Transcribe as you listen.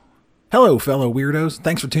Hello, fellow weirdos.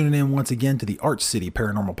 Thanks for tuning in once again to the Arch City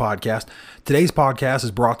Paranormal Podcast. Today's podcast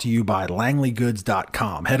is brought to you by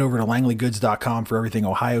LangleyGoods.com. Head over to LangleyGoods.com for everything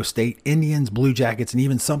Ohio State, Indians, Blue Jackets, and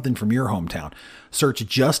even something from your hometown. Search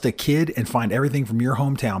Just a Kid and find everything from your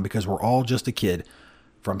hometown because we're all just a kid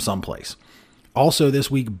from someplace. Also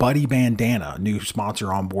this week, Buddy Bandana, new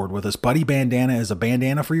sponsor on board with us. Buddy Bandana is a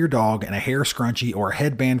bandana for your dog and a hair scrunchie or a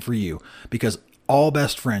headband for you because all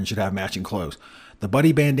best friends should have matching clothes. The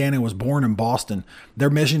Buddy Bandana was born in Boston.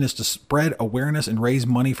 Their mission is to spread awareness and raise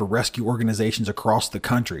money for rescue organizations across the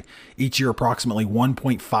country. Each year, approximately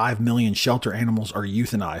 1.5 million shelter animals are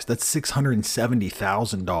euthanized. That's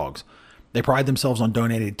 670,000 dogs. They pride themselves on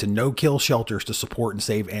donating to no-kill shelters to support and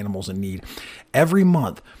save animals in need. Every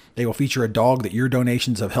month, they will feature a dog that your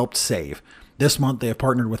donations have helped save. This month, they have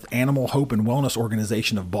partnered with Animal Hope and Wellness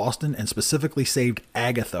Organization of Boston and specifically saved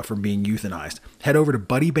Agatha from being euthanized. Head over to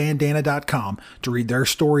buddybandana.com to read their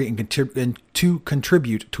story and to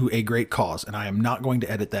contribute to a great cause. And I am not going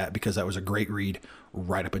to edit that because that was a great read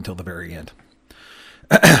right up until the very end.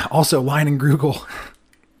 Also, Line and Google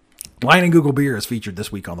Beer is featured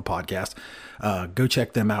this week on the podcast. Go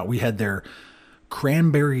check them out. We had their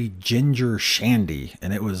cranberry ginger shandy,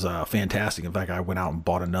 and it was fantastic. In fact, I went out and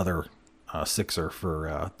bought another sixer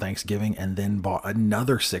for Thanksgiving and then bought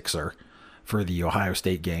another sixer for the Ohio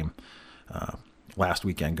State game last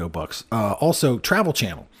weekend. Go Bucks. Also, Travel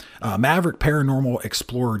Channel. Maverick Paranormal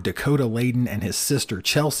Explorer Dakota Layden and his sister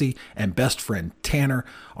Chelsea and best friend Tanner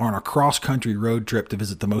are on a cross-country road trip to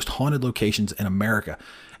visit the most haunted locations in America.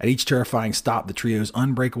 At each terrifying stop, the trio's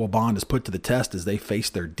unbreakable bond is put to the test as they face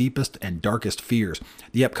their deepest and darkest fears.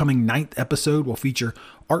 The upcoming 9th episode will feature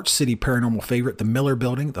Arch City Paranormal favorite, the Miller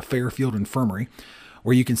Building, the Fairfield Infirmary,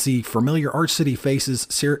 where you can see familiar Arch City faces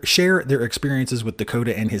share their experiences with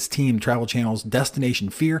Dakota and his team. Travel Channel's Destination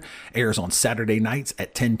Fear airs on Saturday nights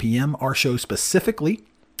at 10 p.m. Our show specifically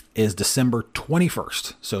is December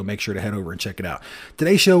 21st, so make sure to head over and check it out.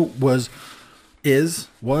 Today's show was,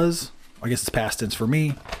 I guess it's past tense for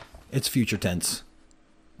me, it's future tense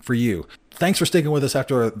for you. Thanks for sticking with us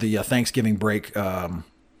after the Thanksgiving break. Of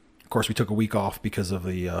course, we took a week off because of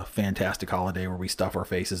the fantastic holiday where we stuff our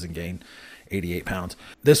faces and gain 88 pounds.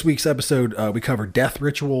 This week's episode, we covered death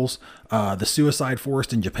rituals, the suicide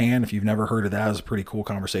forest in Japan. If you've never heard of that, it was a pretty cool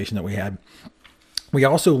conversation that we had. We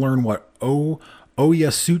also learned what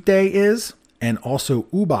Oyasute is and also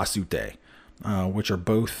Ubasute, which are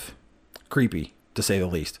both creepy, to say the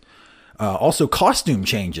least. Also, costume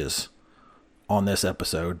changes on this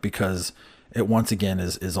episode because it once again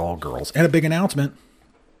is all girls. And a big announcement.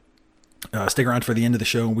 Stick around for the end of the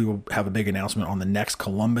show, and we will have a big announcement on the next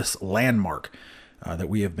Columbus landmark that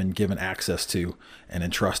we have been given access to and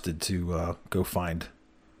entrusted to go find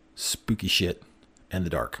spooky shit in the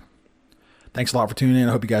dark. Thanks a lot for tuning in.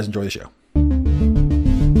 I hope you guys enjoy the show. How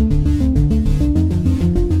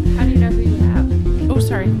do you know who you have? Oh,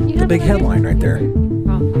 sorry. You The big headline right there.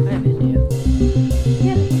 Oh, I have it.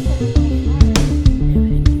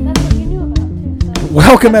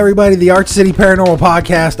 Welcome, everybody, to the Arch City Paranormal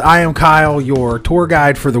Podcast. I am Kyle, your tour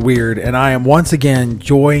guide for the weird, and I am once again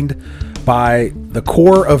joined by the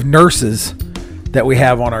core of nurses that we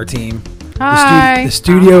have on our team. Hi. The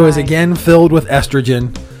studio is again filled with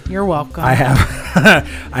estrogen. You're welcome. I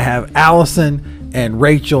have Allison and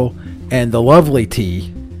Rachel and the lovely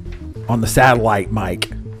T on the satellite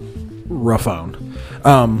microphone.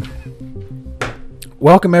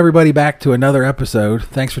 Welcome, everybody, back to another episode.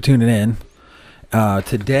 Thanks for tuning in.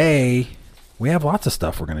 Today, we have lots of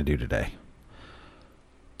stuff we're going to do today.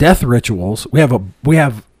 Death rituals. We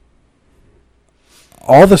have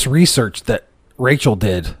all this research that Rachel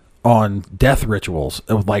did on death rituals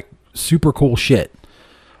of like super cool shit.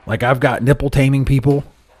 Like I've got nipple taming people.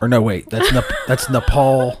 Or no, wait, that's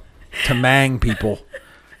Nepal Tamang people.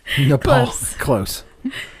 Nepal, close.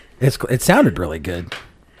 It sounded really good.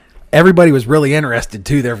 Everybody was really interested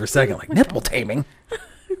too there for a second. Like nipple taming.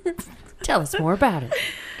 Tell us more about it.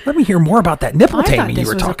 Let me hear more about that nipple taming you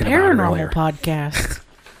were talking about earlier. Paranormal podcast.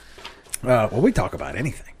 Well, we talk about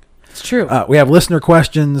anything. It's true. We have listener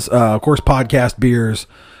questions, of course, podcast beers,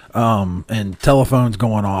 and telephones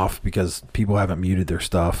going off because people haven't muted their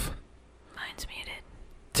stuff. Mine's muted.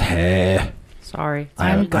 Sorry. I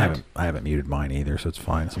haven't muted mine either, so it's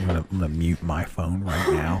fine. So I'm gonna mute my phone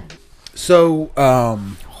right now. So,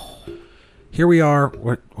 here we are.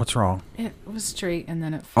 What's wrong? It was straight and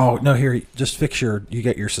then it fell. Oh, no, here, just fix you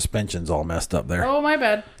get your suspensions all messed up there. Oh, my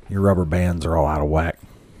bad. Your rubber bands are all out of whack.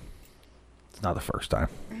 It's not the first time.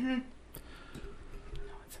 Mm-hmm. No,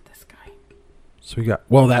 it's this guy. So we got,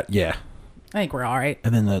 well, that, yeah. I think we're all right.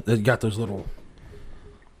 And then you got those little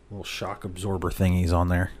shock absorber thingies on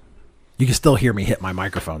there. You can still hear me hit my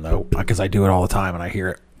microphone though, because I do it all the time and I hear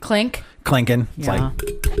it Clink. clinking. It's Yeah.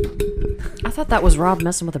 like, I thought that was Rob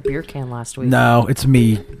messing with a beer can last week. no, it's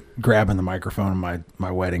me grabbing the microphone and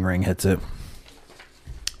my wedding ring hits it.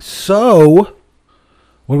 So,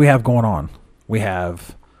 what do we have going on? We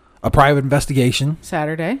have a private investigation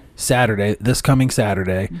Saturday. this coming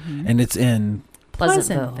Saturday, and it's in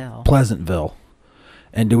Pleasantville.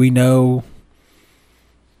 And do we know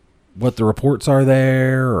what the reports are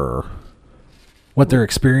there or what they're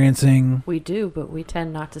experiencing? We do, but we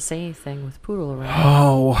tend not to say anything with Poodle around.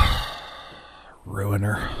 Oh,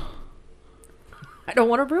 ruiner. I don't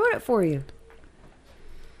want to ruin it for you.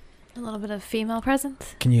 A little bit of female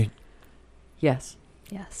presence. Can you? Yes.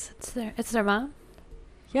 Yes, it's their mom.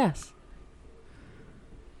 Yes.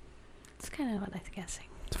 It's kind of what I was guessing.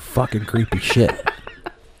 It's fucking creepy shit.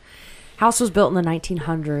 House was built in the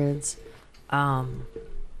 1900s.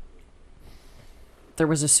 There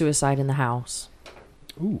was a suicide in the house.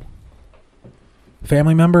 Ooh.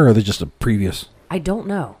 Family member or they're just a previous? I don't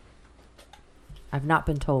know. I've not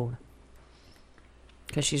been told.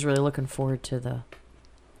 Because she's really looking forward to the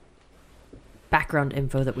background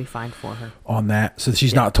info that we find for her. On that. So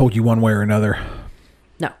she's not told you one way or another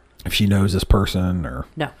No. if she knows this person or.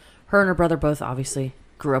 No. Her and her brother both obviously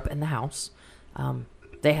grew up in the house.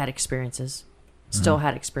 They had experiences. Still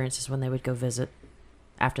had experiences when they would go visit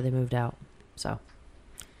after they moved out. So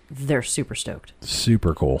they're super stoked.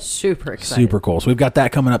 Super cool. Super excited. Super cool. So we've got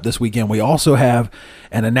that coming up this weekend. We also have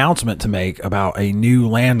an announcement to make about a new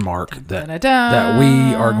landmark that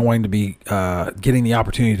we are going to be getting the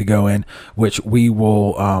opportunity to go in, which we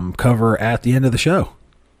will cover at the end of the show.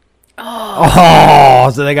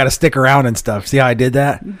 Oh, so they got to stick around and stuff. See how I did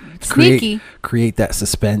that? Sneaky. Create that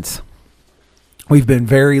suspense. We've been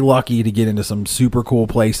very lucky to get into some super cool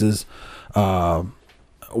places,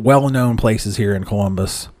 well-known places here in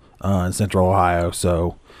Columbus, in Central Ohio.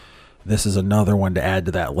 So this is another one to add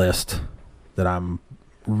to that list that I'm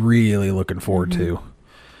really looking forward to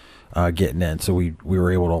getting in. So we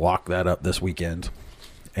were able to lock that up this weekend,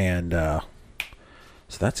 and so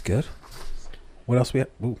that's good. What else we have?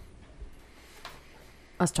 Ooh,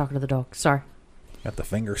 I was talking to the dog. Sorry. got the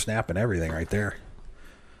finger snap and everything right there.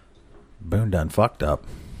 Boone done fucked up.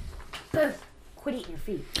 Quit eating your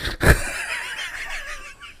feet.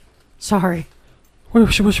 Sorry.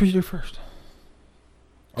 What should we do first?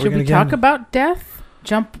 Should we talk about death?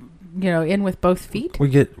 Jump, in with both feet?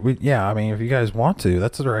 Yeah, I mean, if you guys want to,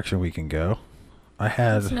 that's the direction we can go.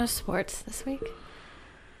 There's no sports this week.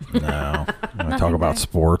 No. I want to talk Nothing about there.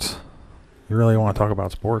 sports. You really want to talk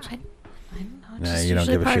about sports? I don't know. It's Nah, just you don't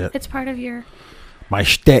usually give a shit. It's part of your My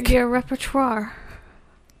shtick. repertoire.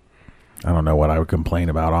 I don't know what I would complain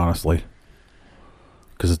about, honestly.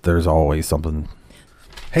 Because there's always something.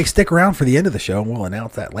 Hey, stick around for the end of the show and we'll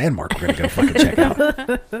announce that landmark we're going to go fucking check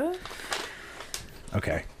out.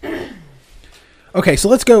 Okay. Okay, so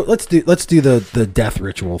let's go. Let's do the death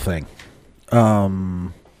ritual thing.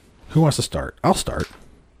 Who wants to start? I'll start.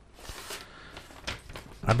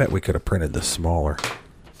 I bet we could have printed this smaller.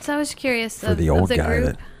 So I was curious For the old guy group,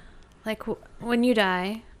 that- like when you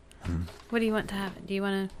die, what do you want to happen? Do you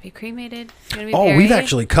want to be cremated? Do you want to be Oh, buried? we've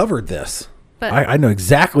actually covered this. But I know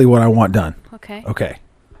exactly what I want done. okay. Okay.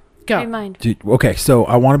 Go. Remind. Okay, so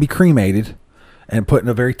I want to be cremated and put in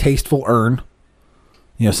a very tasteful urn.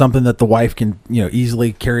 Something that the wife can,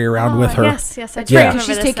 easily carry around with her. Yes, I That's do right, Yeah. 'cause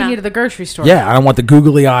she's taking you to the grocery store. Yeah, I want the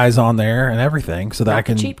googly eyes on there and everything so that Not I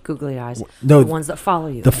can. the cheap googly eyes. No, the ones that follow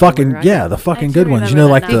you. the fucking Right? yeah, the fucking I good do ones. remember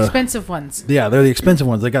that Like now. The expensive ones. yeah, they're the expensive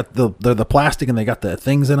ones. They're the plastic and they got the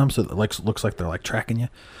things in them, so it looks like they're like tracking you.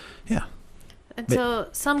 Yeah. And so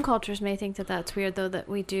some cultures may think that that's weird, though, that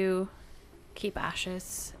we do keep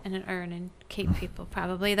ashes in an urn and keep people.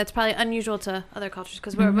 Probably that's probably unusual to other cultures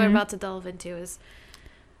because what we're about to delve into is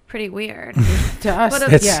pretty weird. To us,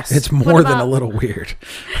 What It's yes. it's more than a about- little weird.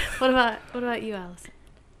 what about you, Allison?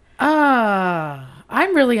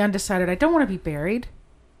 I'm really undecided. I don't want to be buried.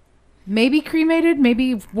 Maybe cremated.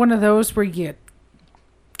 Maybe one of those where you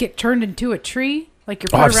get turned into a tree, like you're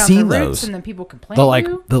put I've around seen the roots, those. and then people complain.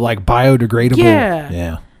 The biodegradable. Yeah.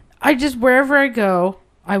 Yeah. I just wherever I go,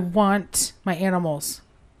 I want my animals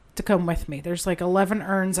to come with me. There's like 11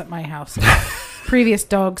 urns at my house, previous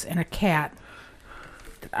dogs and a cat.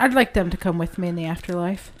 I'd like them to come with me in the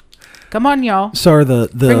afterlife. Come on, y'all. So are the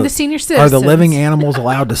Bring the senior are citizens. the living animals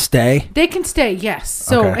allowed to stay? They can stay, yes.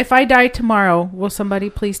 So Okay. if I die tomorrow, will somebody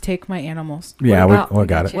please take my animals? Yeah, about- we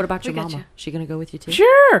got it. What about We your got mama? you. She gonna go with you too?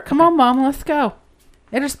 Sure. Come on, Mom. Let's go.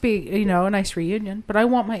 It'll just be, a nice reunion. But I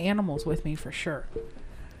want my animals with me for sure.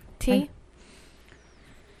 T.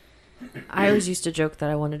 I always used to joke that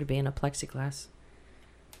I wanted to be in a plexiglass.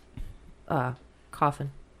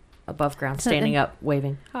 coffin above ground, So standing then- up,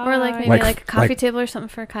 waving. Or like maybe Like- like a coffee like- table or something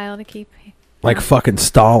for Kyle to keep. Like fucking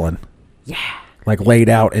Stalin. Yeah. Like laid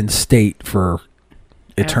out in state for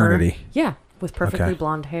eternity. Yeah. With perfectly Okay.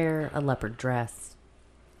 blonde hair, a leopard dress.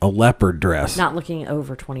 A leopard dress. Not looking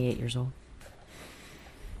over 28 years old.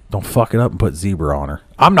 Don't fuck it up and put zebra on her.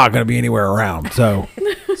 I'm not going to be anywhere around, so.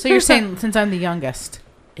 So you're saying since I'm the youngest,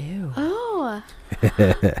 Ew. Oh,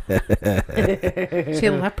 is she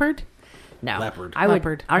a leopard? No. Leopard. I would.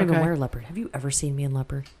 Leopard. I don't even Okay. wear leopard. Have you ever seen me in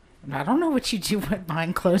leopard? I don't know what you do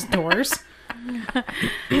behind closed doors.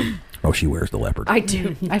 Oh, she wears the leopard. I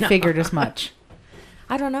do. I figured as much.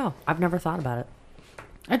 I don't know. I've never thought about it.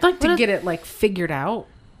 I'd like to What if- get it like figured out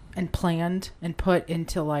and planned and put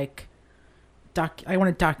into like I want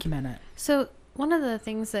to document it. so one of the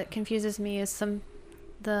things that confuses me is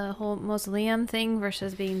the whole mausoleum thing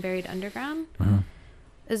versus being buried underground. Mhm.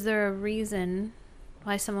 Is there a reason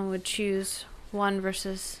why someone would choose one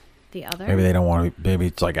versus the other? Maybe they don't want to. Maybe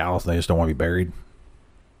it's like Alice. They just don't want to be buried.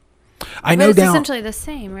 I But know it's down. essentially the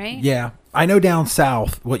same, right? Yeah, I know down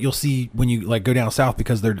south. What you'll see when you like go down south,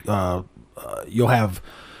 because they're you'll have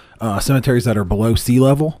cemeteries that are below sea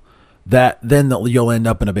level. That then you'll end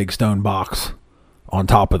up in a big stone box on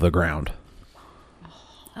top of the ground.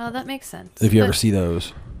 Oh, that makes sense. If you ever But- see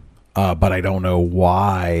those, but I don't know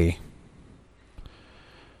why.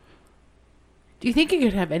 Do you think it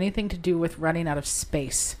could have anything to do with running out of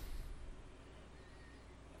space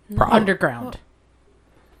No. Probably. underground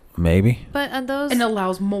Maybe. But are those and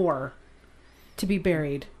allows more to be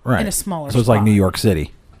buried Right. in a smaller So it's like spot? New York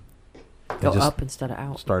City. They Go just up instead of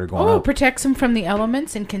out. started going Oh, up. protects them from the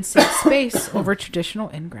elements and can save space over traditional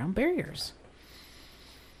in-ground barriers.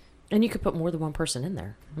 And you could put more than one person in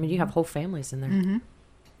there. I mean, you have whole families in there. Mm-hmm.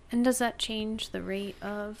 and does that change the rate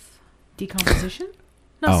of? Decomposition?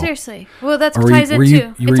 No, Oh. seriously. Well, that's Or what ties were into.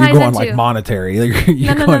 you, It were ties you going into. like monetary?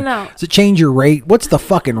 You're No. Does it change your rate? What's the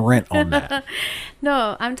fucking rent on that?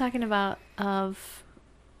 No, I'm talking about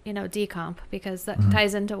decomp because that Mm-hmm.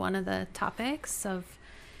 ties into one of the topics of.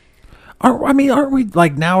 Aren't we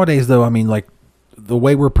like nowadays though? I mean, like the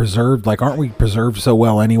way we're preserved, like aren't we preserved so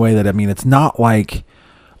well anyway that I mean, it's not like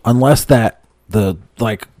unless that the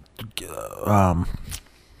like,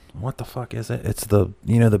 what the fuck is it? It's the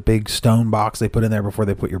the big stone box they put in there before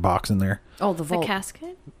they put your box in there. Oh, the The vault.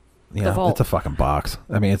 casket? Yeah, vault. it's a fucking box.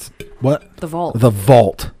 I mean, it's what The vault. the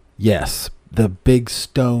vault. Yes, the big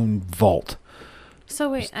stone vault. So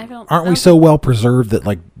wait, I don't. Aren't we know. so well preserved that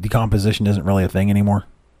like decomposition isn't really a thing anymore?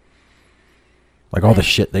 Like all the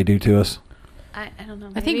shit they do to us. I don't know.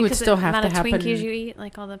 I think maybe it would 'cause still the have amount to of happen- Twinkies you eat,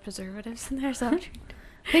 like all the preservatives in there. So I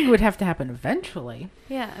think it would have to happen eventually.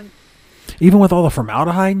 yeah, Even with all the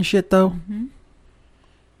formaldehyde and shit, though. Mm-hmm.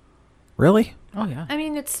 Really? Oh, yeah. I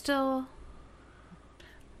mean it's still.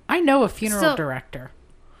 I know a funeral Still- director.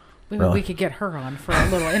 Maybe Really? we could get her on for a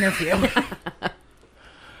little interview.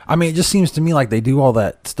 I mean, it just seems to me like they do all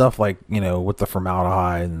that stuff, like with the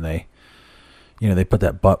formaldehyde, and they put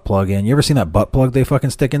that butt plug in. You ever seen that butt plug they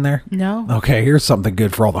fucking stick in there? No. Okay, here's something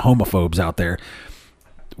good for all the homophobes out there.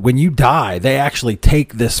 When you die, they actually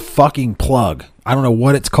take this fucking plug. I don't know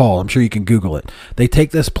what it's called. I'm sure you can Google it. They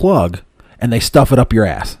take this plug and they stuff it up your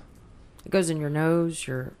ass. It goes in your nose,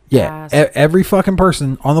 your Yeah, ass. every fucking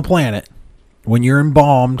person on the planet, when you're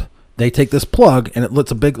embalmed, they take this plug and it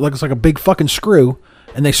looks like a big fucking screw,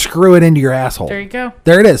 and they screw it into your asshole. There you go.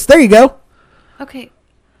 There it is. There you go. Okay,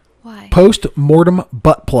 why? Post-mortem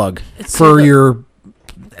butt plug It's for so the- your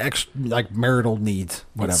like marital needs,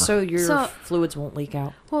 whatever. It's so your So- fluids won't leak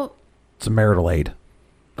out. Well, It's a marital aid.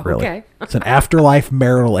 Really. Okay. It's an afterlife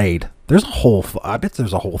marital aid. There's a whole. I bet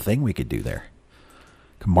there's a whole thing we could do there.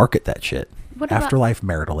 Can market that shit. What about- Afterlife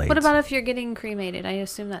marital aid. what about if you're getting cremated? I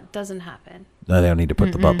assume that doesn't happen. No, they don't need to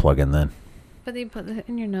put the butt plug in then. But they put it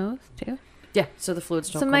in your nose too. Yeah, so the fluids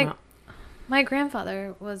don't So come out. my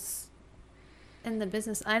grandfather was in the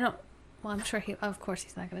business. Well, I'm sure of course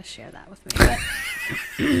he's not going to share that with me.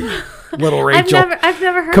 But Little Rachel. I've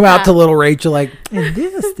never heard Come that. out to little Rachel like, and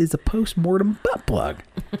this is a post-mortem butt plug.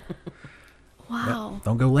 Wow.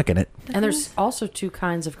 Don't go licking it. And there's also 2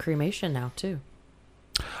 kinds of cremation now, too.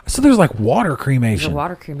 So there's like water There's a cremation.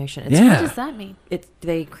 water cremation. It's, Yeah. What does that mean?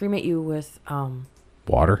 They cremate you with,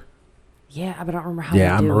 Water. yeah, but I don't remember how Yeah,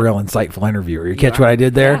 they I'm do a it. real insightful interviewer. You You catch are. what I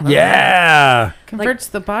did there? Yeah. Yeah. Converts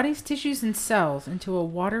the body's tissues and cells into a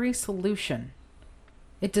watery solution.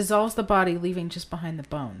 It dissolves the body, leaving just behind the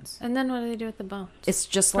bones. And then what do they do with the bones? It's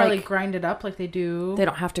just Probably like, grind it up like they do. they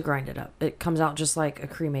don't have to grind it up. It comes out just like a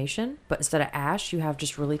cremation, but instead of ash, you have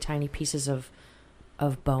just really tiny pieces of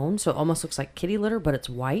bone. So it almost looks like kitty litter, but it's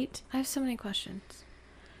white. I have so many questions.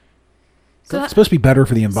 So It's supposed to be better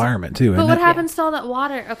for the environment too. But isn't what it? happens to all that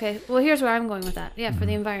water? Okay, well, here's where I'm going with that. Yeah, for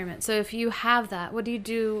the environment. So if you have that, what do you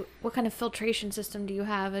do? What kind of filtration system do you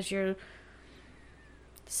have as you're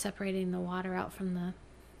separating the water out from the...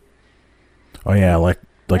 Oh yeah, like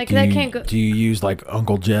Like, do that you, can't go- do you use like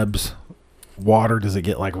Uncle Jeb's water? Does it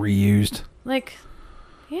get like reused? Like,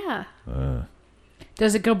 yeah.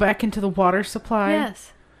 Does it go back into the water supply?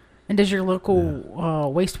 Yes. And does your local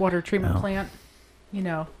wastewater treatment No. plant,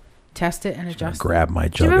 test it and Gonna adjust it? grab my you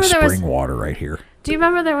jug of remember there was- spring water right here. Do you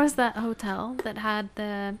remember there was that hotel that had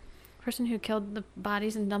the person who killed the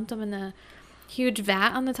bodies and dumped them in the huge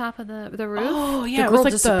vat on the top of the roof? Oh, yeah. the It girl was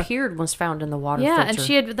like disappeared was found in the water yeah, filter. and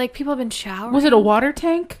she had, like, people have been showering. Was it a water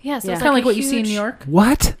tank? Yes. Yeah. It was Kind of like a what you see in New huge- York?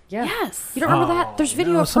 What? Yeah. Yes. You don't remember that? There's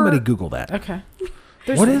video No, of somebody her. Google that. Okay.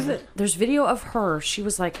 What is it? There's video of her. She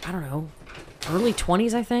was like, I don't know, early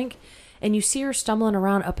 20s, I think. And you see her stumbling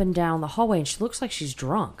around up and down the hallway, and she looks like she's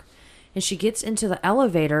drunk. And she gets into the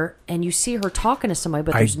elevator, and you see her talking to somebody,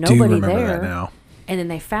 but there's I nobody do remember there. that now. And then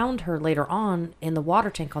they found her later on in the water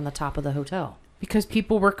tank on the top of the hotel. Because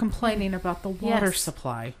people were complaining about the water Yes.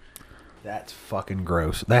 supply. That's fucking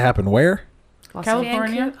gross. That happened where? Los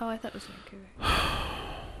California? Vancouver? Oh, I thought it was Vancouver.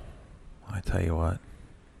 I tell you what,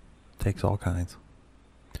 takes all kinds.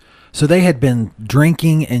 So they had been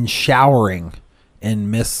drinking and showering in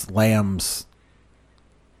Miss Lamb's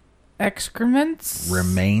Excrements?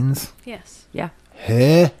 remains. Yes. Yeah.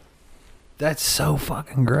 Huh? That's so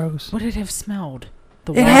fucking gross. What did it have smelled?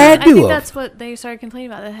 The It water. had I to think have. that's what they started complaining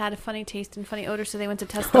about. It had a funny taste and funny odor, so they went to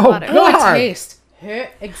test the Oh, water. God. Oh, taste.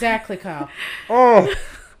 Exactly, Kyle. Oh.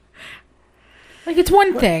 Like, it's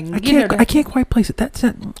one thing. I can't quite place it. That's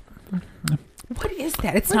it. What is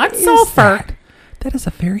that? It's What not is sulfur. that? That is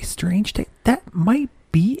a very strange taste. That might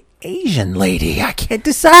be Asian lady. I can't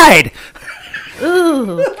decide.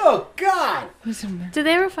 Ooh. Oh God. Did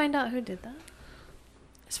they ever find out who did that?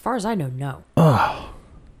 As far as I know, no. Oh,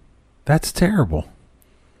 that's terrible.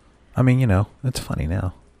 I mean, it's funny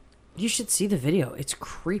now. You should see the video. It's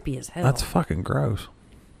creepy as hell. That's fucking gross.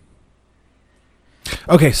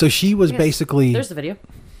 Okay, so she was Yes. basically There's the video.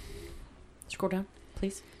 Scroll down,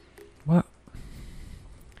 please. what?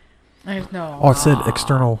 I have no. Oh, it said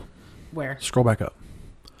external. Where? Scroll back up.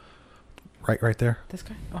 Right there. This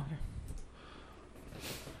guy? Oh, here.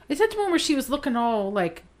 Is that the one where she was looking all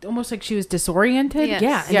like, almost like she was disoriented? Yes.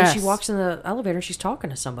 Yeah, and then she Yes. walks in the elevator and she's talking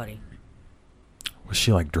to somebody. Was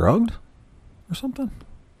she like drugged or something?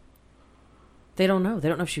 They don't know. They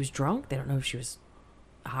don't know if she was drunk. They don't know if she was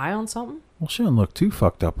high on something. Well, she didn't look too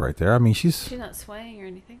fucked up right there. I mean, she's She's not swaying or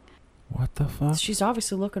anything. what the fuck? She's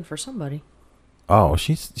obviously looking for somebody. Oh,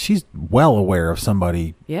 she's well aware of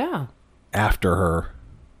somebody Yeah. after her.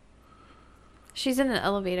 She's in an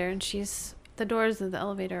elevator, and the doors of the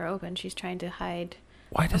elevator are open. She's trying to hide.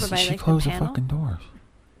 Why doesn't by, she like, the close the panel? fucking doors?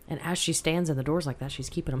 And as she stands in the doors like that, she's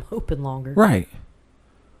keeping them open longer. Right.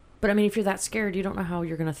 But I mean, if you're that scared, you don't know how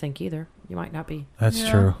you're going to think either. You might not be That's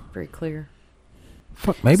Yeah. true. very clear.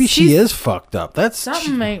 Fuck, maybe she She's- is fucked up. That's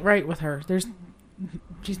Something ain't right with her.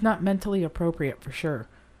 She's not mentally appropriate for sure.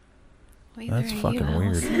 That's fucking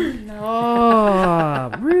weird.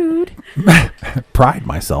 Oh, rude. Pride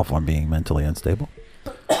myself on being mentally unstable.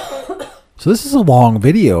 So this is a long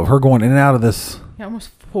video of her going in and out of this. Yeah, almost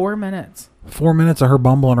 4 minutes. 4 minutes of her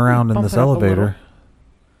bumbling around in Bump this it up a elevator.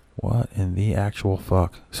 What in the actual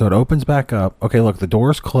fuck? So it opens back up. Okay, look, the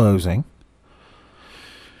door's closing.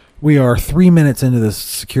 We are 3 minutes into this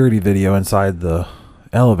security video inside the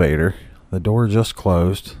elevator. The door just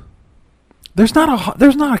closed. There's not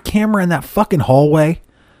a camera in that fucking hallway.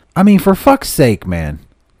 I mean, for fuck's sake, man.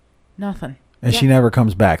 Nothing. And she Yeah. never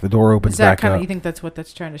comes back. The door opens Is that back kind up. of, you think that's what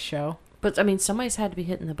that's trying to show? But I mean, somebody's had to be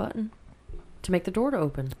hitting the button to make the door to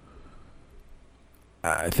open.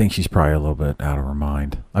 I think she's probably a little bit out of her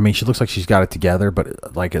mind. I mean, she looks like she's got it together, but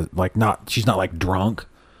she's not like drunk,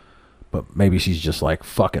 but maybe she's just like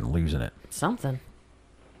fucking losing it. Something.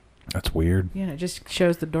 That's weird. Yeah, it just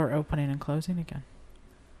shows the door opening and closing again.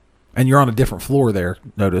 And you're on a different floor there,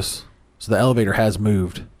 notice. So the elevator has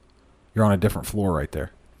moved. You're on a different floor right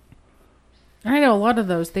there. And I know a lot of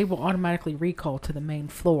those, they will automatically recall to the main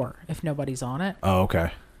floor if nobody's on it. Oh,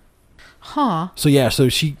 okay. Huh. So yeah, so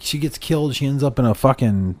she gets killed. She ends up in a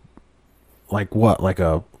fucking like what? Like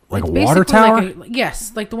a It's water basically tower?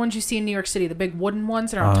 yes, like the ones you see in New York City, the big wooden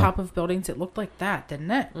ones that are on Uh-huh. top of buildings. It looked like that,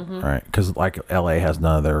 didn't it? Right, because like LA has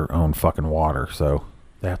none of their own fucking water, so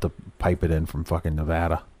they have to pipe it in from fucking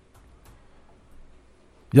Nevada.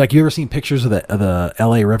 Like, you ever seen pictures of the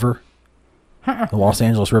LA River, the Los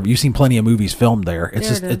Angeles River? You've seen plenty of movies filmed there. It's There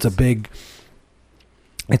just it it's a is.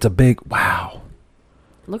 big wow.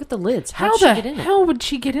 Look at the lids. How How'd the she get in it? hell would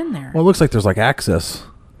she get in there? Well, it looks like there's like access.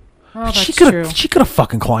 Oh, that's She true. could have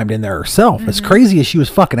fucking climbed in there herself. As crazy as she was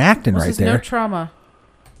fucking acting This right is no there. trauma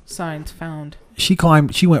signs found. She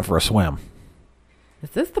climbed. She went for a swim.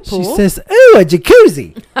 Is this the She pool? says, "Ooh, a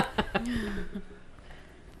jacuzzi."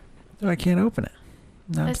 Oh, I can't open it.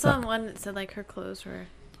 No, I it's saw stuck. one that said like her clothes were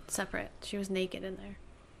separate. She was naked in there.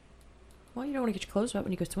 Well, you don't want to get your clothes wet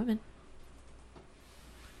when you go swimming.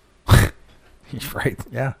 He's right.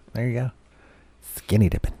 Yeah, there you go. Skinny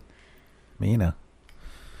dipping. I mean, you know.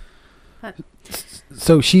 Huh.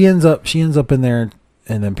 So she ends up in there,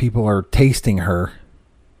 and then people are tasting her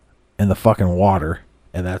in the fucking water,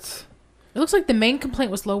 and that's It looks like the main complaint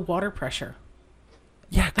was low water pressure.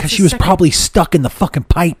 yeah, That's because the she was second- probably stuck in the fucking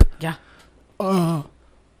pipe. Yeah.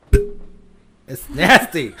 It's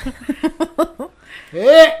nasty.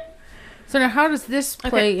 So now, how does this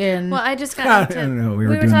play in? Well, I just I got into. don't know. We We were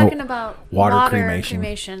were doing the talking about water cremation.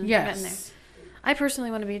 in there. Yes. I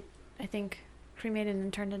personally want to be, I think, cremated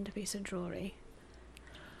and turned into a piece of jewelry.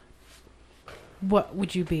 What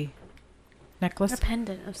would you be? Necklace? A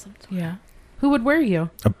pendant of some sort. Yeah. Who would wear you?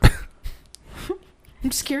 I'm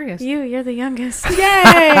just curious. You're the youngest.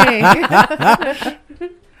 Yay!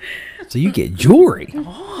 So you get jewelry.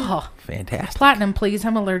 Oh, Fantastic. platinum, please.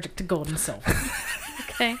 I'm allergic to gold and silver.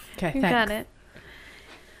 Okay. Okay, You thanks. got it.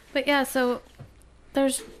 But yeah, so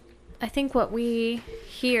there's, I think what we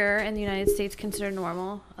here in the United States consider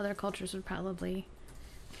normal, other cultures would probably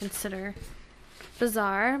consider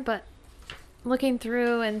bizarre. But looking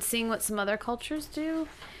through and seeing what some other cultures do,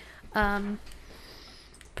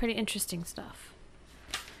 pretty interesting stuff.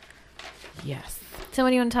 Yes. So, what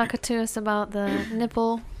do you want to talk to us about the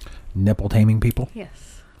nipple? Nipple taming people.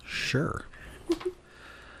 Yes. Sure.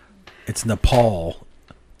 It's Nepal.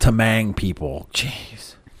 Tamang people.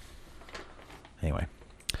 Jeez. Anyway.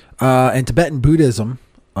 In Tibetan Buddhism,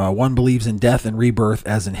 one believes in death and rebirth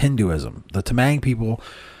as in Hinduism. The Tamang people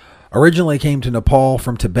originally came to Nepal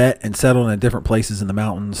from Tibet and settled in different places in the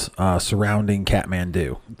mountains surrounding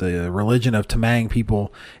Kathmandu. The religion of Tamang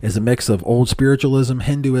people is a mix of old spiritualism,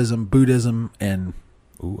 Hinduism, Buddhism, and...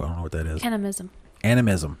 Ooh, I don't know what that is. Animism.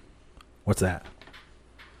 Animism. What's that?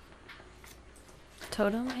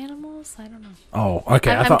 Totem animals? I don't know. Oh,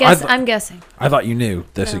 okay. I'm guessing. I thought you knew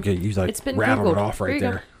this. No. You like It's been rattled it Googled. off right Here you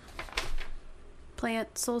go. there.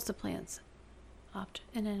 Souls to plants.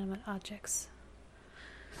 Inanimate objects.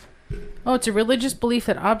 Oh, it's a religious belief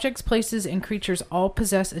that objects, places, and creatures all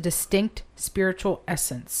possess a distinct spiritual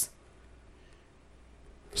essence.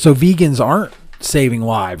 So vegans aren't saving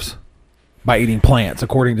lives by eating plants,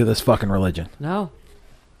 according to this fucking religion. No.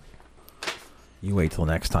 You wait till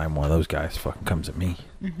next time one of those guys fucking comes at me.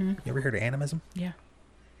 Mm-hmm. You ever heard of animism? Yeah.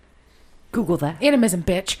 Google that. Animism,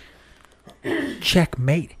 bitch.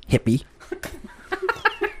 Checkmate, hippie.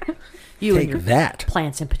 You and Take your that.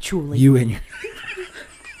 plants and patchouli. You and your...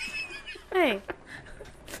 Hey.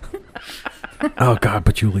 Oh, God,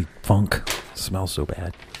 patchouli funk. Smells so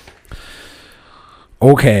bad.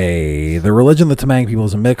 Okay, the religion of the Tamang people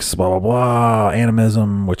is a mix, blah, blah, blah.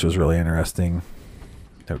 Animism, which was really interesting.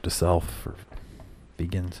 Note to self for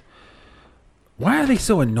vegans. Why are they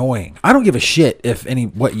so annoying? I don't give a shit if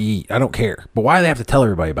what you eat. I don't care. But why do they have to tell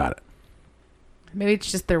everybody about it? Maybe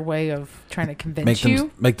it's just their way of trying to convince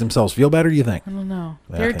you. Make themselves feel better, do you think? I don't know.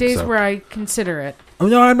 Yeah, There I are think days so. where I consider it. Oh,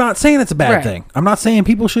 no, I'm not saying it's a bad Right. thing. I'm not saying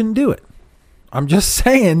people shouldn't do it. I'm just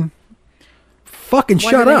saying, fucking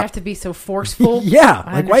Why shut do they up. have to be so forceful? Yeah,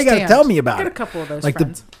 I like why you gotta understand. tell me about Got a it? couple of those Like the-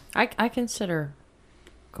 friends. I consider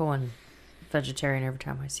going vegetarian every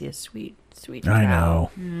time I see a sweet I cow.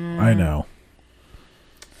 know. I know.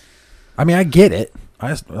 I mean, I get it.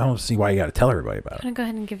 I don't see why you got to tell everybody about I'm it. going to go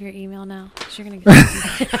ahead and give your email now. 'Cause you're going to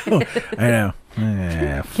get I know.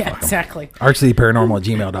 Yeah, Yeah, exactly.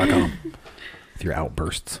 archcityparanormal@gmail.com with your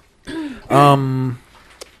outbursts.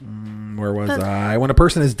 Where was I? When a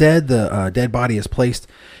person is dead, the dead body is placed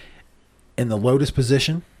in the lotus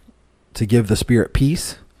position to give the spirit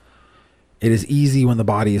peace. It is easy when the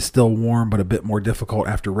body is still warm, but a bit more difficult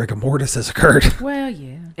after rigor mortis has occurred. Well,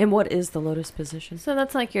 yeah. And what is the lotus position? So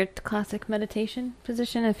that's like your classic meditation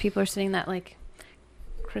position. If people are sitting that like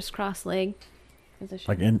crisscross leg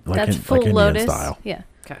position, that's full Indian lotus style. Yeah.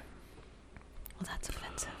 Okay. Well, that's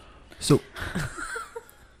offensive. So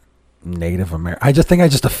Native American. I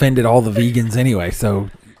just offended all the vegans anyway. So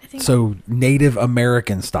Native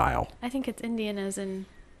American style, I think it's Indian as in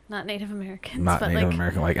not Native Americans, not but Native like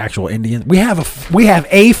American, like actual Indians. We have a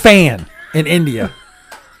fan in India.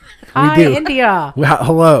 Hi, do. India. Well,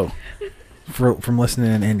 hello, from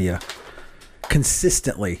listening in India,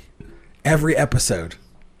 consistently, every episode,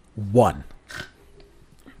 one.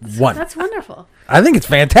 One. That's wonderful. I think it's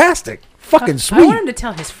fantastic. Fucking I sweet. want him to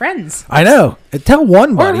tell his friends. I know. And tell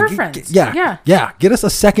one buddy. her friends. Yeah. Yeah. Get us a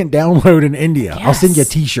second download in India. I'll send you a Yes.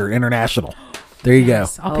 T-shirt international. There you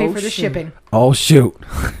Yes, go. I'll pay Oh, for the shit. shipping. Oh shoot.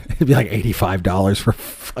 It'd be like $85 for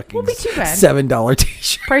fucking Won't be too bad. $7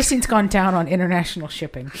 T-shirt. Pricing's gone down on international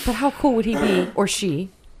shipping. But how cool would he be, or she,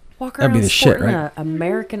 walk That'd around be the shit, sporting right? an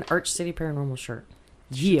American Arch City Paranormal shirt?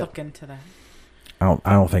 Yeah. Look into that.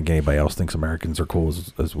 I don't think anybody else thinks Americans are cool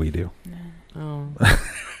as we do. Oh.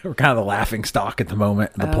 We're kind of the laughing stock at the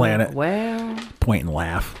moment, the Oh, planet. Well, Point and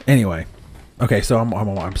laugh. Anyway. Okay, so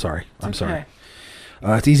I'm sorry. I'm It's sorry. okay.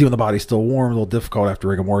 It's easy when the body's still warm, a little difficult after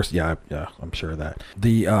rigor mortis. Yeah, I'm sure of that.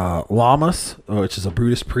 The lamas, which is a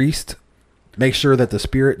Buddhist priest, make sure that the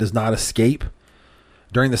spirit does not escape.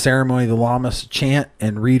 During the ceremony, the lamas chant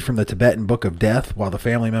and read from the Tibetan Book of Death while the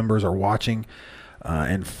family members are watching,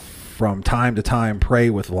 and from time to time pray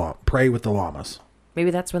with the lamas. maybe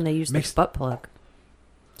that's when they use Makes- the butt plug.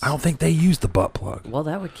 I don't think they use the butt plug. Well,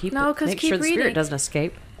 that would keep No, it. 'cause Make keep sure the spirit reading. doesn't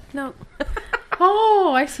escape. No.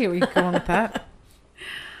 Oh, I see where you're going with that.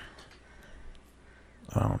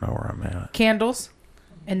 I don't know where I'm at. Candles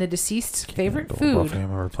and the deceased's favorite food.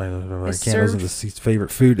 Candles is and served- deceased's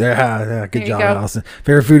favorite food. Yeah, good There you job, go. Allison.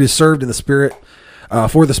 Favorite food is served in the spirit,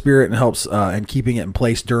 for the spirit, and helps in keeping it in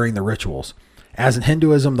place during the rituals. As in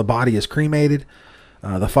Hinduism, the body is cremated.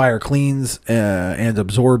 The fire cleans and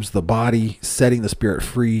absorbs the body, setting the spirit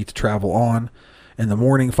free to travel on. In the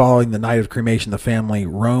morning following the night of cremation, the family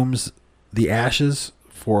roams the ashes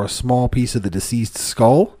for a small piece of the deceased's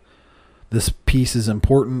skull. This piece is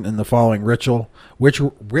important in the following ritual.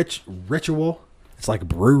 Ritual. It's like a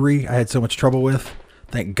brewery I had so much trouble with.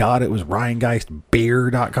 Thank God it was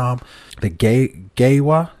RyanGeistBeer.com. The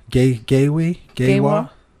Gaywa.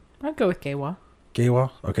 I'd go with Gewa.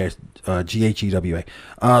 Gewa? Okay. Ghewa.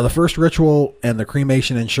 The first ritual and the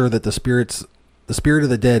cremation ensure that the spirit of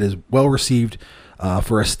the dead is well received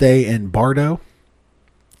for a stay in Bardo,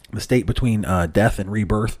 the state between death and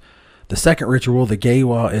rebirth. The second ritual, the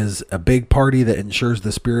Gewa, is a big party that ensures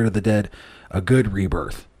the spirit of the dead a good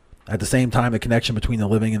rebirth. At the same time, the connection between the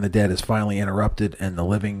living and the dead is finally interrupted, and the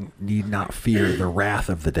living need not fear the wrath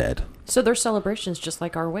of the dead. So their celebration's just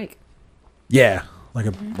like our wake. Yeah, like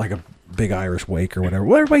a big Irish wake or whatever.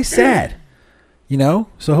 Well, everybody's sad, you know.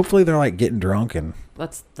 So hopefully they're like getting drunk and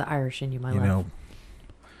That's the Irish in you, my you life. know.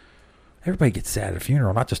 Everybody gets sad at a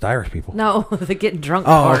funeral, not just Irish people. No, the getting drunk.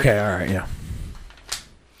 Oh, part. okay, all right, yeah.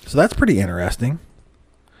 So that's pretty interesting.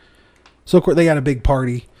 So of course they got a big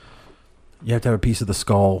party. You have to have a piece of the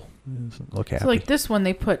skull. Look happy. So like this one,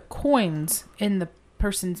 they put coins in the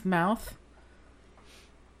person's mouth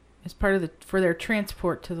as part of for their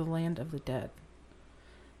transport to the land of the dead.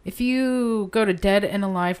 If you go to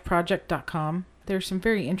deadandaliveproject.com, there's some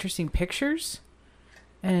very interesting pictures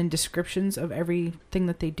and descriptions of everything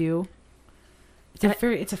that they do.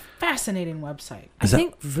 It's a fascinating website. I Is that-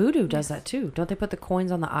 think Voodoo does that too. Don't they put the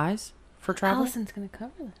coins on the eyes for travel? Allison's going to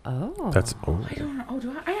cover that. Oh. That's I don't know. Oh,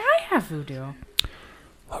 do I have voodoo.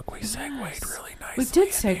 look, we segued really nicely. We did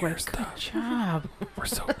into segue. your Good stuff. job. We're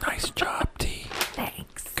so nice job, T.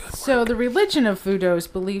 Thanks. Good So the religion of voodoo is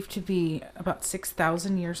believed to be about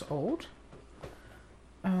 6,000 years old.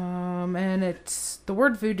 And it's the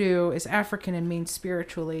word voodoo is African and means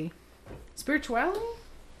spirituality.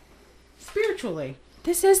 Spiritually.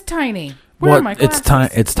 This is tiny. Where are my it's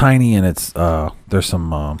glasses? It's tiny and it's there's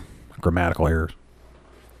some grammatical errors.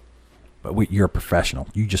 But you're a professional.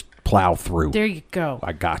 You just plow through. There you go.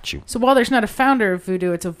 I got you. So while there's not a founder of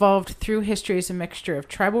voodoo, it's evolved through history as a mixture of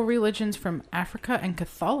tribal religions from Africa and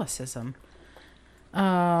Catholicism.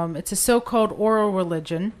 It's a so-called oral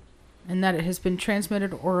religion, in that it has been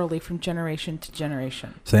transmitted orally from generation to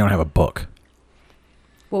generation. So they don't have a book,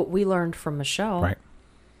 Well, we learned from Michelle right?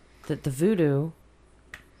 that the voodoo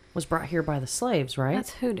was brought here by the slaves, right?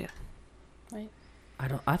 That's hoodoo.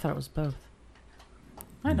 I thought it was both.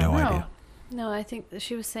 I don't No know. idea. No, I think that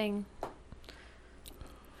she was saying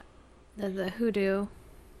that the hoodoo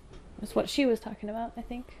was what she was talking about, I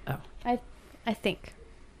think. Oh. I think.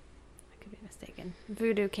 I could be mistaken.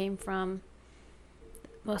 Voodoo came from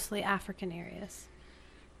mostly African areas.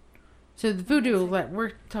 So the voodoo that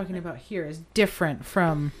we're talking about here is different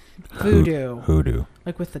from voodoo, Hoodoo.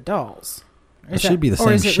 like with the dolls. It should be the or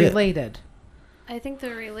same is it shit. related? I think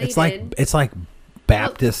they're related. It's like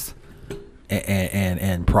Baptists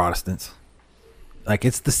and Protestants. Like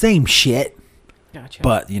it's the same shit, Gotcha.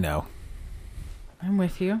 but you know, I'm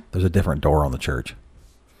with you. there's a different door on the church.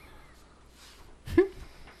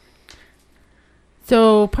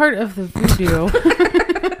 So part of the voodoo,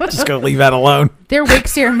 Just gonna leave that alone. their wake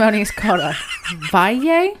ceremony is called a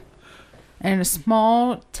valle. And in a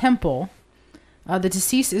small temple, the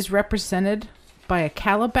deceased is represented by a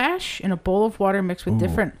calabash in a bowl of water mixed with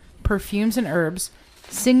different perfumes and herbs.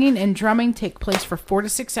 Singing and drumming take place for 4 to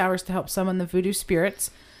 6 hours to help summon the voodoo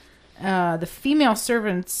spirits. The female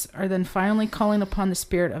servants are then finally calling upon the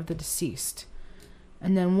spirit of the deceased.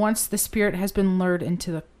 And then once the spirit has been lured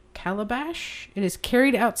into the calabash, it is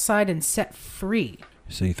carried outside and set free.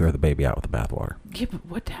 So you throw the baby out with the bathwater. Yeah, but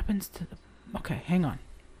what happens to the... Okay, hang on.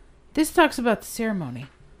 This talks about the ceremony.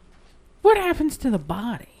 What happens to the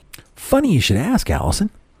body? Funny you should ask, Allison.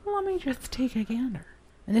 Let me just take a gander.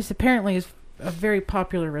 And this apparently is a very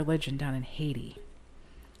popular religion down in Haiti.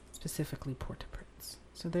 Specifically Port-au-Prince.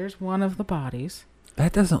 So there's one of the bodies.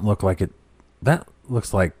 That doesn't look like it. That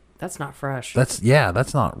looks like... That's not fresh. That's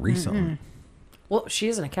not recent. Mm-mm. Well, she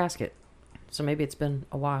is in a casket, so maybe it's been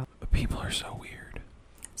a while. But people are so weird.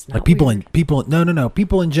 It's not Like people weird.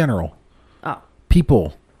 people in general. Oh,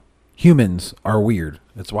 Humans are weird.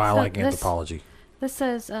 That's why I So like this- anthropology. This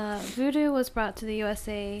says voodoo was brought to the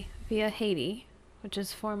USA via Haiti, which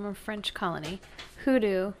is former French colony.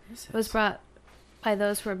 Hoodoo was brought by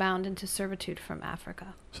those who were bound into servitude from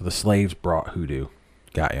Africa. So the slaves brought hoodoo.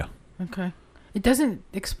 Got ya. Okay. It doesn't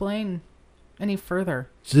explain any further.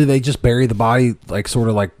 So do they just bury the body like sort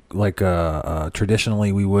of like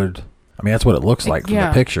traditionally we would? I mean, that's what it looks like from Yeah.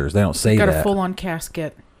 the pictures. They don't say Got that. a full-on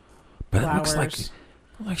casket. But it looks flowers.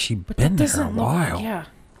 like she'd But been that there a doesn't look... while. Yeah.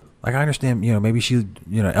 Like I understand, maybe she,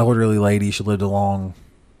 elderly lady, she lived a long,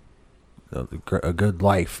 a good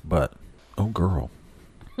life, but oh girl,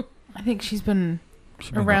 I think she's been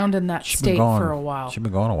she's been around in that she's been state gone. for a while. She's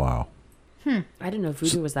been gone a while. I didn't know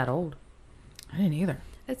voodoo was that old. I didn't either.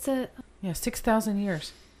 It's a... Yeah, 6,000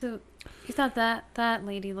 years. So you thought that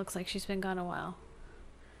lady looks like she's been gone a while.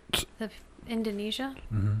 Indonesia?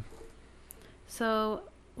 Mm-hmm. So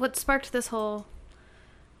what sparked this whole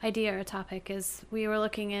idea or topic is we were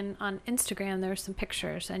looking on Instagram. There were some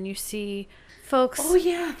pictures, and you see folks. Oh,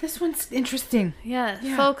 yeah. This one's interesting. Yeah,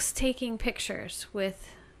 Yeah. folks taking pictures with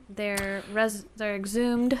their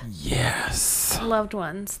exhumed Yes, loved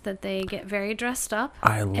ones that they get very dressed up.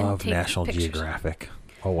 I and love take National pictures. Geographic.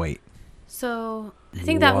 Oh wait, So I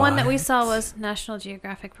think that one that we saw What? was National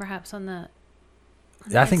Geographic, perhaps on the.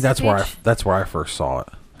 I think that's where page. that's where I first saw it.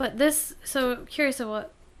 But this, so curious of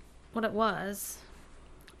what it was,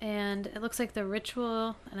 and it looks like the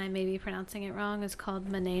ritual, and I may be pronouncing it wrong, is called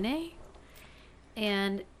Manene,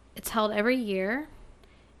 and it's held every year.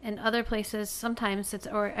 In other places, sometimes it's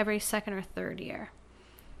or every second or third year,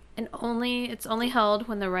 and it's only held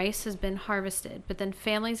when the rice has been harvested. But then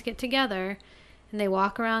families get together, and they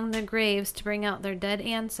walk around the graves to bring out their dead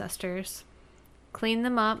ancestors, clean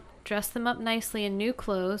them up, dress them up nicely in new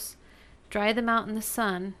clothes, dry them out in the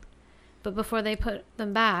sun, but before they put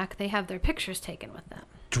them back, they have their pictures taken with them.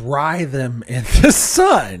 Dry them in the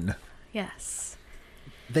sun. Yes.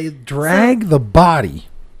 They drag the body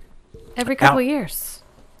Every couple Out. years.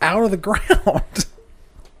 out of the ground,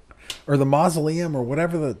 or the mausoleum, or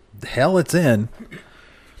whatever the hell it's in,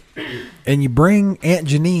 and you bring Aunt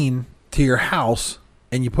Janine to your house,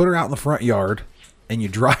 and you put her out in the front yard, and you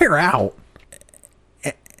dry her out,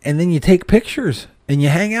 and then you take pictures, and you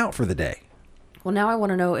hang out for the day. Well, now I want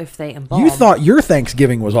to know if they embalm. You thought your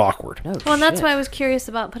Thanksgiving was awkward. No, Well, and that's shit. why I was curious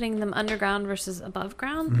about putting them underground versus above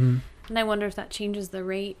ground. Mm-hmm. And I wonder if that changes the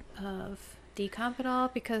rate of decomp at all,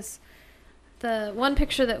 because the one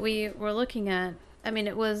picture that we were looking at, I mean,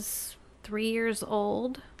 it was 3 years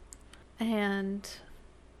old, and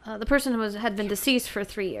the person had been deceased for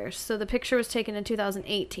 3 years. So the picture was taken in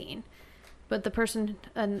 2018, but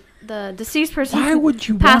the deceased person Why would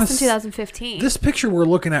you passed want in 2015. This picture we're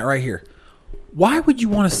looking at right here? Why would you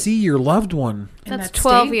want to see your loved one? In That's that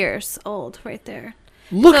 12 state? years old right there.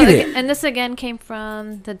 Look So at again- it. And this again came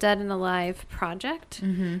from the Dead and Alive project,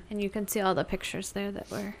 Mm-hmm. and you can see all the pictures there that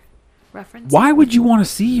were referenced. Why would you want to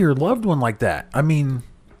see your loved one like that? I mean,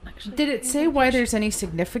 Actually, Did it say why there's any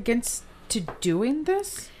significance to doing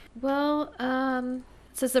this? Well,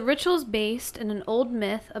 it says the ritual is based in an old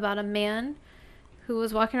myth about a man who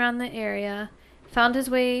was walking around the area, on his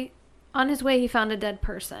way he found a dead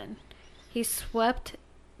person. He swept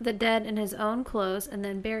the dead in his own clothes and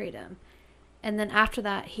then buried him. And then after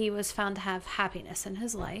that, he was found to have happiness in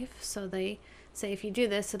his life. So they say if you do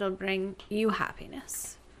this, it'll bring you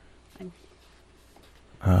happiness. it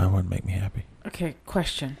wouldn't make me happy. Okay,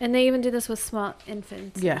 question. And they even do this with small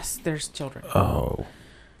infants. Yes, there's children. Oh,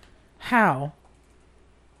 How?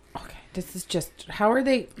 Okay, this is just how are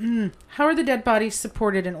they? How are the dead bodies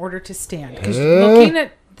supported in order to stand? Because looking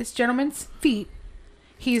at this gentleman's feet,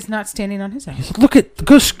 he is not standing on his own. look at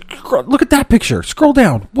that picture. Scroll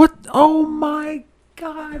down. What? Oh my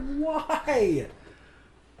God, why?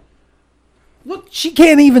 Look, she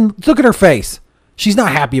can't even look at her face. She's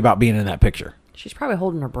not happy about being in that picture. She's probably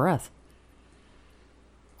holding her breath.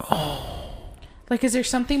 Like, is there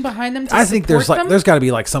something behind them to I think support them? there's got to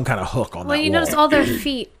be like some kind of hook on Well, that you wall. notice all their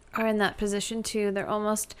feet are in that position too. It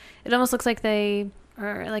almost looks like they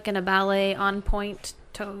are like in a ballet on point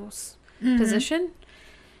toes position.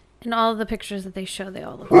 And all of the pictures that they show, they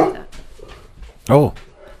all look like that.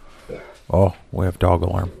 Oh, we have dog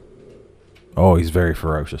alarm. Oh, he's very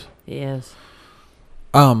ferocious. He is.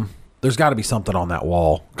 There's got to be something on that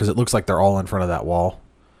wall because it looks like they're all in front of that wall.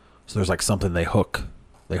 So there's like something they hook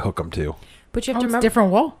them to. But you have Oh, to it's remember.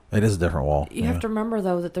 different wall. It is a different wall. You have to remember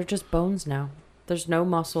though that they're just bones now. There's no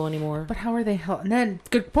muscle anymore. But how are they held? And then,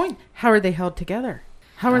 good point. How are they held together?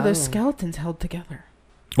 How are those Oh. skeletons held together?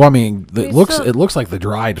 Well, I mean, We it looks still- like the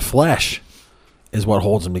dried flesh is what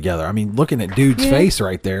holds them together. I mean, looking at dude's Yeah. face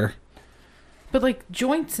right there. But like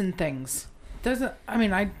joints and things. Doesn't, I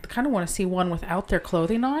mean, I kind of want to see one without their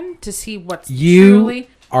clothing on to see what's You truly.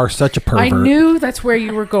 are such a pervert. I knew that's where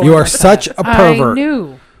you were going. You are with such that. a pervert. I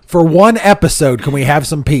knew. For one episode, can we have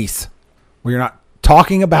some peace? We're not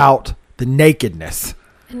talking about the nakedness.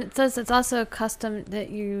 And it says it's also a custom that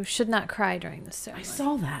you should not cry during this I ceremony.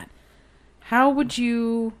 saw that. How would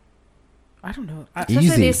you? I don't know. Especially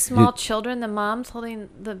Easy. these small children, the moms holding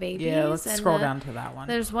the babies. Yeah, let's and scroll down to that one.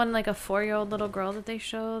 There's one like a 4-year-old little girl that they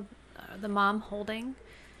showed the mom holding.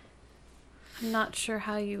 I'm not sure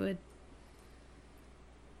how you would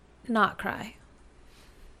not cry.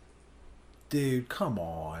 Dude, come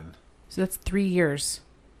on. So that's 3 years.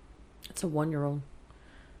 It's a 1-year-old.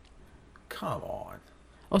 Come on.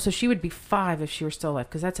 Oh, so she would be 5 if she were still alive,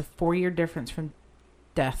 because that's a 4-year difference from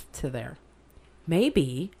death to there.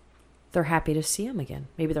 Maybe they're happy to see him again.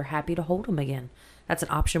 Maybe they're happy to hold him again. That's an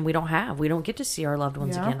option we don't have. We don't get to see our loved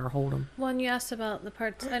ones Yeah. again or hold them. One you asked about the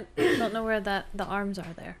parts. I don't know where the arms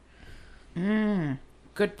are there.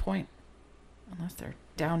 Good point. Unless they're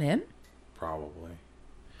down in. Probably.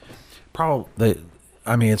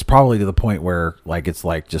 I mean, it's probably to the point where, like, it's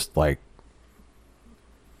like just like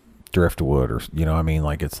driftwood, or you know what I mean?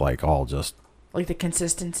 Like, it's like all just Like the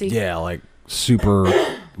consistency. yeah, like super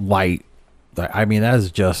light. I mean, that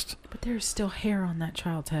is just But there's still hair on that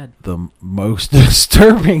child's head. the most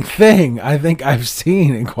disturbing thing I think I've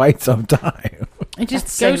seen in quite some time. It just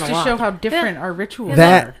That's goes saying to a lot. show how different our rituals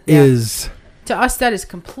That are. is To us, that is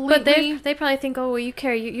completely. But they probably think, oh, well, you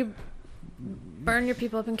care. You burn your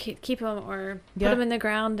people up and keep them, or put Yeah. them in the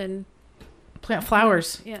ground and plant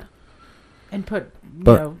flowers yeah. and put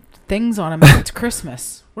But- things on them. It's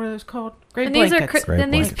Christmas. What are those called? Great And blankets. these are Great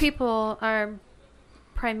then these blankets. people are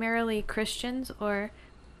primarily Christians or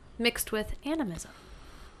mixed with animism.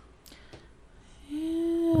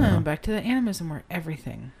 Yeah, back to the animism where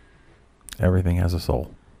everything. everything has a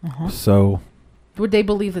soul. Uh-huh. So Would they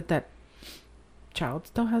believe that child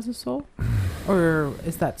still has a soul, or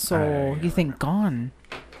is that soul you think gone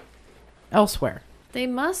elsewhere? They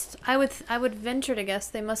must. I would venture to guess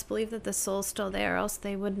they must believe that the soul's still there, else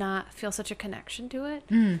they would not feel such a connection to it.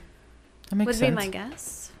 That makes Would sense. be my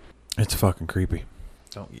guess. it's fucking creepy.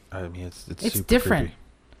 I mean, it's It's super different. creepy.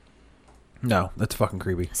 No, that's fucking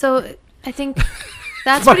creepy. So I think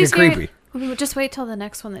that's Fucking pretty scary. creepy. Just wait till the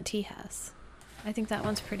next one that T has. I think that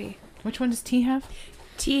one's pretty. Which one does T have?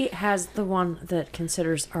 T has the one that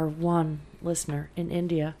considers our one listener in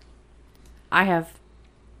India. I have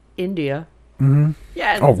India. Mm-hmm.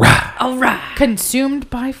 Yeah. All right. All right. Consumed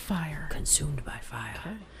by fire. Consumed by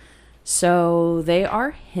fire. So they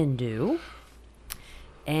are Hindu,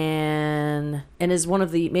 and is one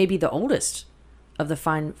of the maybe the oldest of the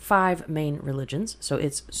 5 main religions. So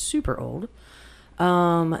it's super old.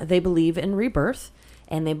 They believe in rebirth,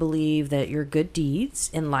 and they believe that your good deeds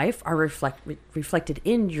in life are reflected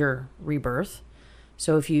in your rebirth.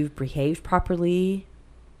 So if you've behaved properly,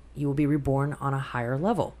 you will be reborn on a higher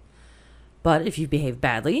level. But if you behave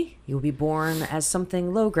badly, you will be born as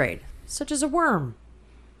something low grade, such as a worm.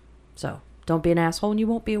 So don't be an asshole and you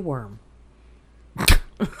won't be a worm.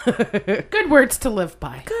 Good words to live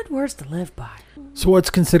by. Good words to live by. So what's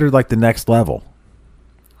considered like the next level?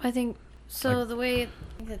 I think so. The way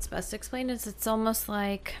it's best explained is it's almost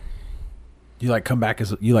like, You like come back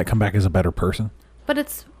as a better person? but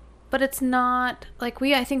it's not like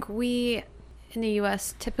I think we in the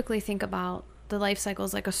U.S. typically think about the life cycle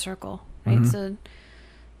as like a circle, right? Mhm. So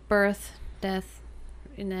birth, death,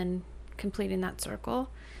 and then completing that circle,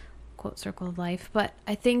 quote, circle of life. But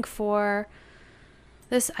I think for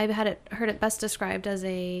this, I've heard it best described as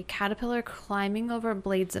a caterpillar climbing over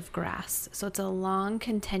blades of grass. So it's a long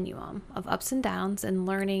continuum of ups and downs and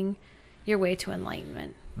learning your way to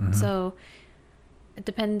enlightenment. So it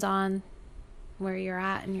depends on where you're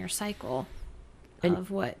at in your cycle of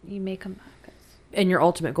what you may come back as. And your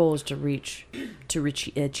ultimate goal is to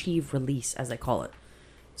achieve release, as they call it.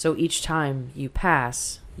 So each time you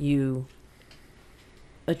pass, you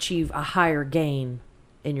achieve a higher gain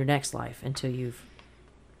in your next life until you've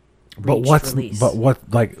reached release. But what,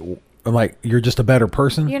 like you're just a better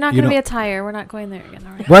person? You're not going to be a tire. We're not going there again.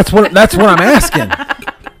 All right. That's what I'm asking.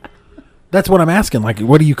 That's what I'm asking. Like,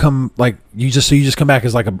 what do you come, like, you just come back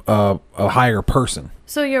as like a higher person.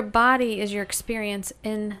 So your body is your experience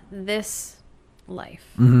in this life.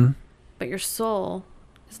 Mm-hmm. But your soul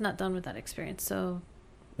is not done with that experience. So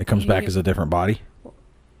It comes back as a different body.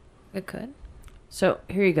 it could. So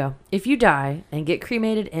here you go. If you die and get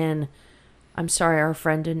cremated in, I'm sorry, our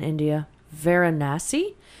friend in India,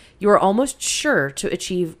 Varanasi, you are almost sure to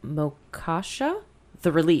achieve moksha,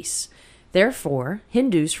 the release. Therefore,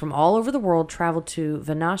 Hindus from all over the world travel to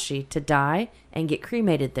Varanasi to die and get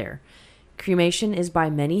cremated there. Cremation is by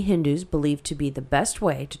many Hindus believed to be the best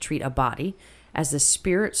way to treat a body, as the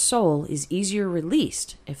spirit soul is easier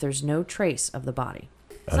released if there's no trace of the body.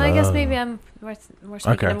 So I guess maybe we're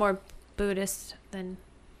speaking Okay. to more Buddhist than...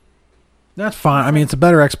 That's fine. I mean, it's a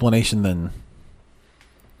better explanation than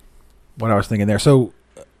what I was thinking there. So,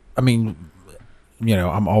 I mean,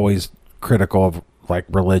 I'm always critical of like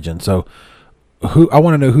religion. So, I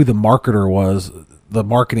want to know who the marketer was, the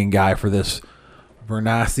marketing guy for this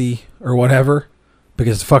Varanasi or whatever,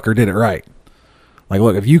 because the fucker did it right. Like,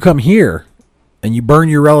 look, if you come here and you burn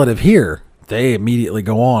your relative here, they immediately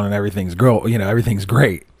go on and everything's everything's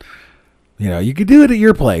great. You could do it at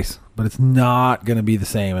your place, but it's not going to be the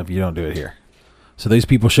same if you don't do it here. So these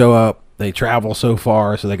people show up, they travel so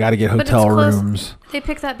far, so they got to get But it's hotel close- rooms. They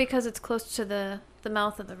pick that because it's close to the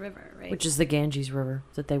mouth of the river, right? Which is the Ganges River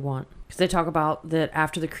that they want. Because they talk about that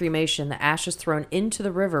after the cremation, the ash is thrown into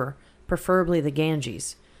the river, preferably the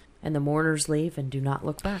Ganges, and the mourners leave and do not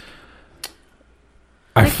look back.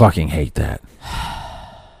 I fucking hate that.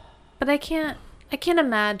 But I can't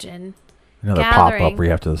imagine Another pop-up gathering. where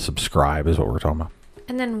you have to subscribe is what we're talking about.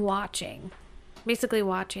 and then basically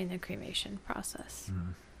watching the cremation process.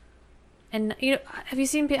 And have you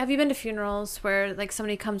been to funerals where like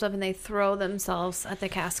somebody comes up and they throw themselves at the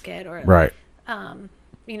casket or Right.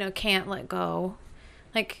 Can't let go?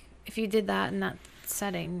 Like if you did that in that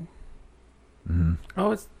setting,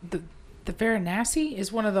 Oh, it's the Varanasi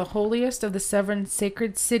is one of the holiest of the 7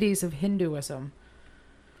 sacred cities of Hinduism.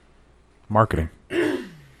 Marketing.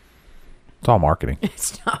 It's all marketing.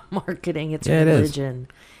 It's not marketing, it's Yeah, it is. religion.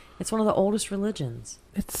 It's one of the oldest religions.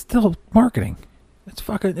 It's still marketing.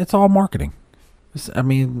 It's all marketing.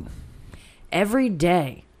 Every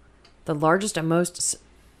day, the largest and most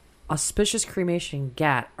auspicious cremation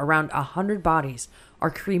Ghat, around 100 bodies are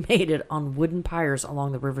cremated on wooden pyres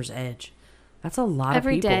along the river's edge. That's a lot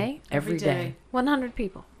Every of people. day? Every day. 100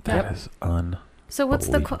 people. That is So what's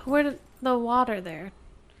Unbelievable. where the water there?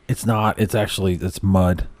 It's not. It's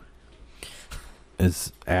mud.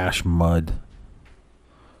 It's ash mud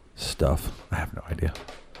stuff. I have no idea.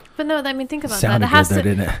 But no, I mean think about that. Sounded It has good, though, to.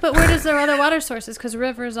 didn't it? But where does their other water sources? Because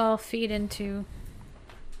rivers all feed into.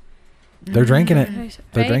 They're drinking it. Right?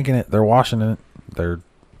 They're drinking it. They're washing it. Their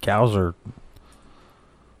cows are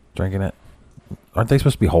drinking it. Aren't they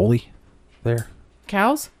supposed to be holy there?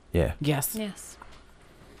 Cows? Yeah. Yes. Yes.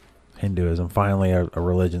 Hinduism. Finally a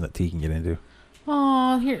religion that T can get into.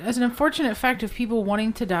 Oh, here as an unfortunate fact of people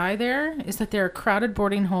wanting to die there is that there are crowded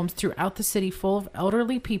boarding homes throughout the city full of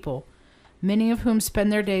elderly people, many of whom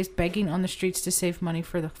spend their days begging on the streets to save money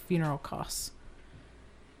for the funeral costs.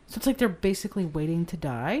 So it's like they're basically waiting to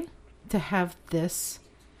die to have this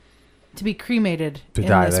to be cremated To in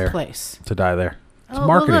die this there. place. To die there. It's Oh,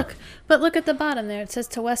 marketing. well, look at the bottom there. It says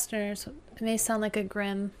to Westerners. It may sound like a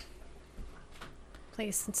grim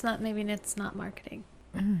place. It's not. Maybe it's not marketing.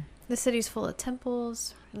 The city's full of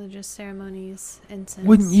temples, religious ceremonies, incense.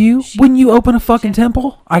 Wouldn't you open a fucking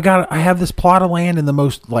temple? I have this plot of land in the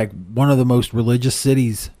most one of the most religious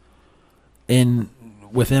cities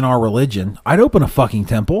within our religion. I'd open a fucking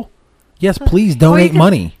temple. Yes, please donate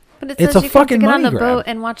money. But it It's says a you can fucking get on money the grab. boat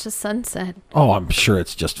and watch the sunset. Oh, I'm sure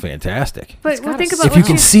it's just fantastic. But well, gotta think suck. about If you what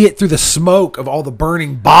can see it through the smoke of all the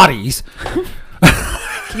burning bodies.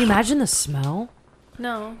 Can you imagine the smell?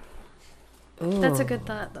 No, that's a good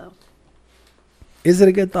thought though. Is it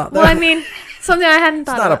a good thought? Well, I mean, something I hadn't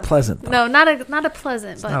thought. It's not a about. pleasant thought. No, not a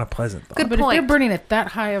pleasant. It's but not a pleasant thought. Good But if they're point. burning at that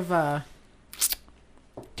high of a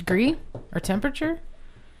degree or temperature,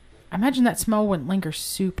 I imagine that smell wouldn't linger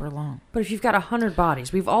super long. But if you've got 100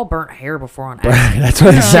 bodies, we've all burnt hair before on accident. Right, that's what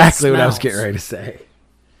You know, it exactly what I was smells. getting ready to say.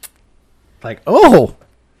 Like, oh,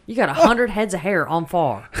 You got 100 heads of hair on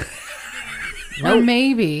fire. Or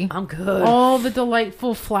maybe I'm good. all the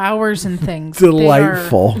delightful flowers and things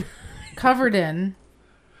Delightful. they are covered in.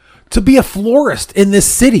 To be a florist in this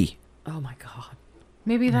city. Oh my god.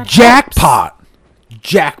 Maybe that helps. Jackpot.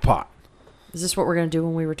 Jackpot. Is this what we're gonna do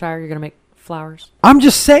when we retire? You're gonna make flowers? I'm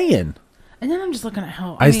just saying. And then I'm just looking at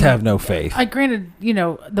how I just mean, have no faith. granted,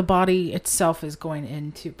 the body itself is going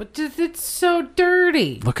into, but it's so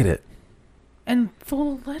dirty Look at it. and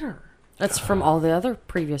full of litter. That's from all the other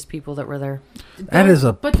previous people that were there. That is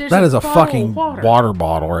a But there's that a is a bottle of fucking water. water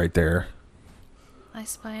bottle right there. I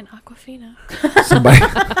spy an Aquafina. Somebody.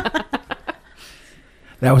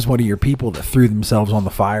 That was one of your people that threw themselves on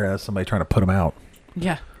the fire. That's somebody trying to put them out.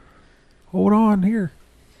 Yeah. Hold on here.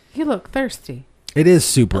 You look thirsty. It is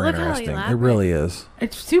super But look how interesting. It elaborate. really is.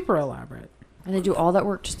 It's super elaborate. And they do all that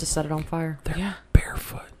work just to set it on fire. Yeah.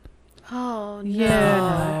 Barefoot. Oh no.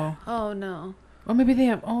 Yeah. Oh no. Or maybe they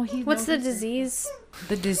have. Oh, What's the knows disease?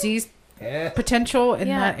 the disease potential in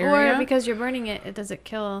Yeah, that area? or because you're burning it, does it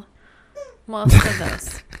kill most of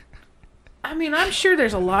those? I mean, I'm sure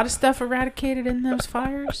there's a lot of stuff eradicated in those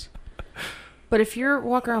fires. But if you're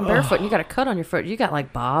walking around barefoot and you got a cut on your foot, you got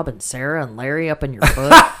like Bob and Sarah and Larry up in your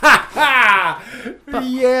foot.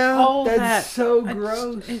 Yeah, all that's that- so I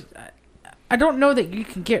gross. I don't know that you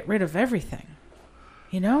can get rid of everything.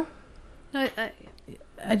 You know, I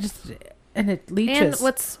just and it and leaches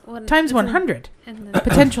times it's 100 in the,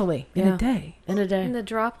 potentially in Yeah. a day. In a day. in the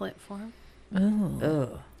droplet form? Oh.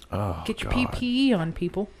 Ugh. Oh, Get your God. PPE on,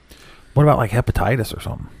 people. What about like hepatitis or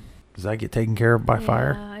something? Does that get taken care of by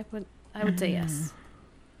fire? I would say yes.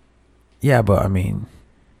 Yeah, but I mean,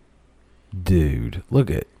 dude, look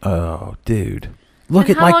at look And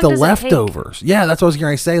at how like long the does it take? leftovers. Yeah, that's what I was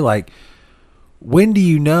going to say. Like, when do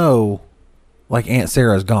you know, like Aunt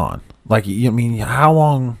Sarah's gone? Like, I mean, how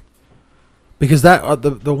long? Because that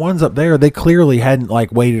the ones up there, they clearly hadn't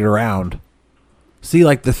like waited around. See,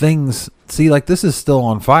 like the things. See, like this is still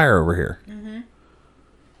on fire over here.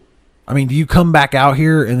 I mean, do you come back out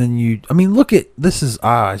here and then you? I mean, look at this is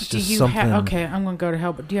it's Do just you something. okay, I'm going to go to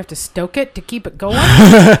hell, but do you have to stoke it to keep it going?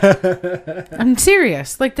 I'm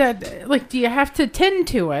serious. Like that. Like, do you have to tend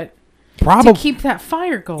to it Probably to keep that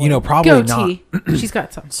fire going? You know, probably go, not. T. She's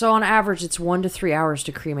got some. So on average, it's 1 to 3 hours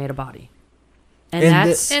to cremate a body. And And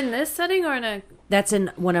that's In this setting or in a? that's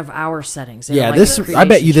in one of our settings. in, Yeah, like, this. the I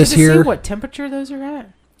bet you cremation. this Should we see here. what temperature those are at?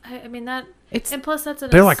 I mean that. It's And plus that's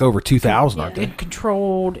They're like over 2,000, aren't Yeah. they?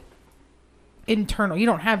 controlled internal. You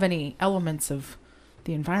don't have any elements of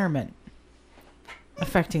the environment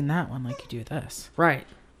affecting that one like you do this. Right.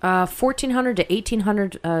 1,400 to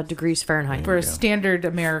 1,800 degrees Fahrenheit. For a standard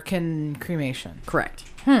American cremation. Correct.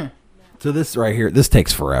 So this right here, this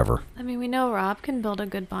takes forever. I mean, we know Rob can build a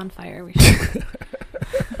good bonfire. We should.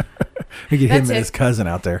 We get him That's and it. his cousin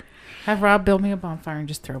out there, Have Rob build me a bonfire and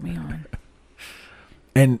just throw me on.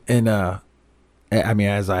 and I mean,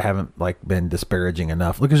 as I haven't like been disparaging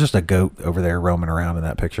enough. Look, there's just a goat over there roaming around in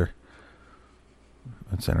that picture.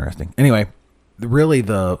 That's interesting. Anyway, really,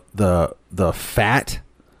 the fat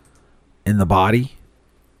in the body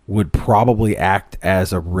would probably act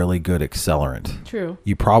as a really good accelerant. True.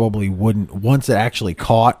 You probably wouldn't, once it actually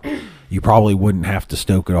caught, you probably wouldn't have to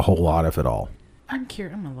stoke it a whole lot, if at all. I'm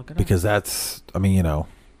curious. I'm going to look it up. Because that's, I mean,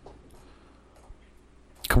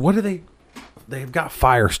 what do they've got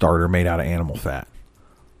fire starter made out of animal fat.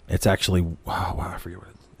 It's actually, wow, I forget what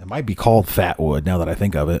it might be called fat wood now that I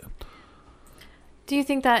think of it. Do you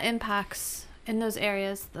think that impacts in those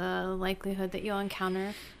areas the likelihood that you'll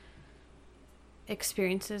encounter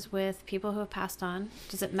experiences with people who have passed on?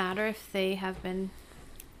 Does it matter if they have been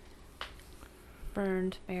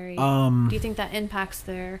burned, buried? Do you think that impacts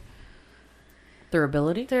their Their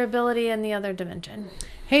ability in the other dimension?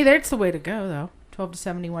 Hey, that's the way to go, though. $12 to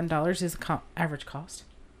 $71 is the average cost.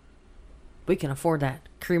 We can afford that.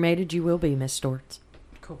 Cremated you will be, Miss Storts.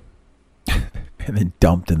 Cool. And then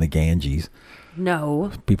dumped in the Ganges.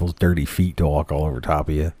 No. People's dirty feet to walk all over top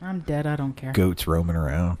of you. I'm dead. I don't care. Goats roaming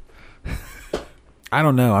around. I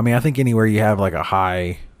don't know. I mean, I think anywhere you have like a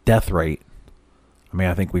high death rate, I mean,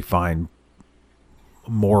 I think we find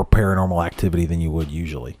more paranormal activity than you would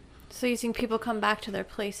usually. So you think people come back to their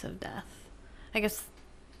place of death? I guess.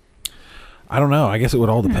 I don't know. I guess it would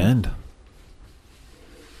all depend.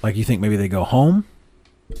 Like, you think maybe they go home,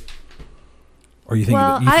 or you think?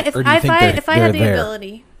 Well, if I had the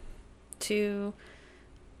ability to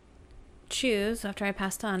choose after I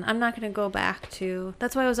passed on, I'm not going to go back to.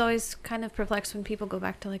 That's why I was always kind of perplexed when people go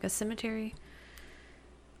back to like a cemetery.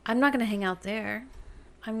 I'm not going to hang out there.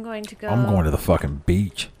 I'm going to go. I'm going to the fucking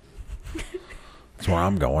beach. That's where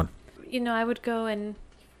I'm going. You know, I would go and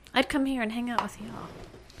I'd come here and hang out with y'all.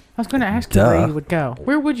 I was going to ask you Duh. where you would go.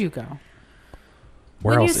 Where would you go?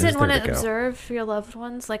 Where when else you sit is and there want to to go? observe your loved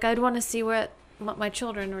ones, like I'd want to see what my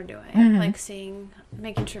children were doing, Mhm. like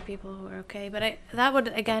making sure people were okay. But that would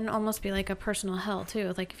again almost be like a personal hell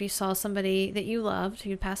too. Like if you saw somebody that you loved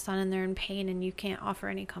who passed on and they're in pain and you can't offer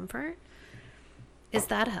any comfort, is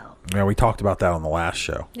that hell? Yeah, we talked about that on the last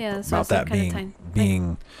show. Yeah, so about it's that like kinda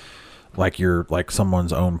being like you're like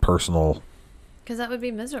someone's own personal. Because that would be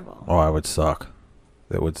miserable. Oh, I would suck.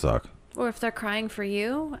 It would suck. Or if they're crying for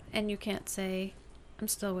you and you can't say, "I'm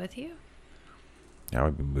still with you." I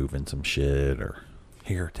would be moving some shit or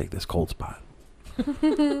here, take this cold spot.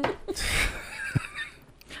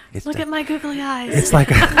 Look at my googly eyes. It's like,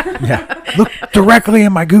 yeah, look directly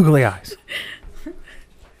in my googly eyes.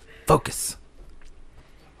 Focus.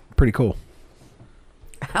 Pretty cool.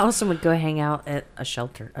 Allison would go hang out at a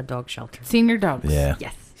shelter, a dog shelter. Senior dogs. Yeah.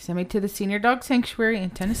 Yes. Send me to the Senior Dog Sanctuary in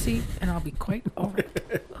Tennessee, and I'll be quite all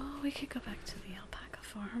right. Oh, we could go back to the alpaca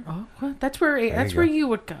farm. Oh, well, that's where you where go. you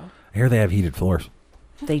would go. Here they have heated floors.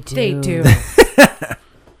 They do. They do.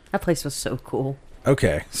 That place was so cool.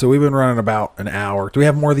 Okay, so we've been running about an hour. Do we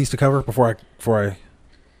have more of these to cover before I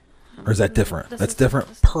or is that different? This That's is different.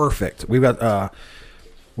 different. Perfect. We've got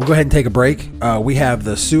we'll go ahead and take a break. We have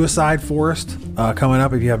the Suicide Forest coming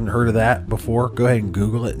up. If you haven't heard of that before, go ahead and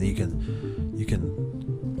Google it, and you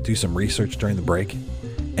can do some research during the break.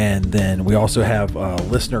 And then we also have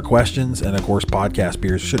listener questions and of course podcast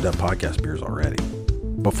beers. Should have done podcast beers already,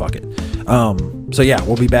 but fuck it. So yeah,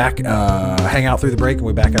 we'll be back. Hang out through the break, and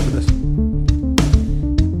we'll be back after this.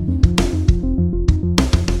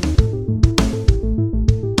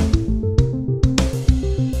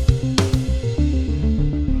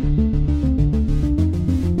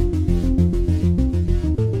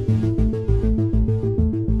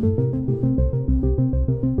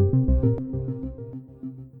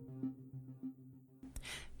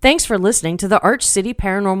 Thanks for listening to the Arch City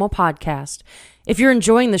Paranormal Podcast. If you're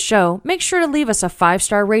enjoying the show, make sure to leave us a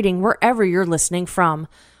 5-star rating wherever you're listening from.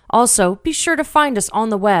 Also, be sure to find us on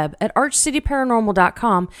the web at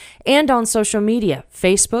archcityparanormal.com and on social media,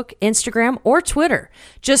 Facebook, Instagram, or Twitter.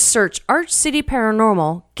 Just search Arch City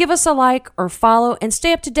Paranormal, give us a like or follow, and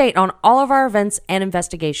stay up to date on all of our events and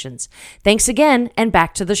investigations. Thanks again, and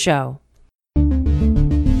back to the show.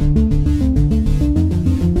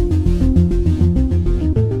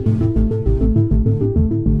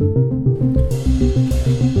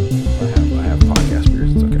 I have podcast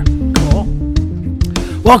beers. It's okay.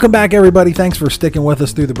 Cool. Welcome back, everybody. Thanks for sticking with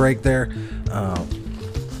us through the break there.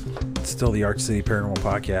 It's still the Arch City Paranormal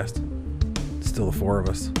Podcast. It's still the four of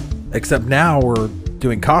us. Except now we're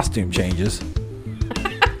doing costume changes.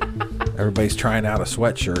 Everybody's trying out a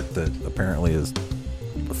sweatshirt that apparently is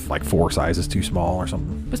like 4 sizes too small or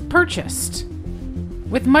something. Was purchased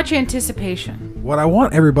with much anticipation. What I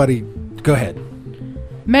want everybody... Go ahead.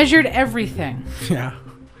 Measured everything. Yeah.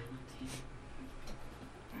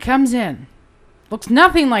 Comes in. Looks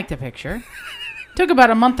nothing like the picture. Took about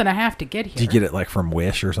a month and a half to get here. Did you get it like from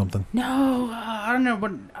Wish or something? No, I don't know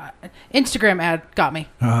what. Instagram ad got me.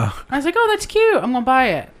 Uh, I was like, oh, that's cute. I'm going to buy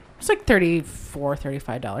it. It's like $34,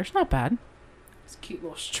 $35. Not bad. It's a cute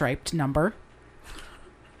little striped number.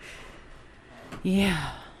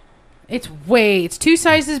 Yeah. It's 2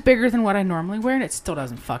 sizes bigger than what I normally wear, and it still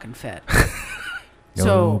doesn't fucking fit. no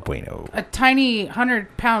So, bueno. a tiny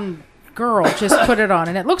 100-pound girl just put it on,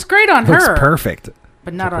 and it looks great on Looks her. perfect.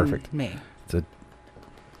 But not perfect. on me. It's a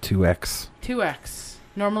 2X. 2X.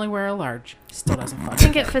 Normally wear a large. Still doesn't I fucking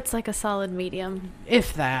think fit. it fits like a solid medium.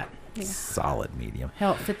 If that. Yeah. Solid medium.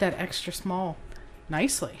 Hell, it fit that extra small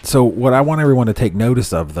nicely. So what I want everyone to take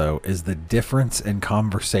notice of, though, is the difference in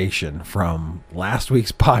conversation from last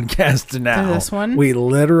week's podcast to now. To this one? We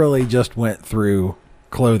literally just went through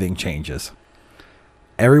clothing changes.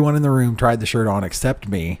 Everyone in the room tried the shirt on except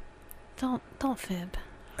me. Don't fib.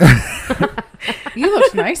 You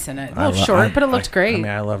looked nice in it. A little short, but it looked great. I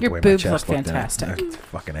mean, I loved Your the way boobs my look chest looked in it. fantastic.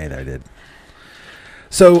 Fucking A, they did.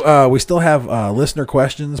 So we still have listener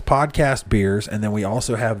questions, podcast beers, and then we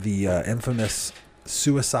also have the infamous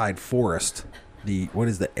Suicide Forest. What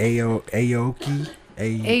is the Aoki?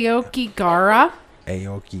 Aoki Gara,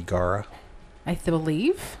 Aoki Gara I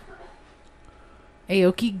believe.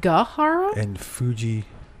 Aoki Gahara? and Fuji.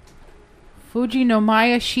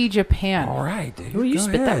 Fujinomiyashi, Japan. All right, dude. Ooh, you Go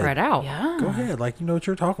spit ahead. that right out. Yeah. Go ahead, like you know what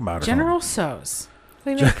you're talking about. Or General So's.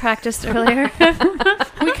 We may have practiced earlier.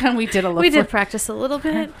 We did a little. We did practice a little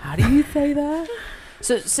bit. How do you say that?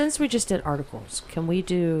 So since we just did articles, can we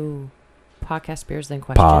do podcast beers then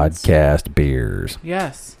something. questions? Podcast beers.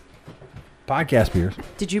 Yes. Podcast beers.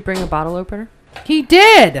 Did you bring a bottle opener? He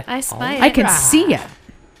did. I spy I it. can see it.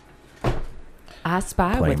 I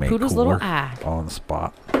spy with Playmate Poodle's little cooler eye. on the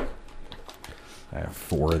spot. I have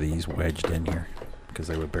 4 of these wedged in here because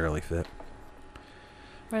they would barely fit.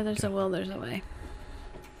 Where there's a will, there's a way.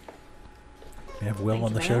 You have Will Thank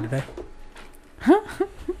on the you, show ma'am. Oh. today?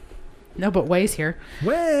 No, but Way's here.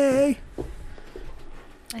 Way!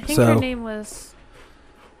 I think So- her name was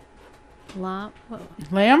Lam.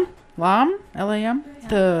 Lam? L-A-M? Yeah.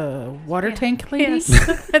 The water Yeah. tank lady?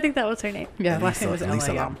 Yes, I think that was her name. Yeah, Lisa- last name was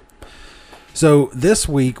Lisa L-A-M. So this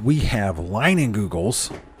week we have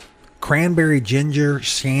Leinenkugel's Cranberry Ginger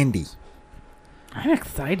Shandy. I'm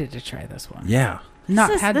excited to try this one. Yeah. Not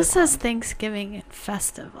this had this this says Thanksgiving and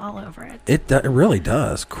festive all over it. It really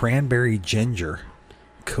does. Cranberry ginger.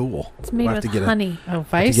 Cool. It's made We'll have with to get honey. Oh, to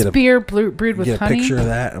Weiss get a- beer brewed with get a honey. picture of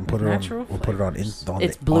that and put it on. Natural We'll put it on, flavors. on,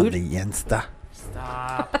 It's the, on blued? the Insta.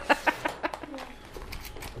 Stop.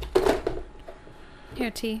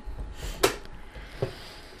 Here, tea.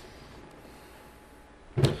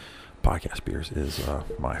 Podcast beers is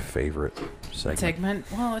my favorite segment. Segment.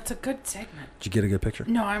 Well, it's a good segment. Did you get a good picture?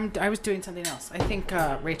 No, I was doing something else. I think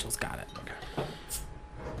Rachel's got it.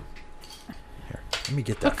 Here, let me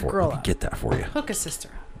get that Hook a for. girl Let me up. get that for you. Hook a sister.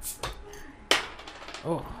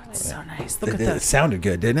 Oh, it's so nice. Look It, at it this. sounded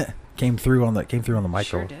good, didn't it? Came through on the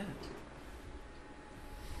micro. Sure did.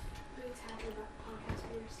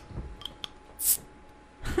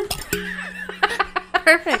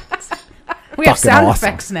 Perfect. We have Fucking sound awesome.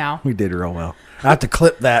 effects now. We did real well. I have to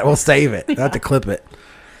clip that. We'll save it. I have to clip it.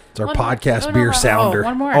 It's our One more. podcast Oh, no, beer no, no. sounder. Oh,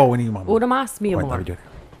 one more. Oh, we need one more. Una más, mi Wait, let amor. me do it.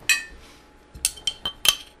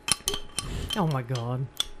 Oh my god.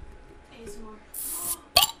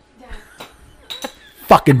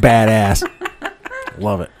 Fucking badass.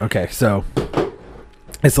 Love it. Okay, so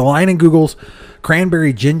it's the Leinenkugel's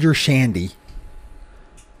Cranberry Ginger Shandy.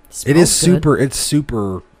 It is Smells good. super. It's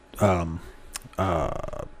super. What's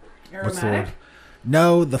the word?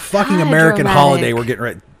 No, the fucking American Hydromatic. holiday we're getting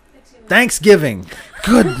ready. Thanksgiving.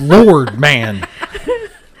 Good Lord, man.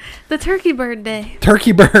 The turkey bird day.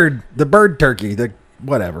 Turkey bird. The bird turkey. The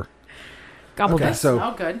whatever. Gobble Okay, dust. so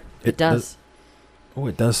Smell good. It does. Oh,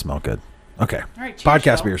 it does smell good. Okay. All right. cheers,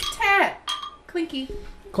 Podcast y'all. beers. Tat. Clinky.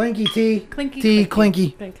 Clinky tea. Clinky. Tea,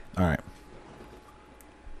 clinky. Clink. All right.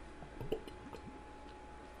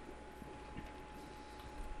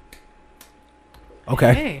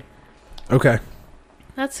 Okay. Hey. Okay.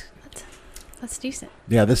 That's decent.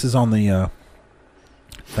 Yeah, this is on the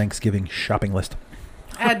Thanksgiving shopping list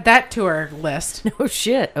Add that to our list. Oh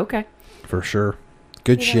shit. Okay. for sure.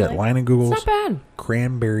 Good You shit. know, Leinenkugel's It's not bad.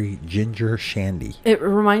 Cranberry Ginger Shandy. It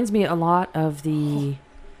reminds me a lot of the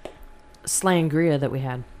slangria that we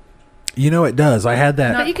had. You know it does. I had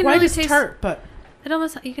that. Not you can quite really as taste- tart, but It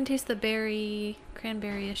almost you can taste the berry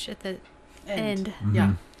cranberry-ish at the end. Mhm.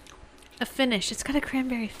 Yeah. A finish. It's got a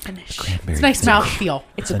cranberry finish. Cranberry It's a nice ginger. mouth feel.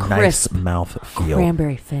 It's It's a a crisp nice mouth feel.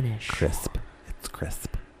 cranberry finish. Crisp. It's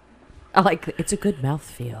crisp. I like it's a good mouth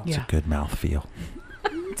feel. It's Yeah. a good mouth feel.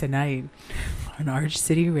 Tonight on Arch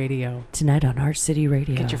City Radio. Tonight on Arch City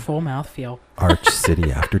Radio. Get your full mouth feel. Arch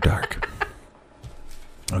City After Dark.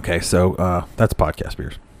 Okay, so that's podcast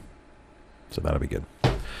beers. So that'll be good.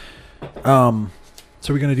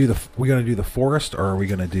 So we're gonna do the forest, or are we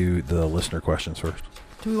gonna do the listener questions first?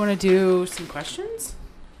 Do we want to do some questions?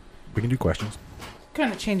 We can do questions.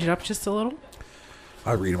 Kind of change it up just a little.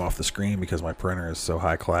 I read them off the screen because my printer is so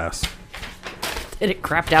high class. Did it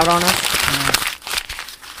crapped out on us?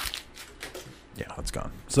 Yeah, it's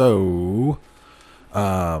gone. So,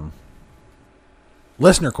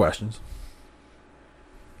 listener questions.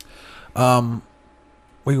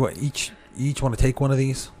 We each want to take one of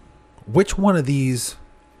these. Which one of these?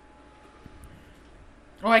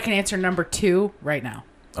 Oh, I can answer number 2 right now.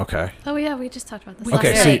 Okay. Oh yeah, we just talked about this. We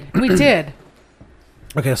Okay, last so- did. night. We did.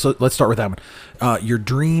 Okay, so let's start with that one. Your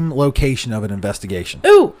dream location of an investigation.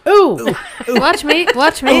 Ooh, ooh. Watch me.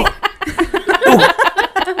 Watch me.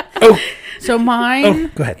 So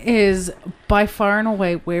mine Go ahead. is by far and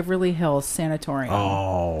away Waverly Hills Sanatorium.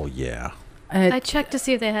 Oh yeah. I checked to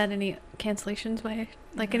see if they had any cancellations by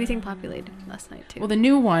like anything populated last night too. Well, the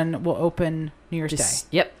new one will open New Year's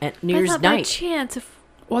Day. Yep, at New I Year's thought by night. chance if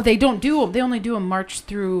Well, they don't do them. They only do them March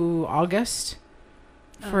through August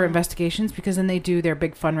for Oh. investigations, because then they do their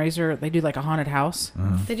big fundraiser. They do like a haunted house.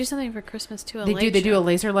 they do something for Christmas too. They do a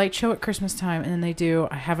laser light show at Christmas time, and then they do.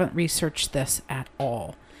 I haven't researched this at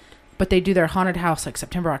all, but they do their haunted house like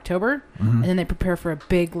September, October, and then they prepare for a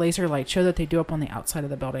big laser light show that they do up on the outside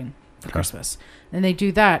of the building for Okay. Christmas. And they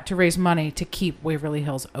do that to raise money to keep Waverly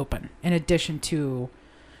Hills open, in addition to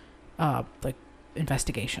like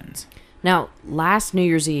investigations. Now, last New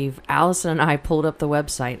Year's Eve, Allison and I pulled up the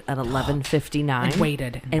website at 11:59 And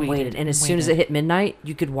waited. and waited. And as soon as it hit midnight,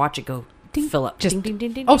 you could watch it go ding. fill up. Just Ding, ding,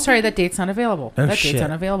 ding, ding, oh, ding, sorry, ding. that date's unavailable. Oh, that shit. date's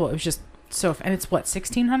unavailable. It was just so, and it's what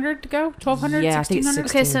 1,600 to go, 1,200, Yeah, I think it's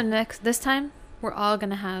 1,600. Okay, so this time we're all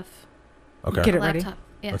gonna have Okay. Get a it ready. laptop.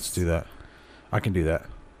 Yes. Let's do that. I can do that.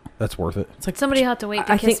 That's worth it. It's like Somebody had to wait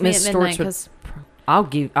to I kiss think me Miss at midnight Storch would- because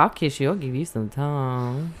I'll kiss you. I'll give you some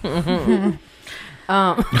tongue.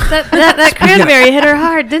 that cranberry hit her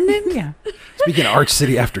hard, didn't it? yeah. Speaking of Arch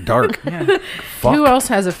City After Dark, yeah. fuck. Who else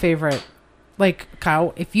has a favorite? Like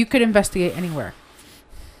Kyle, if you could investigate anywhere,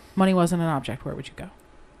 money wasn't an object, where would you go?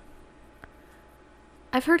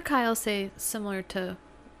 I've heard Kyle say similar to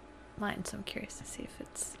mine, so I'm curious to see if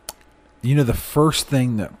it's. You know, the first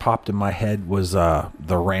thing that popped in my head was the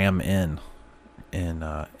Ram Inn in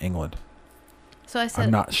England. So I said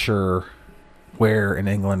I'm not sure where in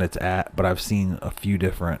England it's at, but I've seen a few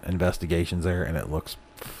different investigations there, and it looks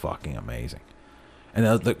fucking amazing.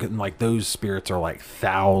 And like those spirits are like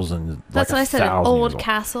thousands. that's like what I said. An 1,000 years old old.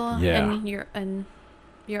 castle Yeah. in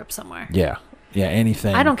Europe somewhere. Yeah, yeah.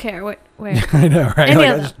 Anything. I don't care where. I know, right? Any Like,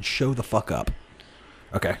 of I them. just show the fuck up.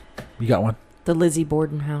 Okay, you got one. The Lizzie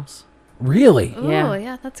Borden house. Really? Ooh, Yeah.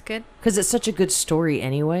 yeah, that's good. Because it's such a good story,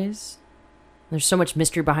 anyways. There's so much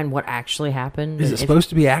mystery behind what actually happened. Is and it if- supposed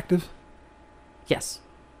to be active? Yes.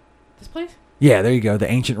 This place? Yeah, there you go. The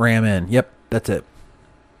ancient Ram Inn. Yep, that's it.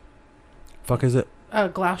 Fuck is it?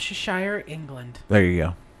 Gloucestershire, England. There you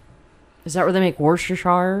go. Is that where they make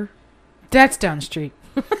Worcestershire? That's down the street.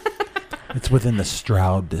 It's within the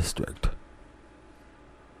Stroud district.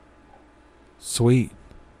 Sweet.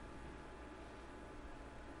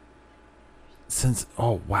 Since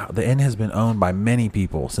the inn has been owned by many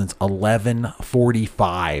people since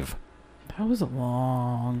 1145. That was a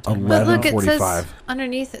long time. But look, it 1145. says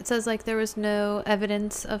underneath. It says like there was no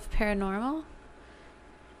evidence of paranormal.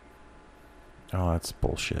 Oh, that's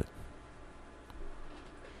bullshit.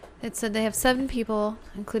 It said they have 7 people,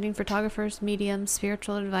 including photographers, mediums,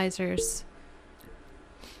 spiritual advisors,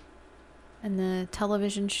 and the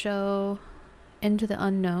television show Into the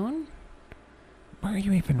Unknown. Why are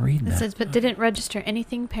you even reading It that? says, but didn't register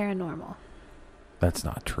anything paranormal. That's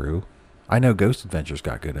not true. I know Ghost Adventures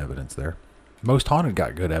got good evidence there. Most Haunted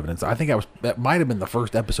got good evidence. I think that might have been the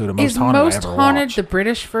first episode of Most Is Haunted Most I ever Haunted watched. the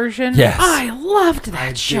British version? Yes. I loved that I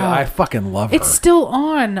do. show. I fucking love her. It's still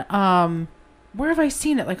on. Where have I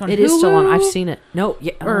seen it? Like on It Hulu? is still on. I've seen it. No,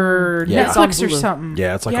 yeah. Or Yeah. It's on Netflix or Hulu. something.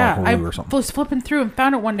 Yeah, it's like on Hulu or something. I was flipping through and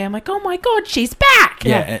found it one day. I'm like, oh my god, she's back.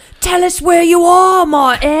 yeah. and- Tell us where you are,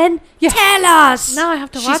 Martin. Yeah. Tell us. No, I have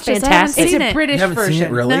to She's watch this. I haven't fantastic. It's seen a it. British you haven't version. seen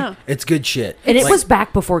it, really? No. It's good shit. And it Like- was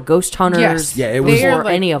back before Ghost Hunters. Yes. Yeah, it was. They're before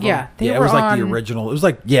any of them. Yeah, they Yeah, it were was like on, the original. It was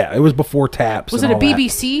like, yeah, it was before Taps. Was it and a all that.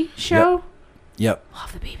 BBC show? Yep.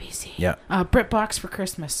 Love the BBC. Yeah. BritBox for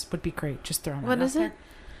Christmas would be great. Just throwing What it is out it? there.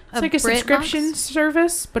 It's like a Brit subscription box?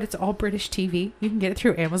 service, but it's all British TV. You can get it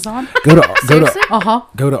through Amazon. Go to Seriously? Uh-huh.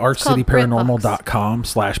 go to called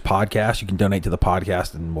archcityparanormal.com/podcast. You can donate to the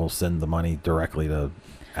podcast, and we'll send the money directly to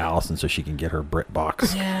Allison so she can get her Brit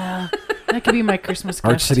box. Yeah. That could be my Christmas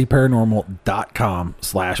gift.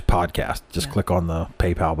 archcityparanormal.com/podcast. Just Yeah. click on the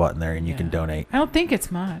PayPal button there, and you can Yeah. donate. I don't think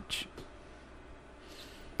it's much.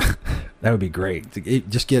 That would be great.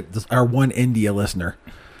 Just get our one India listener.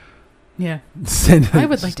 Yeah. Send. I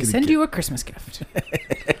would like to send you a Christmas gift.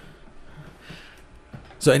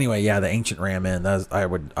 So anyway, yeah, the ancient Ram Inn. I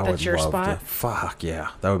would That's your love spot? to. Fuck yeah,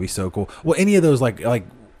 that would be so cool. Well, any of those like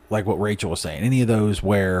what Rachel was saying. Any of those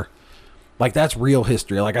where, like, that's real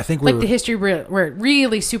history. Like I think Like we're the history where it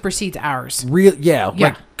really supersedes ours. real. Yeah, Yeah.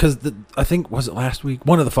 like because I think was it last week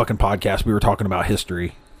one of the fucking podcasts we were talking about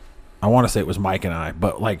history. I want to say it was Mike and I,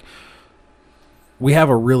 but like we have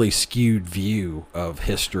a really skewed view of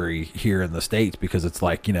history here in the States because it's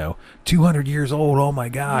like 200 years old. Oh my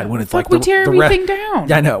god! When it's Fuck, like we tear the rest- everything down.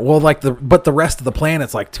 Yeah, I know. Well, like but the rest of the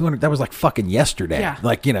planet's like 200. That was like fucking yesterday. Yeah.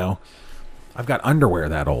 Like I've got underwear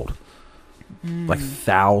that old, like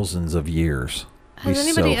thousands of years. Has Be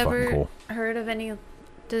anybody so fucking ever cool. heard of any?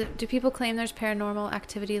 Do people claim there's paranormal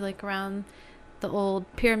activity like around the old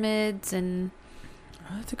pyramids and?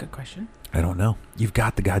 Oh, that's a good question. I don't know. You've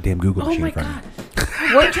got the goddamn Google Oh machine my in front god. of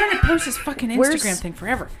you. We're trying to post this fucking Where's- Instagram thing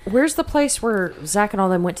forever. Where's the place where Zach and all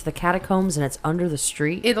them went to the catacombs and it's under the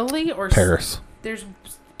street? Italy or Paris. There's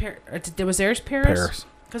was there's Paris? Paris.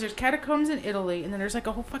 Because there's catacombs in Italy, and then there's like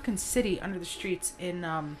a whole fucking city under the streets in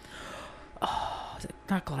is it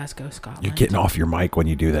not Glasgow, Scotland? You're getting off your mic when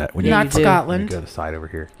you do that. When you, Yeah, Not you do. Scotland. Go to the side over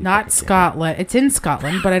here. You Not fucking Scotland. It's in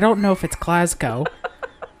Scotland, but I don't know if it's Glasgow.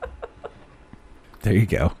 There you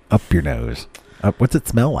go. Up your nose. Up. What's it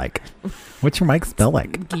smell like? What's your mic smell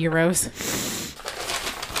like? Gyros.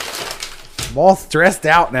 I'm all stressed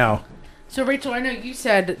out now. So Rachel, I know you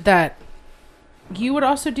said that you would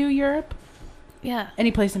also do Europe. Yeah.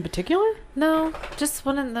 Any place in particular? No, just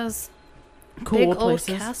one of those Cool big old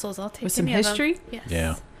places castles. I'll take with some any of them. history. Yes.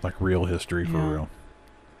 Yeah, like real history for Yeah. real.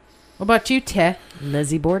 What about you, Teh?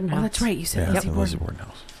 Lizzie Borden Oh, House. that's right. You said Yeah, Lizzie the Borden. Lizzie Borden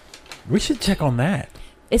House. We should check on that.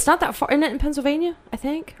 It's not that far. Isn't it in Pennsylvania, I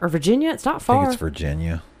think? Or Virginia? It's not I think far. it's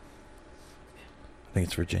Virginia.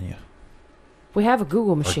 We have a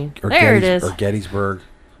Google machine. Or There it is. Or Gettysburg.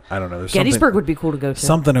 I don't know. There's Gettysburg would be cool to go to.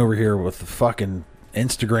 something over here with the fucking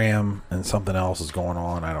Instagram and something else is going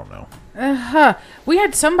on. I don't know. We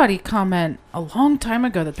had somebody comment a long time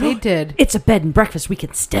ago that they did It's a bed and breakfast. We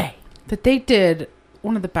can stay.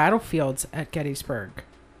 one of the battlefields at Gettysburg.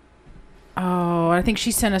 Oh, I think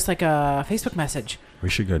she sent us like a Facebook message We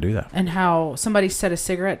should go do that. and how somebody set a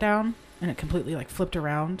cigarette down and it completely like flipped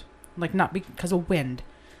around, like not because of wind,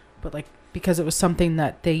 but like because it was something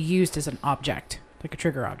that they used as an object, like a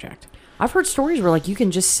trigger object. I've heard stories where like you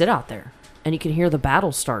can just sit out there and you can hear the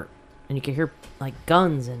battle start and you can hear like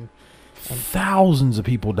guns and Thousands of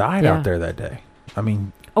people died Yeah. out there that day. I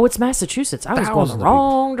mean, oh, it's Massachusetts. I was going Thousands the of people.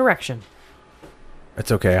 wrong direction.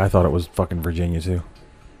 it's okay. I thought it was fucking Virginia too.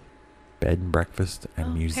 Bed and breakfast and Oh,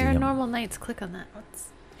 museum. Paranormal Nights. Click on that. Let's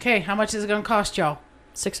Okay, how much is it going to cost y'all?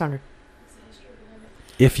 600.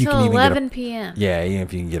 If you till can even 11 get p.m. a, yeah, even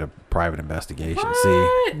if you can get a private investigation. See,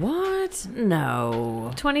 What?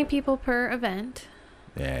 No. 20 people per event.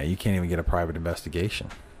 yeah, you can't even get a private investigation.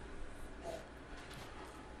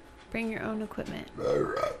 Bring your own equipment.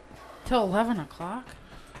 Till 11 o'clock?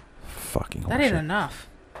 Fucking That ain't horseshit. enough.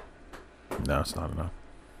 No, it's not enough.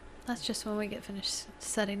 That's just when we get finished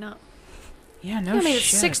setting up. Yeah, no I mean, it's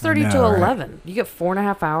shit. 6:30 I to know, right? 11. You get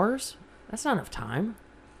 4.5 hours. That's not enough time.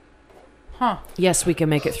 Huh. Yes, we can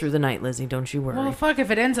make it through the night, Lizzie. Don't you worry. Well, fuck, if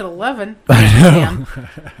it ends at 11. I know.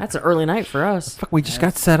 That's an early night for us. Fuck, we just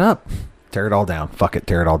got set up. Tear it all down. Fuck it,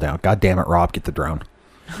 tear it all down. God damn it, Rob, get the drone.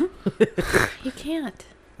 You can't.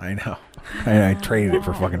 I know. I traded it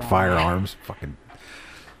for fucking firearms. Fucking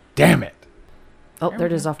damn it. Oh, there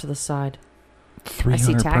it is off to the side. I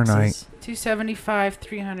see 300 per night. taxes. 275,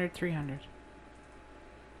 300, 300.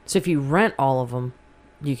 So if you rent all of them,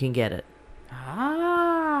 you can get it.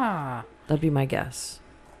 Ah. That'd be my guess.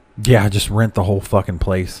 Yeah, just rent the whole fucking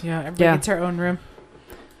place. Yeah, everybody Yeah. gets our own room.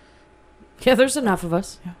 Yeah, there's enough of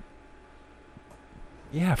us.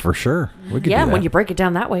 Yeah, for sure. We could Yeah, do that. when you break it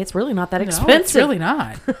down that way, it's really not that No, expensive. it's really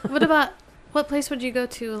not. What about what place would you go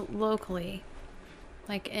to locally?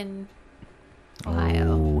 Like in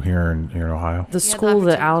Ohio? Oh, here in Ohio. The Yeah, school that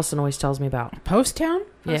Lafayette. Allison always tells me about. Post Town?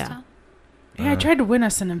 Yeah, Poasttown? Yeah, I tried to win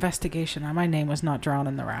us an investigation. My name was not drawn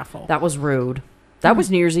in the raffle. that was rude. That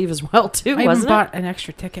was New Year's Eve as well, too, I even wasn't it? bought an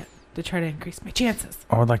extra ticket to try to increase my chances.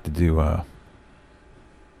 I would like to do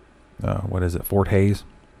what is it? Fort Hayes,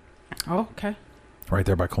 Oh, okay. right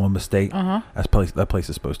there by Columbus State. Uh-huh. That place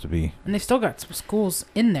is supposed to be. And they've still got some schools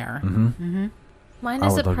in there. Mm-hmm. Mm-hmm. Mine I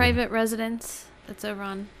is would a love to- private residence that's over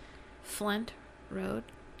on Flint Road.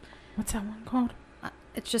 What's that one called?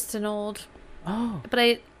 It's just an old, Oh.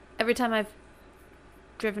 but every time I've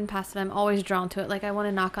driven past it, I'm always drawn to it. Like I want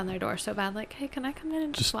to knock on their door so bad. Like, hey, can I come in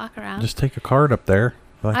and just walk around? Just take a card up there.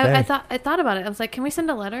 Like, I hey, thought about it. I was like, can we send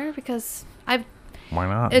a letter because why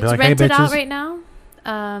not? it's Be like, rented hey, out bitches. right now.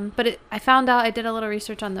 But I found out, I did a little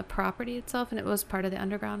research on the property itself, and it was part of the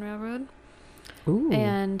Underground Railroad. Ooh.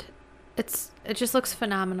 And it just looks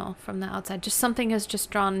phenomenal from the outside. Just something has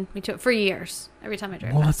just drawn me to it for years. Every time I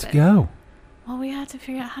drive Well, past let's it. go. Well, we have to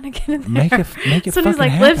figure out how to get in there. Make it Somebody's fucking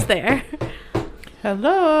like happen. lives there.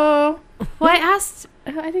 Hello. Well,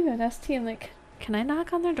 I think I'd asked Tim, like, can I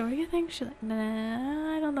knock on their door, you think? She's like,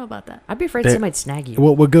 nah, I don't know about that. I'd be afraid They- somebody'd snag you.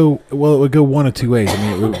 Well, it would go one of two ways.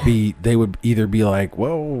 I mean, they would either be like,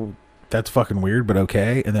 "Whoa, that's fucking weird," but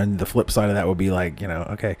okay, and then the flip side of that would be like,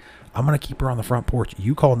 okay, I'm gonna keep her on the front porch.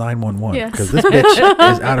 You call 911 Yes. because this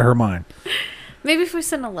bitch is out of her mind. Maybe if we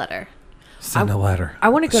send a letter. Send a letter. I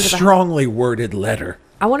want to go to the strongly worded letter.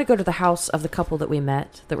 I want to go to the house of the couple that we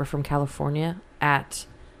met that were from California at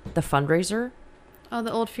the fundraiser. Oh,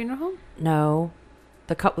 the old funeral home? No,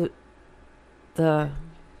 the couple,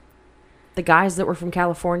 the guys that were from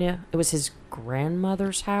California. It was his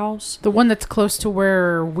grandmother's house. The one that's close to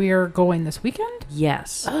where we're going this weekend?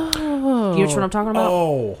 Yes, Oh. you know what I'm talking about?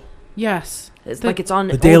 Oh, Yes. It's the- like it's on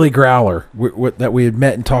the Daily Growler that we had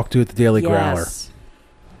met and talked to at the Daily Growler. Yes.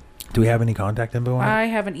 Do we have any contact info on I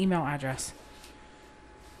have an email address.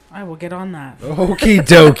 I will get on that. it? Okie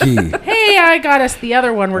dokie. Hey, I got us the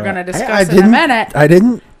other one we're going to discuss I in a didn't- minute. I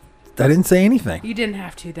didn't say anything. You didn't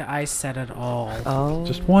have to. The eyes said it all. Oh,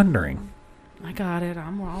 Just wondering. I got it.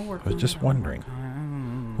 I'll work I was on just it. wondering.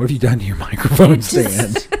 What have you done to your microphone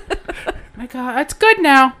stand? My God, it's good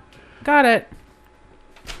now. Got it.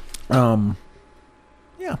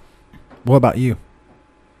 What about you?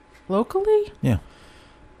 Locally? Yeah.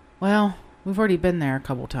 Well, we've already been there a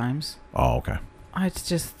couple times. Oh, okay. It's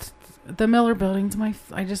just the Miller Building's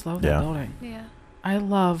I just love that Yeah. building. Yeah. I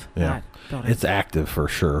love Yeah. that building. It's active for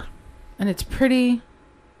sure. And it's pretty,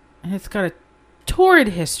 and it's got a torrid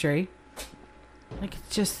history. Like,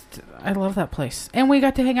 it's just, I love that place. And we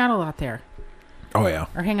got to hang out a lot there. Oh yeah.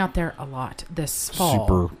 Or hang out there a lot this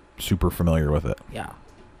fall. Super familiar with it. Yeah.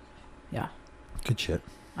 Yeah. Good shit.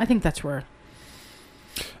 I think that's where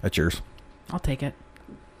That's yours. I'll take it.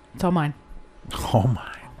 It's all mine. Oh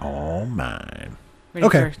mine. All mine. Ready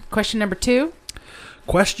Okay. for question number 2?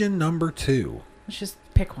 Question number 2, Let's just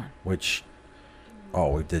pick one. which,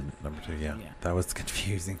 we did number 2. Yeah. Yeah. That was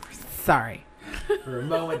confusing. Sorry. For a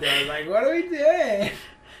moment there, I was like, what are we doing?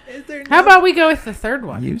 Is there How about we go with the third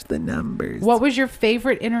one? use the numbers? What was your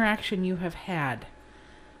favorite interaction you have had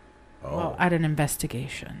Oh. while at an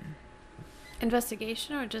investigation?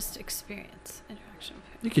 Investigation or just experience interaction?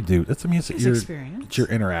 You could do. It's It's your experience. it's your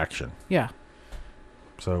interaction. Yeah.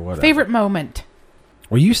 So whatever. Favorite moment.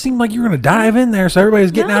 Well, you seemed like you were going to dive in there, so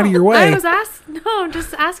everybody's getting out of your way. I was I'm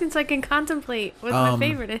just asking so I can contemplate what my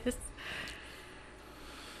favorite is.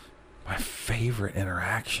 My favorite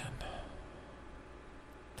interaction.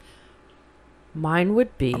 Mine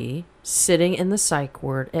would be sitting in the psych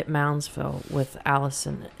ward at Moundsville with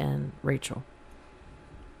Allison and Rachel.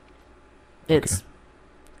 It's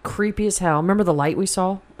creepy as hell. Remember the light we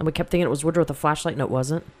saw? And we kept thinking it was Woodrow with a flashlight, and it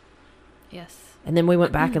wasn't. Yes. And then we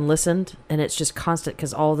went back and listened, and it's just constant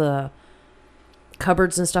because all the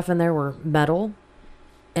cupboards and stuff in there were metal,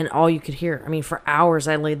 and all you could hear. I mean, for hours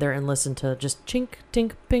I laid there and listened to just chink,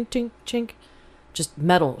 tink, pink, tink, chink. Just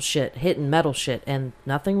metal shit, hitting metal shit, and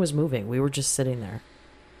nothing was moving. We were just sitting there.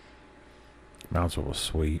 Moundsville was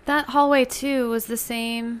sweet. That hallway too was the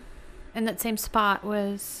same, in that same spot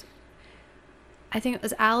was, I think it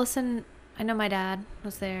was Allison. I know my dad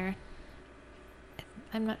was there.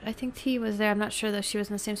 I think T was there. I'm not sure though. She was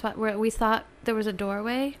in the same spot where we thought there was a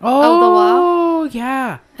doorway of the wall, Oh,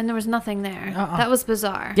 yeah. and there was nothing there. Uh-uh. That was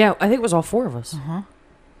bizarre. Yeah, I think it was all 4 of us. Uh-huh.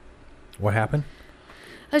 What happened?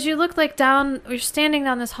 As you look like down, you're standing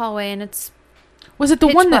down this hallway, and it's Was it the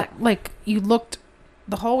Pitch one black. that, like, you looked,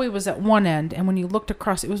 the hallway was at one end, and when you looked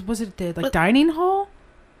across, was it the, like, What- dining hall?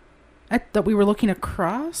 That we were looking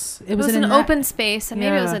across? it was in an that- open space, and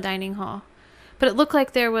maybe it was Yeah. a dining hall, but it looked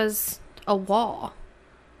like there was a wall.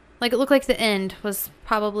 Like it looked like the end was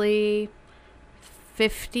probably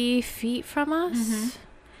 50 feet from us. Mhm.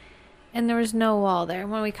 And there was no wall there.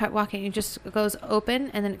 When we kept walking, it just goes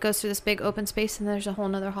open, and then it goes through this big open space, and there's a whole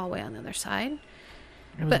nother hallway on the other side.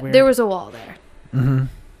 It was But weird. there was a wall there. Mm-hmm.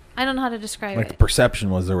 I don't know how to describe Like the it. perception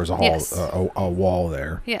was there was a hall, Yes. a wall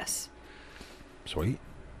there. Yes. Sweet.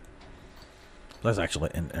 Let's actually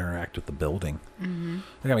interact with the building. Mm-hmm.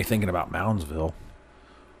 That got me thinking about Moundsville.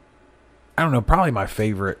 I don't know. Probably my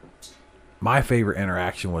favorite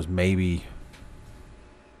interaction was maybe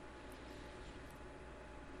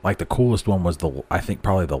like the coolest one was I think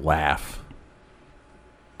probably the laugh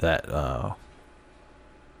that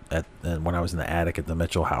and when I was in the attic at the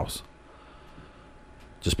Mitchell house.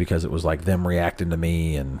 Just because it was like them reacting to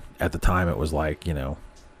me, and at the time it was like, you know,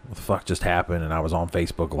 what the fuck just happened, and I was on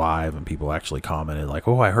Facebook Live and people actually commented like,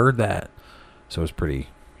 "Oh, I heard that." So it was pretty.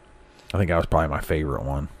 I think that was probably my favorite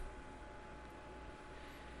one.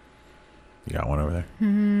 You got one over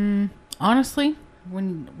there? Honestly,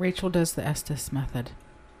 when Rachel does the Estes method,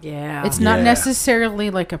 Yeah. it's not Yeah. necessarily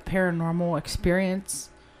like a paranormal experience.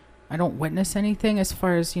 I don't witness anything as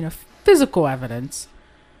far as, physical evidence.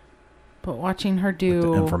 But watching her With do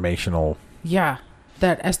the informational. yeah,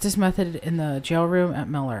 that Estes method in the jail room at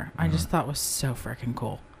Miller, I Mm-hmm. just thought was so freaking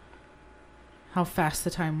cool. How fast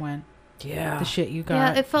the time went. Yeah. The shit you got.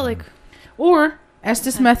 Yeah, it felt like Or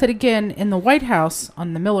Estes Okay. method again in the White House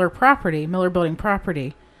on the Miller building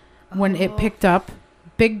property, when it Oh. picked up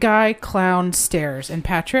big guy clown stairs, and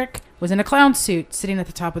Patrick was in a clown suit sitting at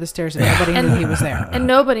the top of the stairs, and nobody knew he was there. and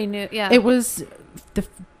nobody knew. Yeah. It was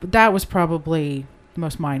that was probably the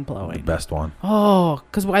most mind The blowing. best one. Oh,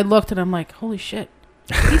 because I looked and I'm like, holy shit,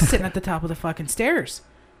 he's sitting at the top of the fucking stairs.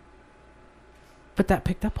 But that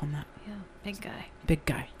picked up on that Yeah, big guy. big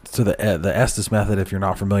guy. So the Estes method, if you're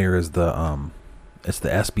not familiar, is it's the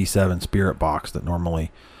SB7 spirit box that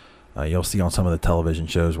normally you'll see on some of the television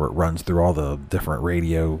shows where it runs through all the different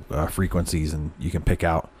radio frequencies, and you can pick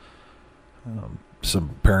out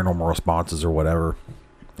some paranormal responses or whatever.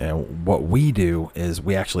 And what we do is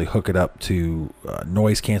we actually hook it up to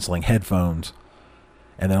noise canceling headphones,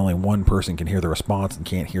 and then only one person can hear the response and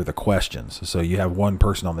can't hear the questions. So you have one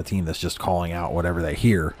person on the team that's just calling out whatever they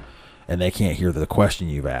hear, and they can't hear the question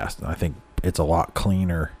you've asked. And I think it's a lot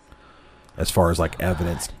cleaner as far as like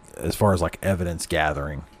evidence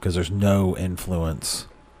gathering, because there's no influence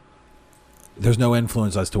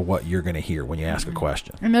as to what you're going to hear when you ask a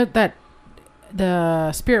question. And that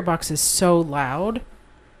the spirit box is so loud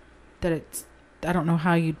that it's, I don't know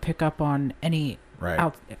how you'd pick up on any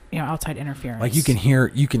Right. outside interference. Like you can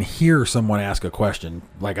hear someone ask a question.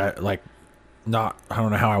 I don't know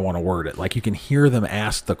how I want to word it. Like you can hear them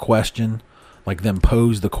ask the question, like them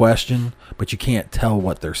pose the question, but you can't tell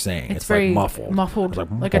what they're saying. It's very like muffled.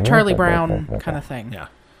 It's like a Charlie Brown kind of thing. Yeah.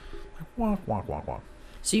 Walk, walk, walk, walk.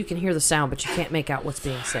 So you can hear the sound, but you can't make out what's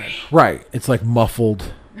being said. Right. It's like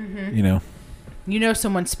muffled. You know. You know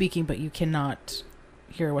someone's speaking, but you cannot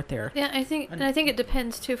hear what they're. Yeah, I think it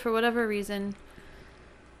depends too. For whatever reason,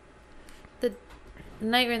 the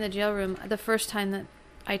night we were in the jail room, the first time that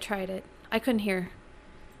I tried it, I couldn't hear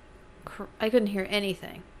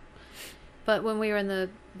anything. But when we were in the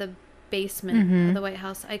basement of the White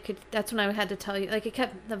House, I could. That's when I had to tell you. Like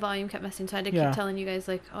the volume kept messing, so I had to keep telling you guys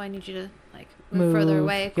like, oh, I need you to like move further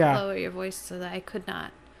away, lower your voice, so that I could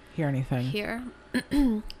not hear anything.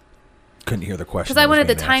 Couldn't hear the question. Because I wanted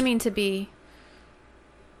the timing to be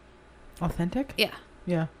authentic. Yeah.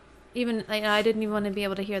 Yeah. Even I didn't even want to be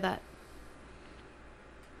able to hear that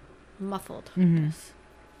muffled. Mm-hmm.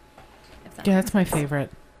 That's my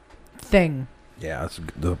favorite thing. Yeah, it's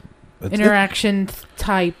interaction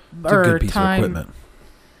type it's a or good piece time. of equipment.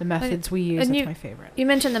 The methods we use. That's my favorite. You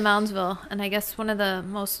mentioned the Moundsville, and I guess one of the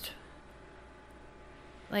most,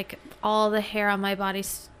 like, all the hair on my body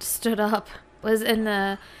stood up was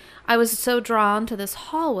I was so drawn to this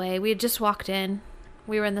hallway. We had just walked in.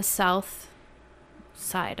 We were in the south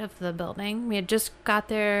side of the building. We had just got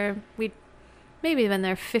there. We'd maybe been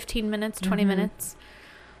there 15 minutes, 20 minutes.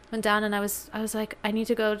 Went down, and I was like, I need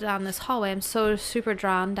to go down this hallway. I'm so super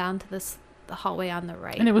drawn down to the hallway on the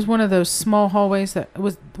right. And it was one of those small hallways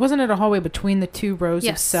wasn't it a hallway between the two rows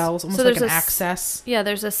of cells, almost like an access? Yeah,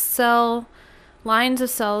 there's a cell, lines of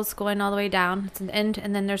cells going all the way down. It's an end,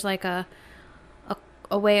 and then there's like a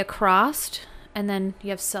way across, and then you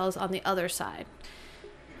have cells on the other side.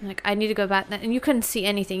 Like, I need to go back, and you couldn't see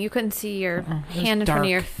anything. You couldn't see your hand in front of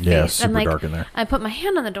your face. Yeah, super I'm like, dark in there. I put my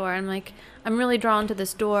hand on the door. I'm like, I'm really drawn to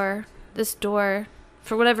this door. This door,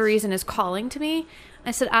 for whatever reason, is calling to me. I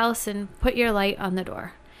said, Allison, put your light on the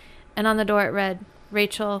door. And on the door it read,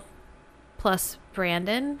 Rachel plus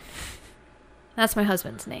Brandon. That's my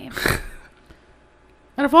husband's name.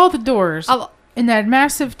 Out of all the doors in that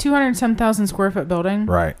massive 200-some-thousand square foot building,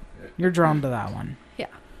 right, you're drawn to that one. Yeah.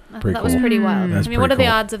 That was pretty wild. That's I mean, what are the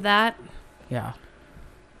odds of that? Yeah.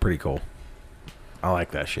 Pretty cool. I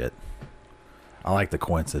like that shit. I like the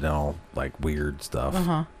coincidental, like, weird stuff.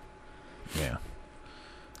 Uh-huh. Yeah.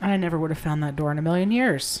 I never would have found that door in a million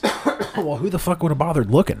years. Well, who the fuck would have bothered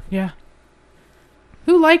looking? Yeah.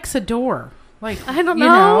 Who likes a door? Like, I don't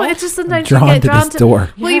know. It's just sometimes you drawn get drawn to this door.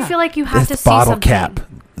 Well, you feel like you have this to see bottle something. cap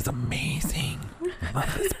is amazing. I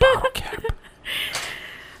love this bottle cap.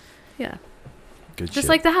 Yeah. Good Just shit.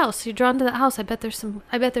 like the house. You're drawn to the house. I bet there's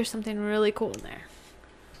something really cool in there.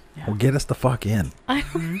 Yeah. Well, get us the fuck in.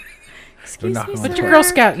 Excuse not me, gonna Put sir. your Girl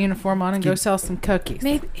Scout uniform on and go sell some cookies.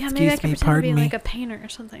 Maybe I Excuse could me, pretend to pardon be me. like a painter or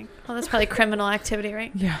something. Well, that's probably criminal activity,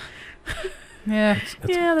 right? Yeah. Yeah.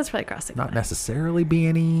 Yeah, that's probably crossing. Not necessarily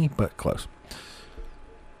B&E, but close.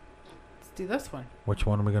 Let's do this one. Which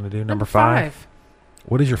one are we going to do? Number 5.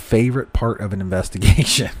 What is your favorite part of an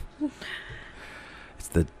investigation? It's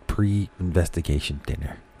the pre-investigation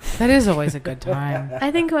dinner. That is always a good time.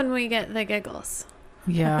 I think when we get the giggles.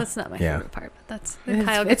 Yeah. That's not my favorite part, but that's It's-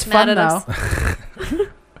 Kyle it's gets mad fun, at though. us.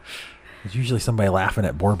 It's usually somebody laughing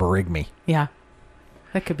at Borborygmi. Yeah.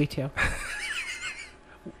 That could be too.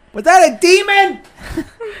 Was that a demon?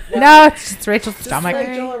 No, it's just Rachel's stomach.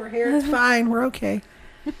 Rachel over here. It's fine. We're okay.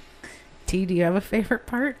 T, do you have a favorite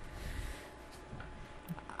part?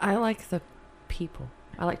 I like the people.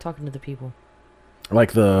 I like talking to the people.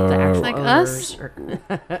 Like The actual Like owners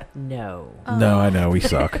us? no. No, I know. We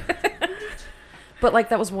suck. But like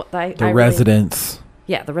that was what I The really- residents.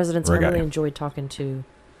 Yeah, the residents. We're I really guy. enjoyed talking to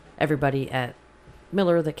everybody at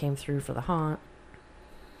Miller that came through for the haunt.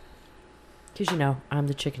 Because, I'm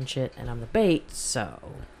the chicken shit and I'm the bait, so,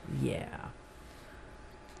 yeah.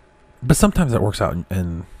 But sometimes that works out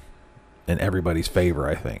in everybody's favor,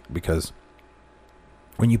 I think, because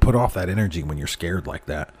when you put off that energy when you're scared like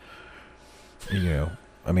that,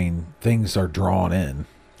 I mean, things are drawn in,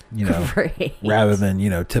 Right. rather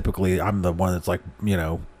than, typically I'm the one that's like,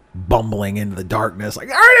 bumbling into the darkness, like,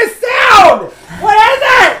 I heard a sound!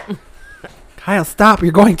 What is it? Kyle, stop.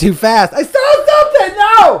 You're going too fast. I saw something.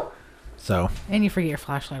 No! So And you forget your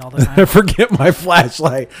flashlight all the I time. forget my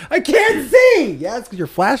flashlight. I can't see. Yeah, it's because your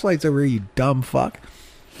flashlight's over here, you dumb fuck.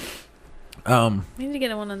 We need to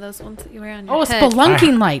get one of those ones that you wear on your Oh, a head.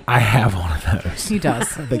 spelunking light. I have one of those. He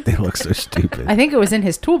does. I think they look so stupid. I think it was in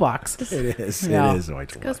his toolbox. It is. Yeah. It is.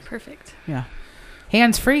 White Goes perfect. Yeah.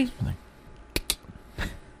 Hands free.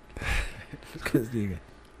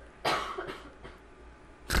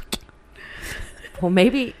 Well,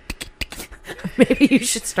 maybe you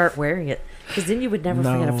should start wearing it, because then you would never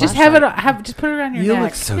No. forget a Just flashlight. just put it on your You neck.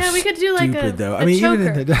 look so Yeah, we could do like stupid, a- though. a I mean, even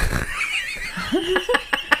choker. in the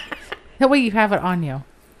That way you have it on you.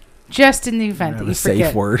 Just in the event that you safe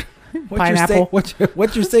forget. word. Pineapple.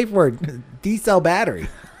 What's your safe word? D-cell battery.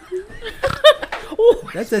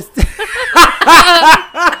 That's a.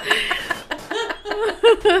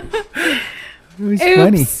 It was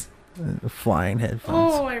funny. Oops. Flying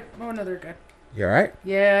headphones. Oh, no, they're good. You all right?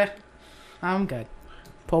 Yeah, I'm good.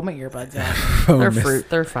 Pull my earbuds out. They're Miss- fruit.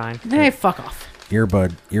 They're fine. Hey, fuck off.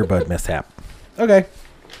 Earbud mishap. Okay.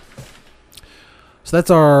 So that's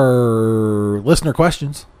our listener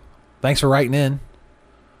questions. Thanks for writing in.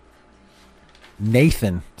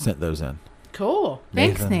 Nathan sent those in. Cool.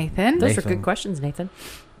 Thanks, Nathan. Those are Nathan. good questions, Nathan.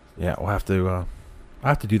 Yeah, we'll have to. I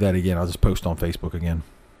have to do that again. I'll just post on Facebook again.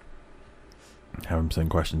 Have them send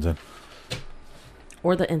questions in.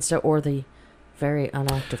 Or the Insta, or the very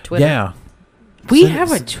unactive Twitter. Yeah, We Send-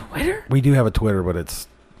 have a Twitter? we do have a Twitter, but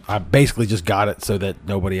I basically just got it so that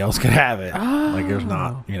nobody else can have it. Oh. Like there's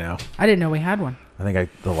not, I didn't know we had one. I think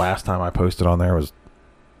the last time I posted on there was,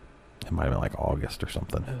 it might have been like August or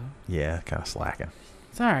something. Yeah, kind of slacking.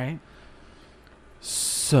 It's all right.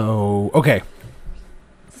 So okay,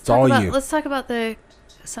 it's all you. Let's talk about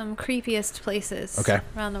some creepiest places Okay.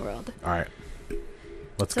 around the world. All right,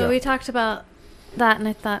 let's So go. we talked about that, and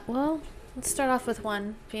I thought, well, let's start off with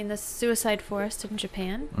one being the suicide forest in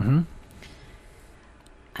Japan. Mm-hmm.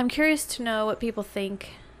 I'm curious to know what people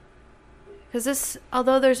think, because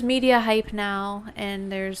although there's media hype now,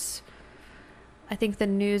 and I think the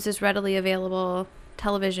news is readily available,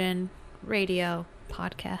 television, radio,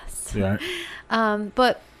 podcasts. Yeah.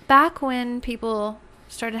 But back when people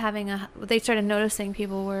started they started noticing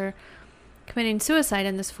people were committing suicide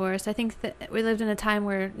in this forest, I think that we lived in a time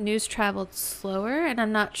where news traveled slower, and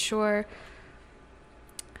I'm not sure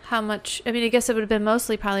how much. I mean, I guess it would have been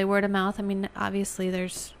mostly probably word of mouth. I mean, obviously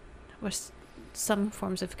was some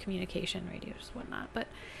forms of communication, radios, whatnot. But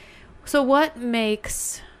so, what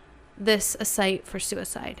makes this a site for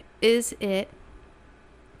suicide? Is it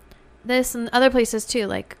this and other places too,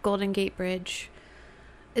 like Golden Gate Bridge?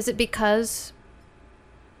 Is it because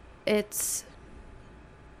it's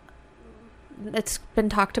been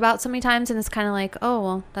talked about so many times and it's kind of like, oh,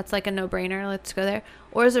 well, that's like a no-brainer, let's go there?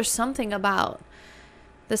 Or is there something about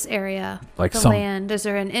this area, Like the some land? Is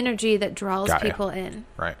there an energy that draws Got ya. people in?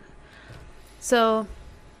 right. So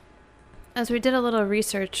as we did a little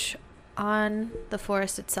research on the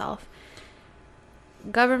forest itself,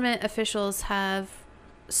 government officials have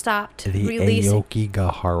stopped The releasing.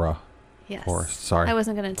 Aokigahara Yes. Forest. Sorry, I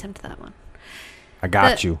wasn't going to attempt that one. I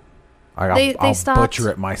got the- you. they I'll stopped- butcher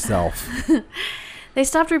it myself. They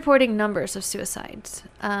stopped reporting numbers of suicides,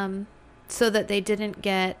 so that they didn't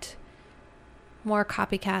get more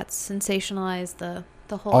copycats sensationalize the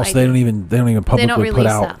whole. Also, idea. they don't even publicly They don't put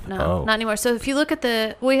release out. that. No, Oh. not anymore. So if you look at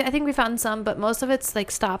I think we found some, but most of it's like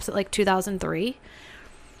stops at like 2003.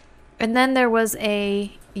 And then there was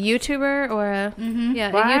a YouTuber or a Mm-hmm.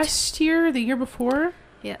 Yeah, Last year, the year before.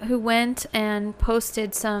 who went and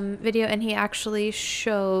posted some video, and he actually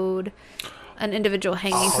showed an individual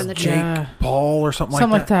hanging from the tree. Jake Yeah. Paul or something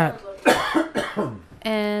Something like like that. that.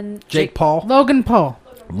 And Jake Paul. Logan Paul.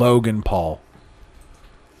 Logan Paul.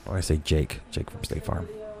 Why do I say Jake? Jake from State Farm.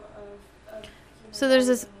 So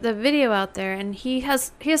there's the video out there, and he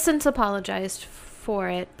has since apologized for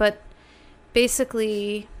it, but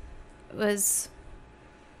basically was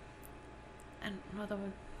I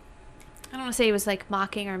don't want to say he was like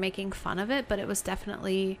mocking or making fun of it, but it was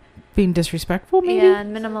definitely Being disrespectful, maybe?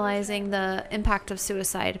 and minimalizing the impact of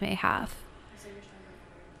suicide may have.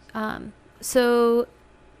 So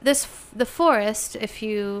the forest, if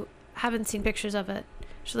you haven't seen pictures of it, you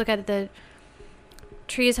should look at it. The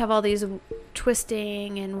trees have all these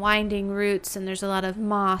twisting and winding roots, and there's a lot of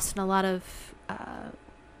moss and a lot of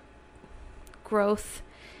growth.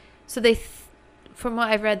 So from what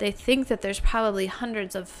I've read, they think that there's probably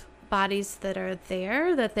hundreds of bodies that are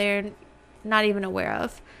there that they're not even aware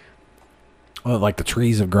of. Oh, like the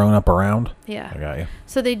trees have grown up around. Yeah. I got you.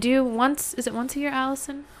 So they do is it once a year,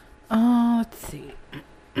 Allison? Let's see.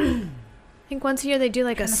 I think once a year they do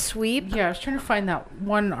like a Kinda- sweep. Yeah, I was trying to find that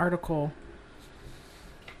one article.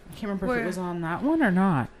 I can't remember if Where- it was on that one or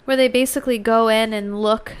not. where they basically go in and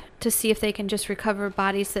look to see if they can just recover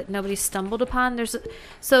bodies that nobody stumbled upon. They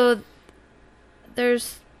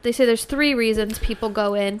say there's 3 reasons people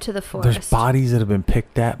go into the forest. There's bodies that have been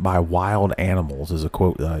picked at by wild animals is a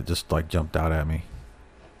quote that just like jumped out at me.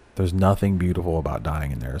 There's nothing beautiful about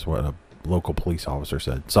dying in there is what a local police officer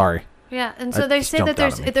said. Sorry. Yeah, and so That they just say that jumped out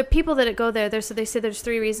there's at me. the people that go there. So they say there's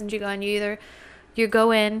 3 reasons you go, and you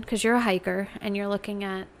go in because you're a hiker and you're looking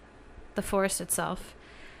at the forest itself.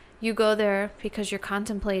 You go there because you're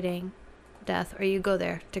contemplating death, or you go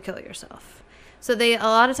there to kill yourself. So a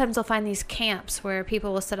lot of times they'll find these camps where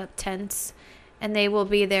people will set up tents, and they will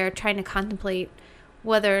be there trying to contemplate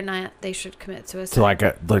whether or not they should commit suicide. So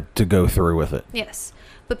like to go through with it. Yes.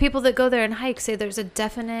 But people that go there and hike say there's a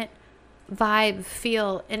definite vibe,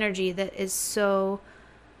 feel, energy that is so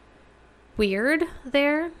weird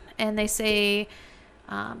there. And they say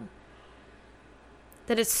that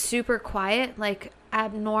it's super quiet, like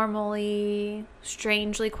abnormally,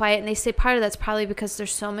 strangely quiet. And they say part of that's probably because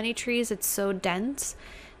there's so many trees, it's so dense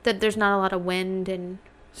that there's not a lot of wind. And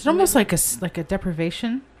It's almost like a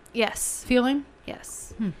deprivation yes. feeling.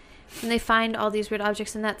 Yes. And they find all these weird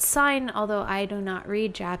objects, and that sign, although I do not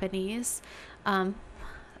read Japanese, but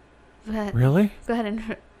Really? go ahead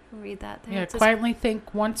and read that. There. Yeah, It says, quietly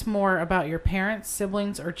think once more about your parents,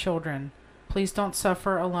 siblings, or children. Please don't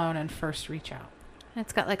suffer alone and first reach out.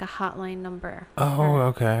 it's got like a hotline number. Oh,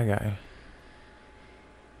 okay, I got you.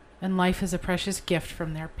 And life is a precious gift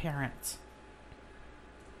from their parents.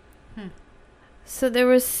 So there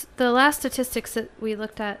was the last statistics that we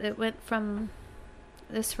looked at. It went from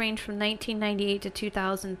this range from 1998 to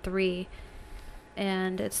 2003,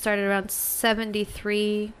 and it started around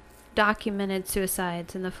 73 documented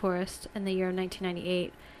suicides in the forest in the year of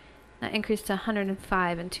 1998. That increased to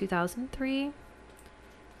 105 in 2003.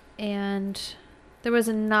 And there was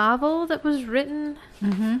a novel that was written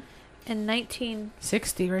Mm-hmm. in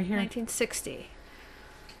 60 right here. 1960.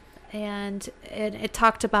 And it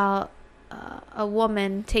talked about a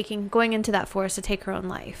woman going into that forest to take her own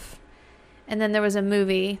life. And then there was a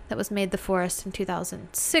movie that was made, The Forest, in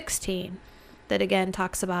 2016 that again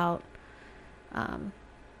talks about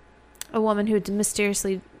a woman who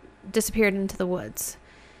mysteriously disappeared into the woods.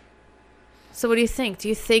 So what do you think? Do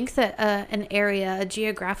you think that an area, a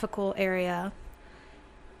geographical area,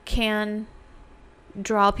 can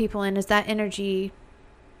draw people in? Is that energy,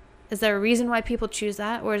 is there a reason why people choose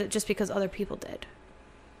that, or is it just because other people did?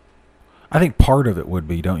 I think part of it would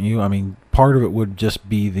be, don't you? I mean, part of it would just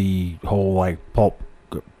be the whole like pop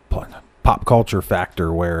culture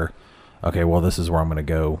factor where, okay, well, this is where I'm going to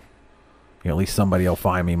go. You know, at least somebody will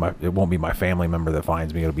find me. It won't be my family member that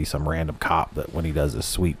finds me. It'll be some random cop that when he does this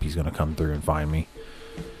sweep, he's going to come through and find me.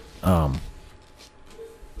 But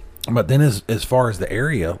then as far as the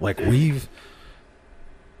area, like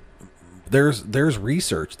there's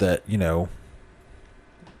research that, you know,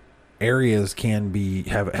 areas can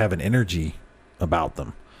have an energy about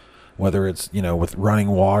them, whether it's, you know, with running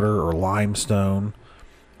water or limestone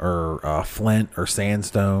or flint or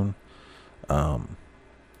sandstone, that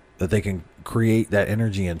they can create that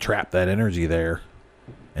energy and trap that energy there.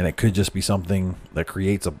 And it could just be something that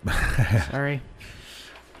creates a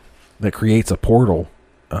that creates a portal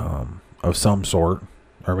of some sort,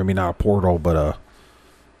 or maybe not a portal, but a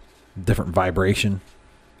different vibration,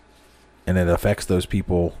 and it affects those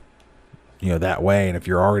people, you know, that way. And if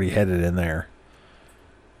you're already headed in there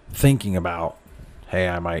thinking about, hey,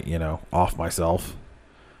 I might, you know, off myself,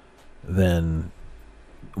 then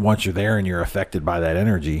once you're there and you're affected by that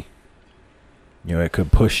energy, you know, it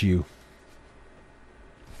could push you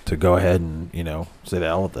to go ahead and, you know, say the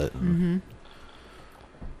hell with it. Mm-hmm.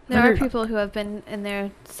 There are people who have been in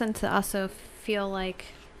there since that also feel like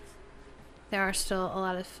there are still a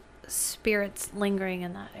lot of spirits lingering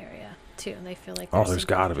in that area too, and they feel like There's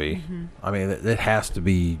got to be. Mm-hmm. I mean, it has to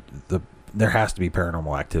be there has to be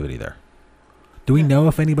paranormal activity there. Do we know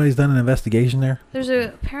if anybody's done an investigation there? There's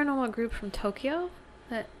a paranormal group from Tokyo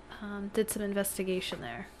that did some investigation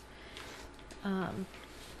there.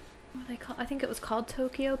 What they call? I think it was called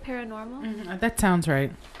Tokyo Paranormal. Mm-hmm. That sounds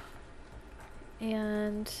right.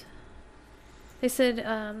 And they said,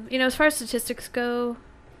 you know, as far as statistics go,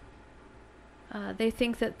 they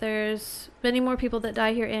think that there's many more people that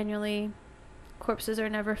die here annually. Corpses are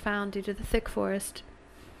never found due to the thick forest.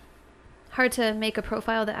 Hard to make a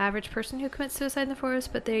profile of the average person who commits suicide in the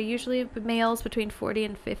forest, but they're usually males between 40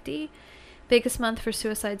 and 50. Biggest month for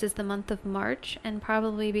suicides is the month of March, and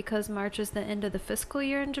probably because March is the end of the fiscal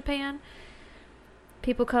year in Japan.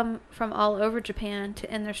 People come from all over Japan to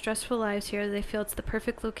end their stressful lives here. They feel it's the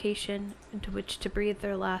perfect location into which to breathe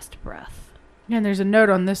their last breath. Yeah, and there's a note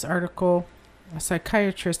on this article. A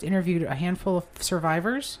psychiatrist interviewed a handful of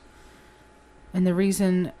survivors, and the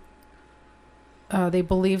reason they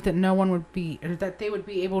believed that no one would be, or that they would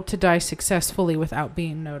be able to die successfully without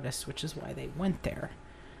being noticed, which is why they went there.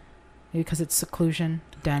 Because it's seclusion,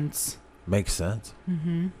 dense. Makes sense.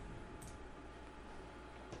 Mm-hmm.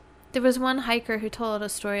 There was one hiker who told a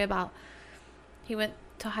story about he went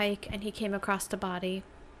to hike and he came across a body,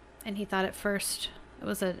 and he thought at first it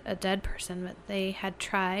was a dead person, but they had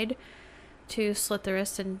tried to slit the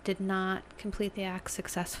wrist and did not complete the act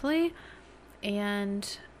successfully,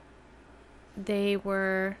 and they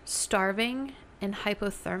were starving and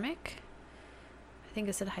hypothermic. I think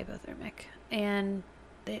it said hypothermic, and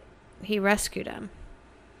he rescued him.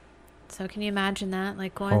 So can you imagine that,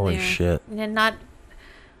 like going Holy there shit. and not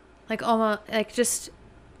like almost like just,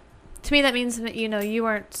 to me that means that you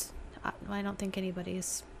weren't. I don't think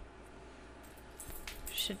anybody's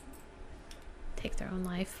should take their own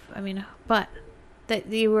life. I mean, but that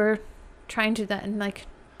you were trying to do that in like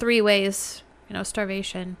 3 ways.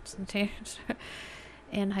 Starvation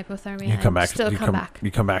and hypothermia. You come back. Still come back. You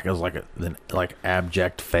come back as like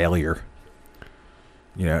abject failure.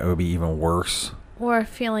 It would be even worse. Or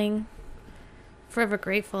feeling forever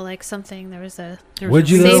grateful, like something. There was a Would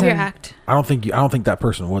you savior though? act. I don't think that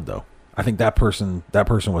person would though. I think that person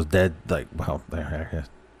was dead. Like, well,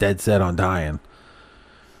 dead set on dying.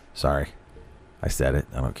 Sorry, I said it.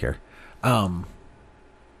 I don't care. So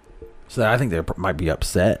I think they might be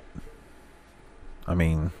upset. I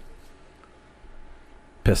mean,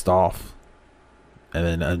 pissed off,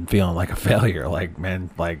 and then feeling like a failure. Like,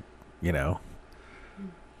 man, I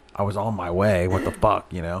was on my way. What the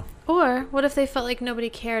fuck, Or what if they felt like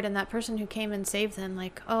nobody cared, and that person who came and saved them,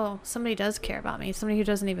 like, oh, somebody does care about me, somebody who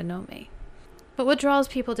doesn't even know me. But what draws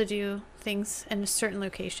people to do things in a certain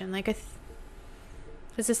location? Like,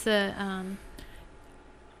 is this the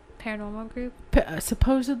paranormal group?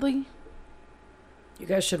 Supposedly. You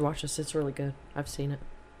guys should watch this. It's really good. I've seen it.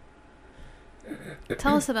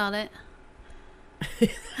 Tell us about it.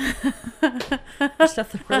 There's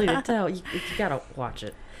nothing really to tell. You gotta watch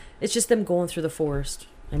it. It's just them going through the forest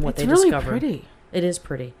and what It's they really discover. pretty. It is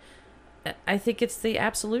pretty. I think it's the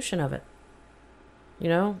absolution of it.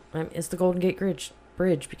 It's the Golden Gate Bridge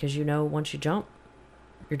because once you jump,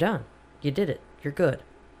 you're done. You did it. You're good.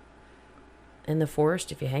 In the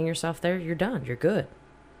forest, if you hang yourself there, you're done. You're good.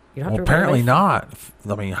 You don't have to apparently not.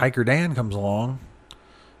 I mean, Hiker Dan comes along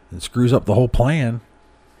and screws up the whole plan.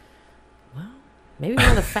 Well, maybe one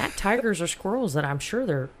of the fat tigers or squirrels that I'm sure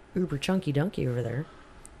they're uber chunky dunky over there.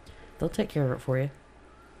 They'll take care of it for you.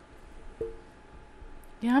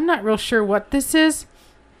 Yeah, I'm not real sure what this is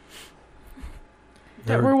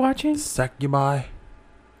that we're watching. Succubi,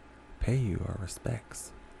 pay you our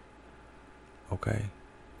respects. Okay.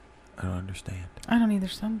 I don't understand. I don't either,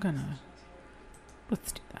 so I'm gonna...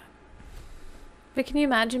 Let's do that. But can you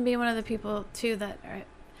imagine being one of the people, too, that are...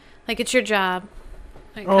 Like, it's your job.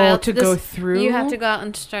 Like, Kyle, go through... You have to go out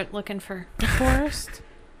and start looking for... the forest?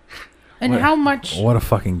 And What- how much... What a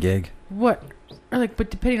fucking gig. What... Or like, but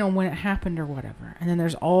depending on when it happened or whatever. And then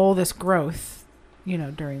there's all this growth,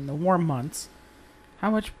 during the warm months. How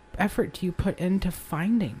much effort do you put into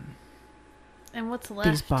finding? And what's These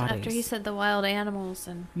left after bodies. he said the wild animals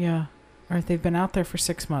and... Yeah. Or if they've been out there for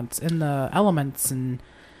 6 months in the elements, and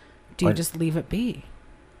do you just leave it be?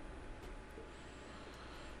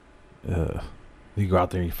 You go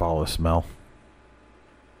out there and you follow the smell.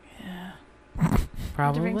 Yeah. To bring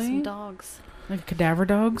Probably. some dogs. Like cadaver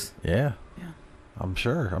dogs? Yeah. Yeah. I'm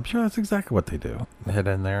sure that's exactly what they do. Head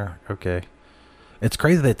in there. Okay. It's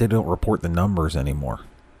crazy that they don't report the numbers anymore.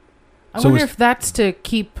 I So wonder is- if that's to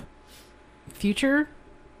keep future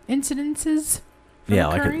incidences from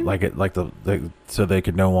occurring? So they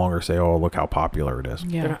could no longer say, "Oh, look how popular it is."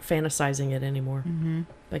 Yeah. They're not fantasizing it anymore Mm-hmm.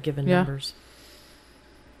 by giving Yeah. numbers.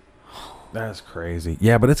 That's crazy.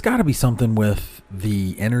 Yeah, but it's got to be something with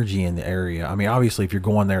the energy in the area. I mean, obviously, if you're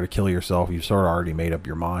going there to kill yourself, you've sort of already made up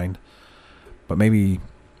your mind. But maybe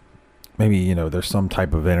there's some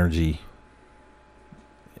type of energy.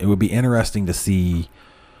 It would be interesting to see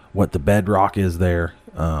what the bedrock is there.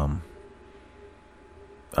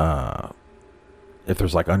 If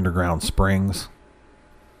there's like underground springs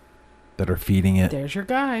that are feeding it. There's your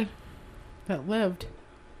guy that lived.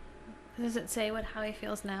 Does it say how he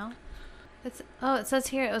feels now? It says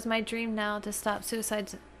here, it was my dream now to stop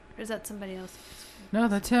suicides. Or is that somebody else? No,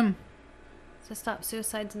 that's him. To stop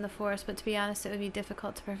suicides in the forest, but to be honest, it would be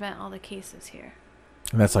difficult to prevent all the cases here.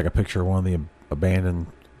 And that's like a picture of one of the abandoned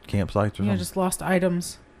campsites or something. Just lost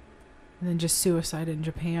items. And then just suicide in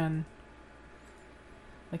Japan.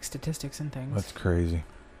 Like statistics and things. That's crazy.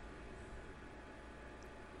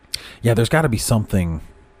 Yeah, there's got to be something.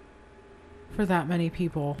 for that many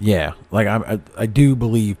people. Yeah, like I do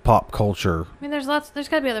believe pop culture. I mean, there's got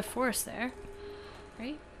to be other forests there,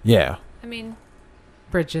 right? Yeah, I mean,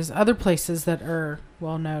 Bridges, other places that are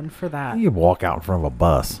well known for that. you walk out in front of a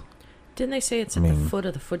bus. Didn't they say it's I at the mean- foot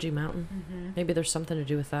of the Fuji Mountain? Mm-hmm. Maybe there's something to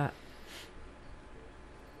do with that.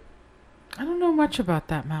 I don't know much about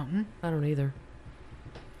that mountain. I don't either.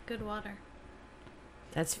 good water.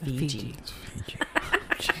 That's Fiji. Fiji. It's Fiji.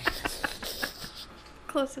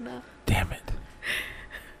 Close enough. Damn it.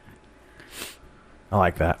 I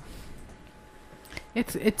like that.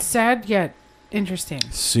 It's sad yet interesting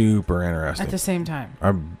Super interesting. at the same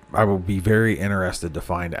time. I will be very interested to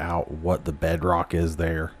find out what the bedrock is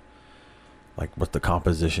there, like what the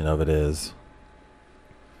composition of it is.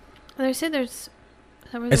 Well, they say there's.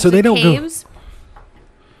 And so they don't go- caves.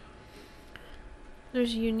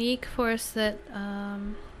 There's unique forests that.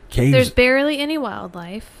 Caves. There's barely any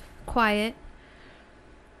wildlife. Quietness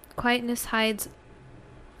hides.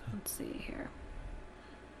 Let's see here.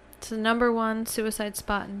 It's the number one suicide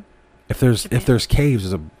spot in if there's Japan. caves,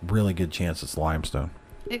 there's a really good chance it's limestone.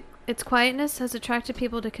 Its quietness has attracted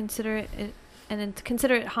people to consider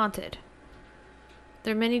it haunted.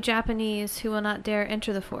 There are many Japanese who will not dare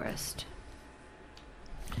enter the forest.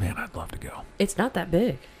 Man, I'd love to go. It's not that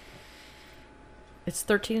big. It's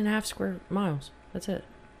 13 and a half square miles. That's it.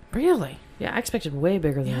 Really? Yeah, I expected way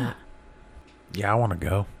bigger than Yeah. that. Yeah, I want to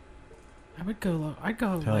go. I would go. I'd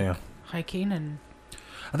go Hell yeah. hiking and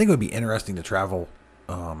I think it would be interesting to travel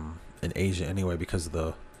in Asia anyway because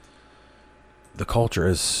the culture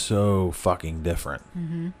is so fucking different.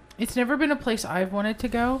 it's never been a place I've wanted to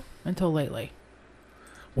go until lately.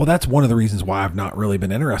 Well, that's one of the reasons why I've not really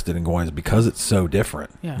been interested in going is because it's so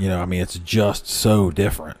different. Yeah. You know, I mean, it's just so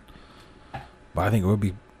different. But I think it would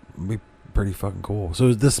be pretty fucking cool. So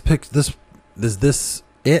is this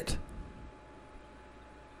it?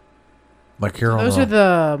 Like here on Those are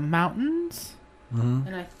the mountains, Mhm.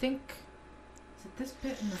 and I think is it this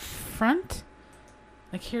bit in the front?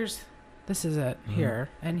 Like this is it here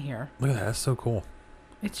and here. Look at that. That's so cool.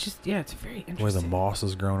 It's just it's very The way the interesting. moss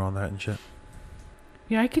is grown on that and shit.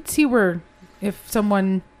 Yeah, I could see where if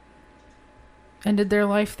someone ended their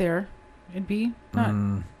life there, it'd be not.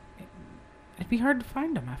 Mm, It'd be hard to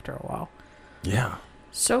find them after a while. yeah.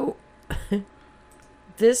 So,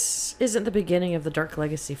 this isn't the beginning of the dark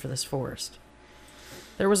legacy for this forest.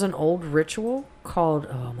 There was an old ritual called,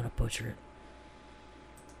 I'm going to butcher it,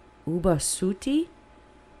 Ubasuti.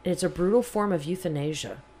 It's a brutal form of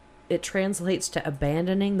euthanasia. It translates to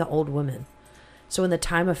abandoning the old women. So in the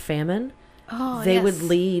time of famine, they would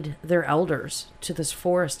lead their elders to this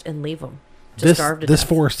forest and leave them to starve to This death.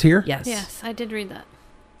 forest here? Yes. Yes, I did read that.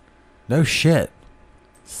 No shit.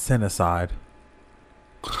 Cinecide.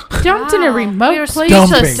 Dumped in a Wow. We remote were place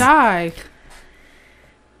Dumping. to die.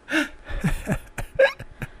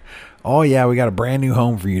 Oh yeah, we got a brand new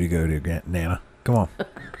home for you to go to, Nana. Come on.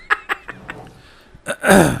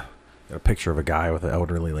 Got a picture of a guy with an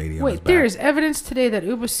elderly lady on his Wait, back. there is evidence today that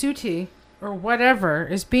Ubasuti or whatever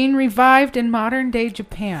is being revived in modern day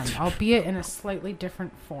Japan, albeit in a slightly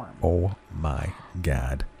different form. Oh my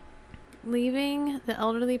god. Leaving the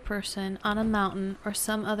elderly person on a mountain or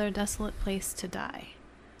some other desolate place to die.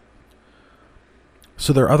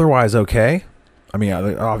 So they're otherwise okay? I mean,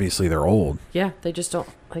 obviously they're old. Yeah, they just don't,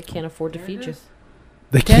 they can't afford to There feed it you. is.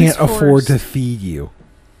 They Dense can't afford forest. to feed you.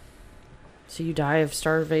 So you die of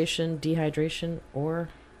starvation, dehydration, or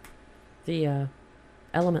the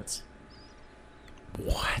elements.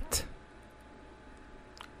 What?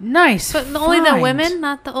 Nice. But only the find. women,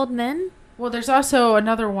 not the old men? Well, there's also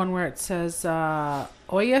another one where it says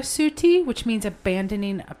Oyasuti, which means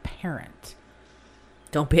abandoning a parent.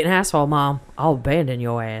 Don't be an asshole, Mom. I'll abandon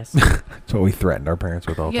your ass. That's what we threatened our parents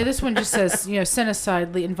with all the Yeah, time. this one just says,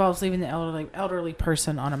 cinecide involves leaving the elderly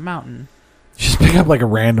person on a mountain. Just pick up like a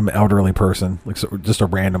random elderly person, like just a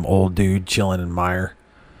random old dude chilling in mire.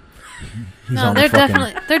 He's No, on the they're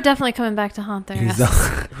fucking- they're definitely coming back to haunt their He's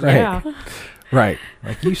ass. right, Yeah. right.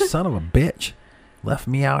 Like you son of a bitch, left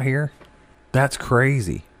me out here. That's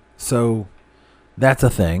crazy. So, that's a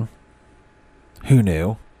thing. Who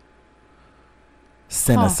knew?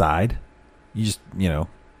 Cinecide. You just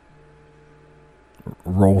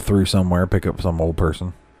roll through somewhere, pick up some old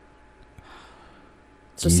person.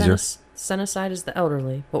 So Geezer. Senecide is the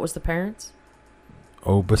elderly. What was the parents?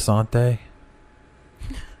 Obasante.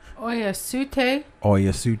 Oyasute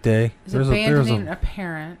Oyasute. is abandoning a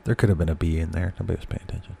parent. There could have been a B in there. Nobody was paying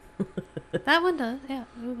attention. That one does, yeah.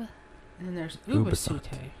 Uba. And then there's Ubasute.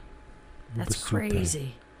 Ubasute. That's Ubasute.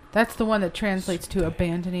 crazy. That's the one that translates to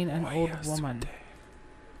abandoning an old Oyasute. woman.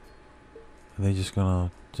 Are they just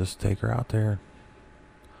gonna just take her out there.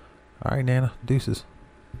 All right, Nana. Deuces.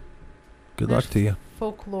 Good There's luck to you.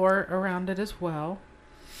 Folklore around it as well.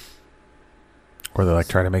 Or they like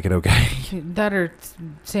try to make it okay. That are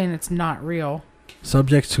saying it's not real.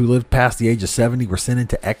 Subjects who lived past the age of 70 were sent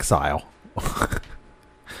into exile.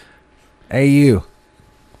 Hey, you.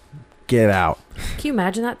 Get out. Can you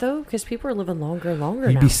imagine that though? Because people are living longer and longer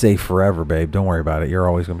You'd now. be safe forever, babe. Don't worry about it. You're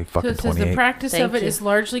always going to be So fucking it says 28. the practice Thank of it you. is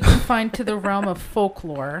largely confined to the realm of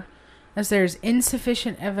folklore, as there is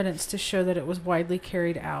insufficient evidence to show that it was widely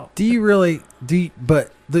carried out. Do you really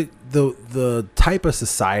but the type of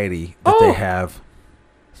society that Oh! they have.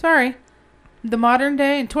 Sorry. The modern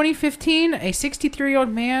day, in 2015, a 63-year-old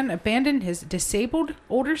man abandoned his disabled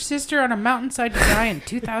older sister on a mountainside to die in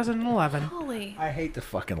 2011. Holy. I hate to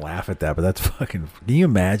fucking laugh at that, but that's fucking. Can you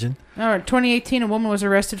imagine? In 2018, a woman was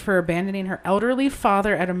arrested for abandoning her elderly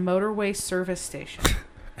father at a motorway service station.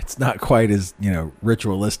 It's not quite as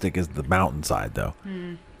ritualistic as the mountainside, though.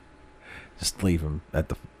 Just leave him at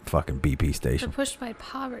the fucking BP They're station. pushed by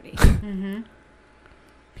poverty. Mm-hmm.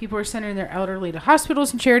 People are sending their elderly to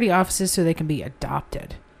hospitals and charity offices so they can be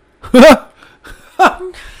adopted.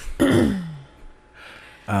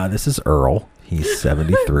 This is Earl. He's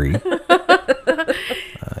 73.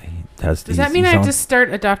 Does that mean I have to start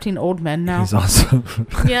adopting old men now? He's also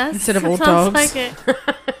Yes. Instead of old sounds dogs. like it.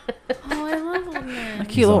 Oh, I love old men.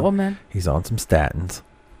 Cute little old men. he's on some statins.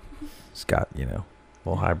 He's got a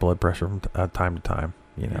little high blood pressure from time to time.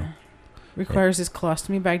 Requires his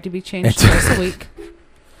colostomy bag to be changed It's- twice a week.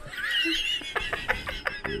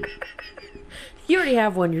 You already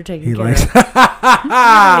have one you're taking He care likes. of. You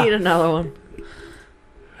don't need another one.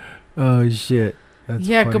 Oh shit! That's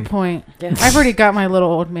Yeah, funny. good point. Yeah. I've already got my little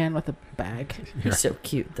old man with a bag. He's so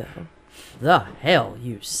cute though. The hell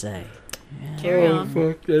you say? Carry on.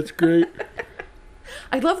 Fuck, that's great.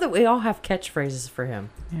 I love that we all have catchphrases for him.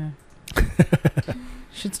 Yeah.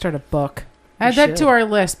 Should start a book. We Add that should. to our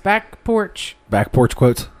list. Back porch. Back porch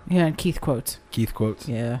quotes. Yeah, and Keith quotes. Keith quotes.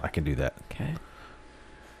 Yeah. I can do that. Okay.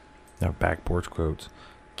 Now back porch quotes,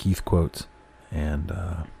 Keith quotes, and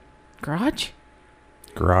Garage?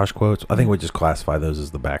 garage quotes. I think we just classify those as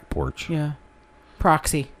the back porch. Yeah.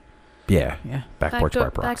 Proxy. Yeah, Yeah. back porch by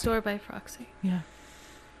proxy. Backdoor by proxy. Yeah.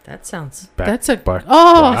 That sounds That's a. back-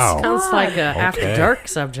 Oh! Wow. sounds God. like a after Okay. dark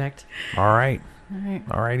subject. All right, All right.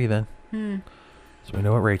 alrighty then. So we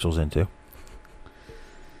know what Rachel's into.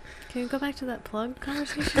 Can you go back to that plug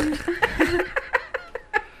conversation?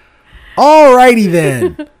 Alrighty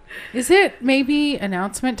then. Is it maybe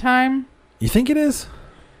announcement time? You think it is?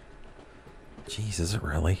 Jeez, is it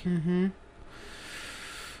really? Mm-hmm.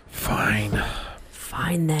 Fine.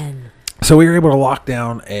 Fine then. So we were able to lock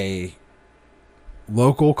down a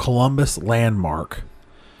local Columbus landmark.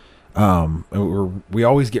 We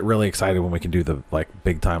always get really excited when we can do the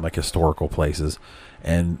big time historical places,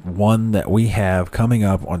 and one that we have coming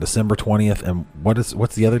up on December 20th. And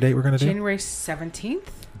what's the other date we're going to do? January 17th?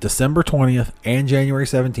 December 20th and January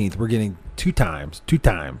 17th. We're getting two times.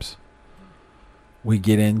 We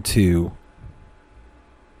get into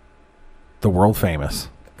the world famous.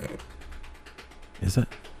 Is it?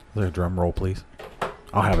 Is there a drum roll, please?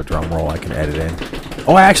 I'll have a drum roll I can edit in.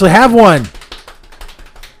 Oh, I actually have one.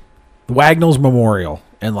 The Wagnalls Memorial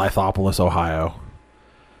in Lithopolis, Ohio.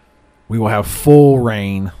 We will have full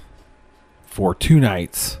reign for 2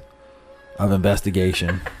 nights of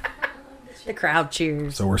investigation. The crowd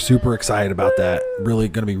cheers. So we're super excited about that. Really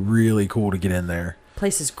going to be really cool to get in there.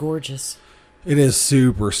 Place is gorgeous. It is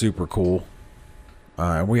super, super cool.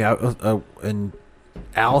 We have and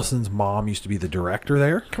Allison's mom used to be the director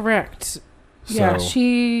there. Correct. Yeah, So-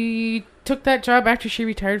 she took that job after she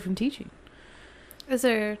retired from teaching. Is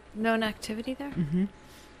there known activity there? Mm-hmm.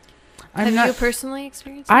 Have you personally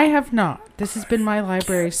experienced it? I have not. This has been my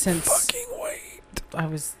library since Fucking wait. I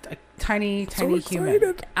was a tiny So human.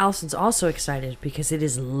 excited. Allison's also excited because it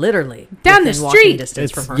is literally Down the within walking street.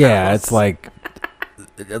 distance It's, from her yeah, house. it's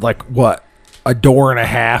like what? A door and a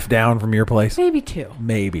half down from your place? Maybe 2.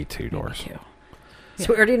 Maybe 2 Maybe doors. 2.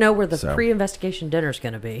 So we already know where the So. pre-investigation dinner's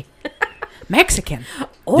going to be. Mexican.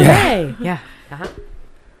 Oh, Yeah. Yeah, Uh-huh.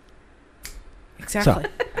 exactly.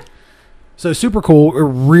 So super cool. We're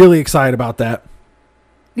really excited about that.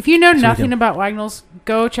 If you know we nothing can- about Wagnalls,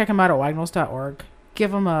 go check them out at wagnalls.org.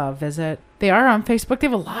 Give them a visit. They are on Facebook. They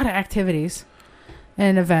have a lot of activities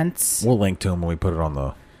and events. We'll link to them when we put it on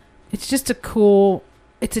the. It's just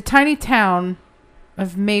it's a tiny town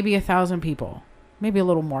of maybe 1,000 people. Maybe a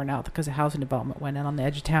little more now because the housing development went in on the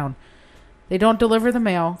edge of town. They don't deliver the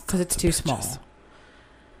mail because it's too small.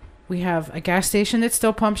 We have a gas station that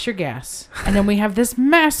still pumps your gas. And then we have this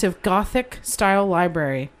massive Gothic style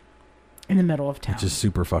library in the middle of town. Which is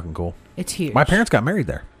super fucking cool. It's huge. My parents got married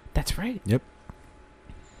there. That's right. Yep.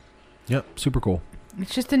 Super cool.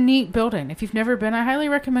 It's just a neat building. If you've never been, I highly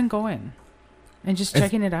recommend going and just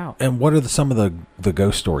checking it out. And what are some of the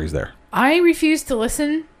ghost stories there? I refuse to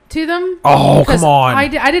listen to them. Oh, come on. I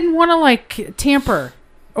didn't want to like tamper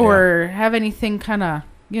or have anything kind of,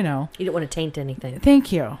 You don't want to taint anything.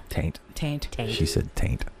 Thank you. Taint. Taint. She said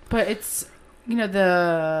taint. But it's,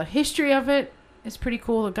 the history of it is pretty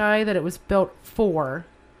cool. The guy that it was built for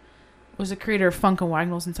was the creator of Funk and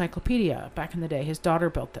Wagnall's Encyclopedia back in the day. His daughter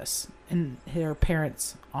built this in her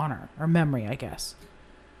parents' honor or memory, I guess.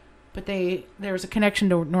 But there was a connection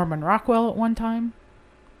to Norman Rockwell at one time.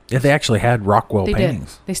 Yeah, they actually had Rockwell They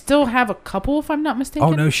paintings. did. They still have a couple, if I'm not mistaken.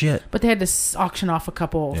 Oh, no shit. But they had to auction off a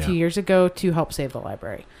couple a few years ago to help save the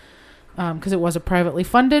library. Because it was a privately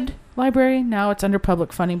funded library. Now it's under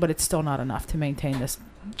public funding, but it's still not enough to maintain this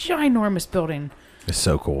ginormous building It's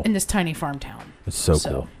so cool. in this tiny farm town. It's so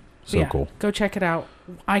cool. So cool. Go check it out.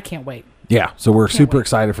 I can't wait. Yeah, so we're super wait.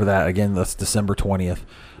 excited for that. Again, that's December 20th.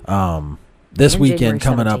 This And weekend January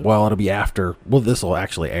coming up, 17th. well, it'll be after. Well, this will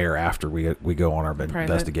actually air after we go on our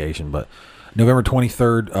investigation. But November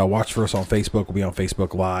 23rd, watch for us on Facebook. We'll be on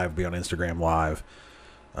Facebook Live. We'll be on Instagram Live.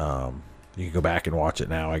 You can go back and watch it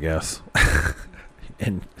now, I guess,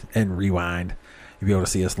 and rewind. You'll be able to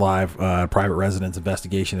see us live, private residence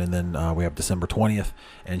investigation, and then we have December 20th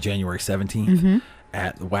and January 17th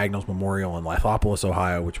at the Wagnalls Memorial in Lithopolis,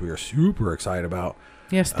 Ohio, which we are super excited about.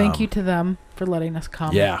 Yes, thank you to them for letting us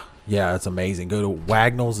come. Yeah, it's amazing. Go to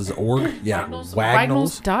Wagnalls.org. Yeah,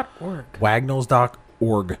 Wagnalls.org.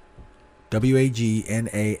 Wagnalls.org.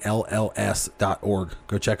 WAGNALLS.org.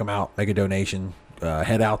 Go check them out. Make a donation.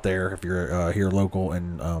 Head out there if you're here local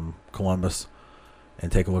in Columbus and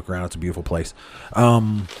take a look around. It's a beautiful place.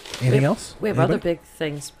 Anything else? We have Anybody? other big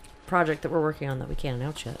things, project that we're working on that we can't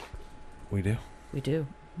announce yet. We do. We do.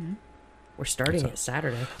 Mm-hmm. We're starting it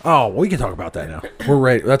Saturday. Oh, well, we can talk about that now. We're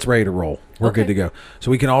ready. That's ready to roll. We're Okay. good to go. So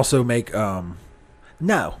we can also make.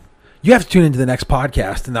 No, you have to tune into the next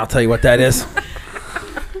podcast, and I'll tell you what that is.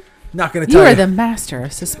 Not going to You tell are you. the master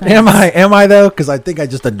of suspense. Am I though? Because I think I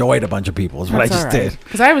just annoyed a bunch of people. Is what I just did.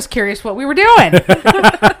 Because I was curious what we were doing. Because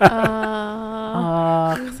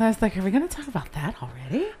I was like, are we going to talk about that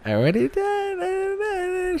already? I already did.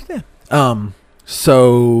 I understand.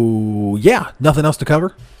 So yeah, nothing else to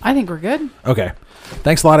cover. I think we're good. Okay.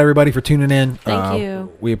 Thanks a lot, everybody, for tuning in. Thank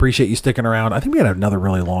you. We appreciate you sticking around. I think we had another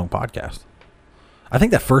really long podcast. I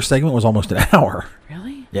think that first segment was almost an hour.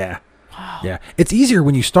 Really? Yeah. Wow. Yeah. It's easier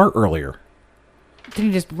when you start earlier. Then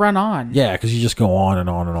you just run on. Yeah, because you just go on and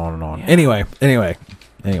on and on and on. Yeah. Anyway.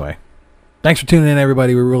 Thanks for tuning in,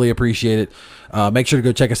 everybody. We really appreciate it. Make sure to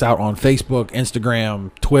go check us out on Facebook,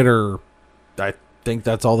 Instagram, Twitter. I think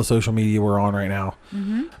that's all the social media we're on right now.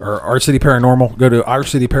 Or Arch City Paranormal. Go to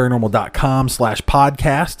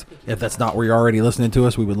archcityparanormal.com/podcast. If that's not where you're already listening to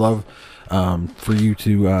us, we would love for you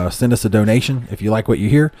to send us a donation if you like what you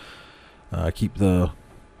hear. Keep the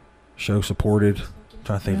show supported. I'm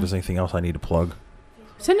trying to think if there's anything else I need to plug.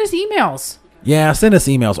 Send us emails. Yeah, send us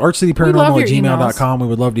emails. We love archcityparanormal@gmail.com. We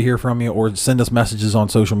would love to hear from you, or send us messages on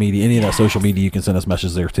social media. Any of that social media, you can send us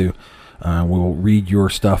messages there too. We will read your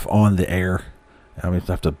stuff on the air. I mean,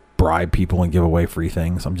 have to bribe people and give away free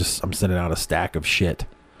things. I'm sending out a stack of shit,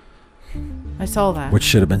 I saw that. which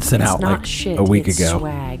should have been sent It's out not like shit, a week it's ago.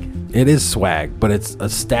 swag. It is swag, but it's a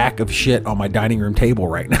stack of shit on my dining room table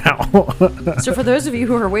right now. So for those of you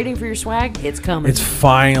who are waiting for your swag, it's coming. It's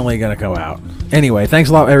finally gonna go out. Anyway, thanks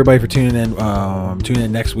a lot, everybody, for tuning in. Tune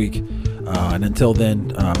in next week, and until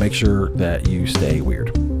then, make sure that you stay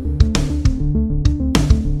weird.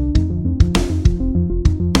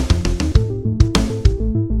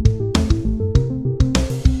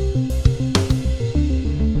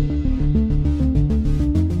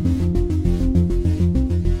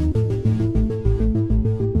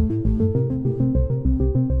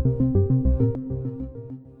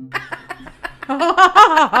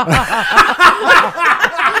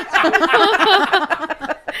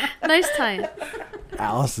 Nice time.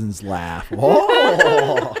 Allison's laugh.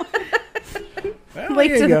 Whoa. Well, Late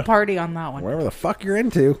there you to go. the party on that one. Whatever the fuck you're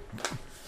into.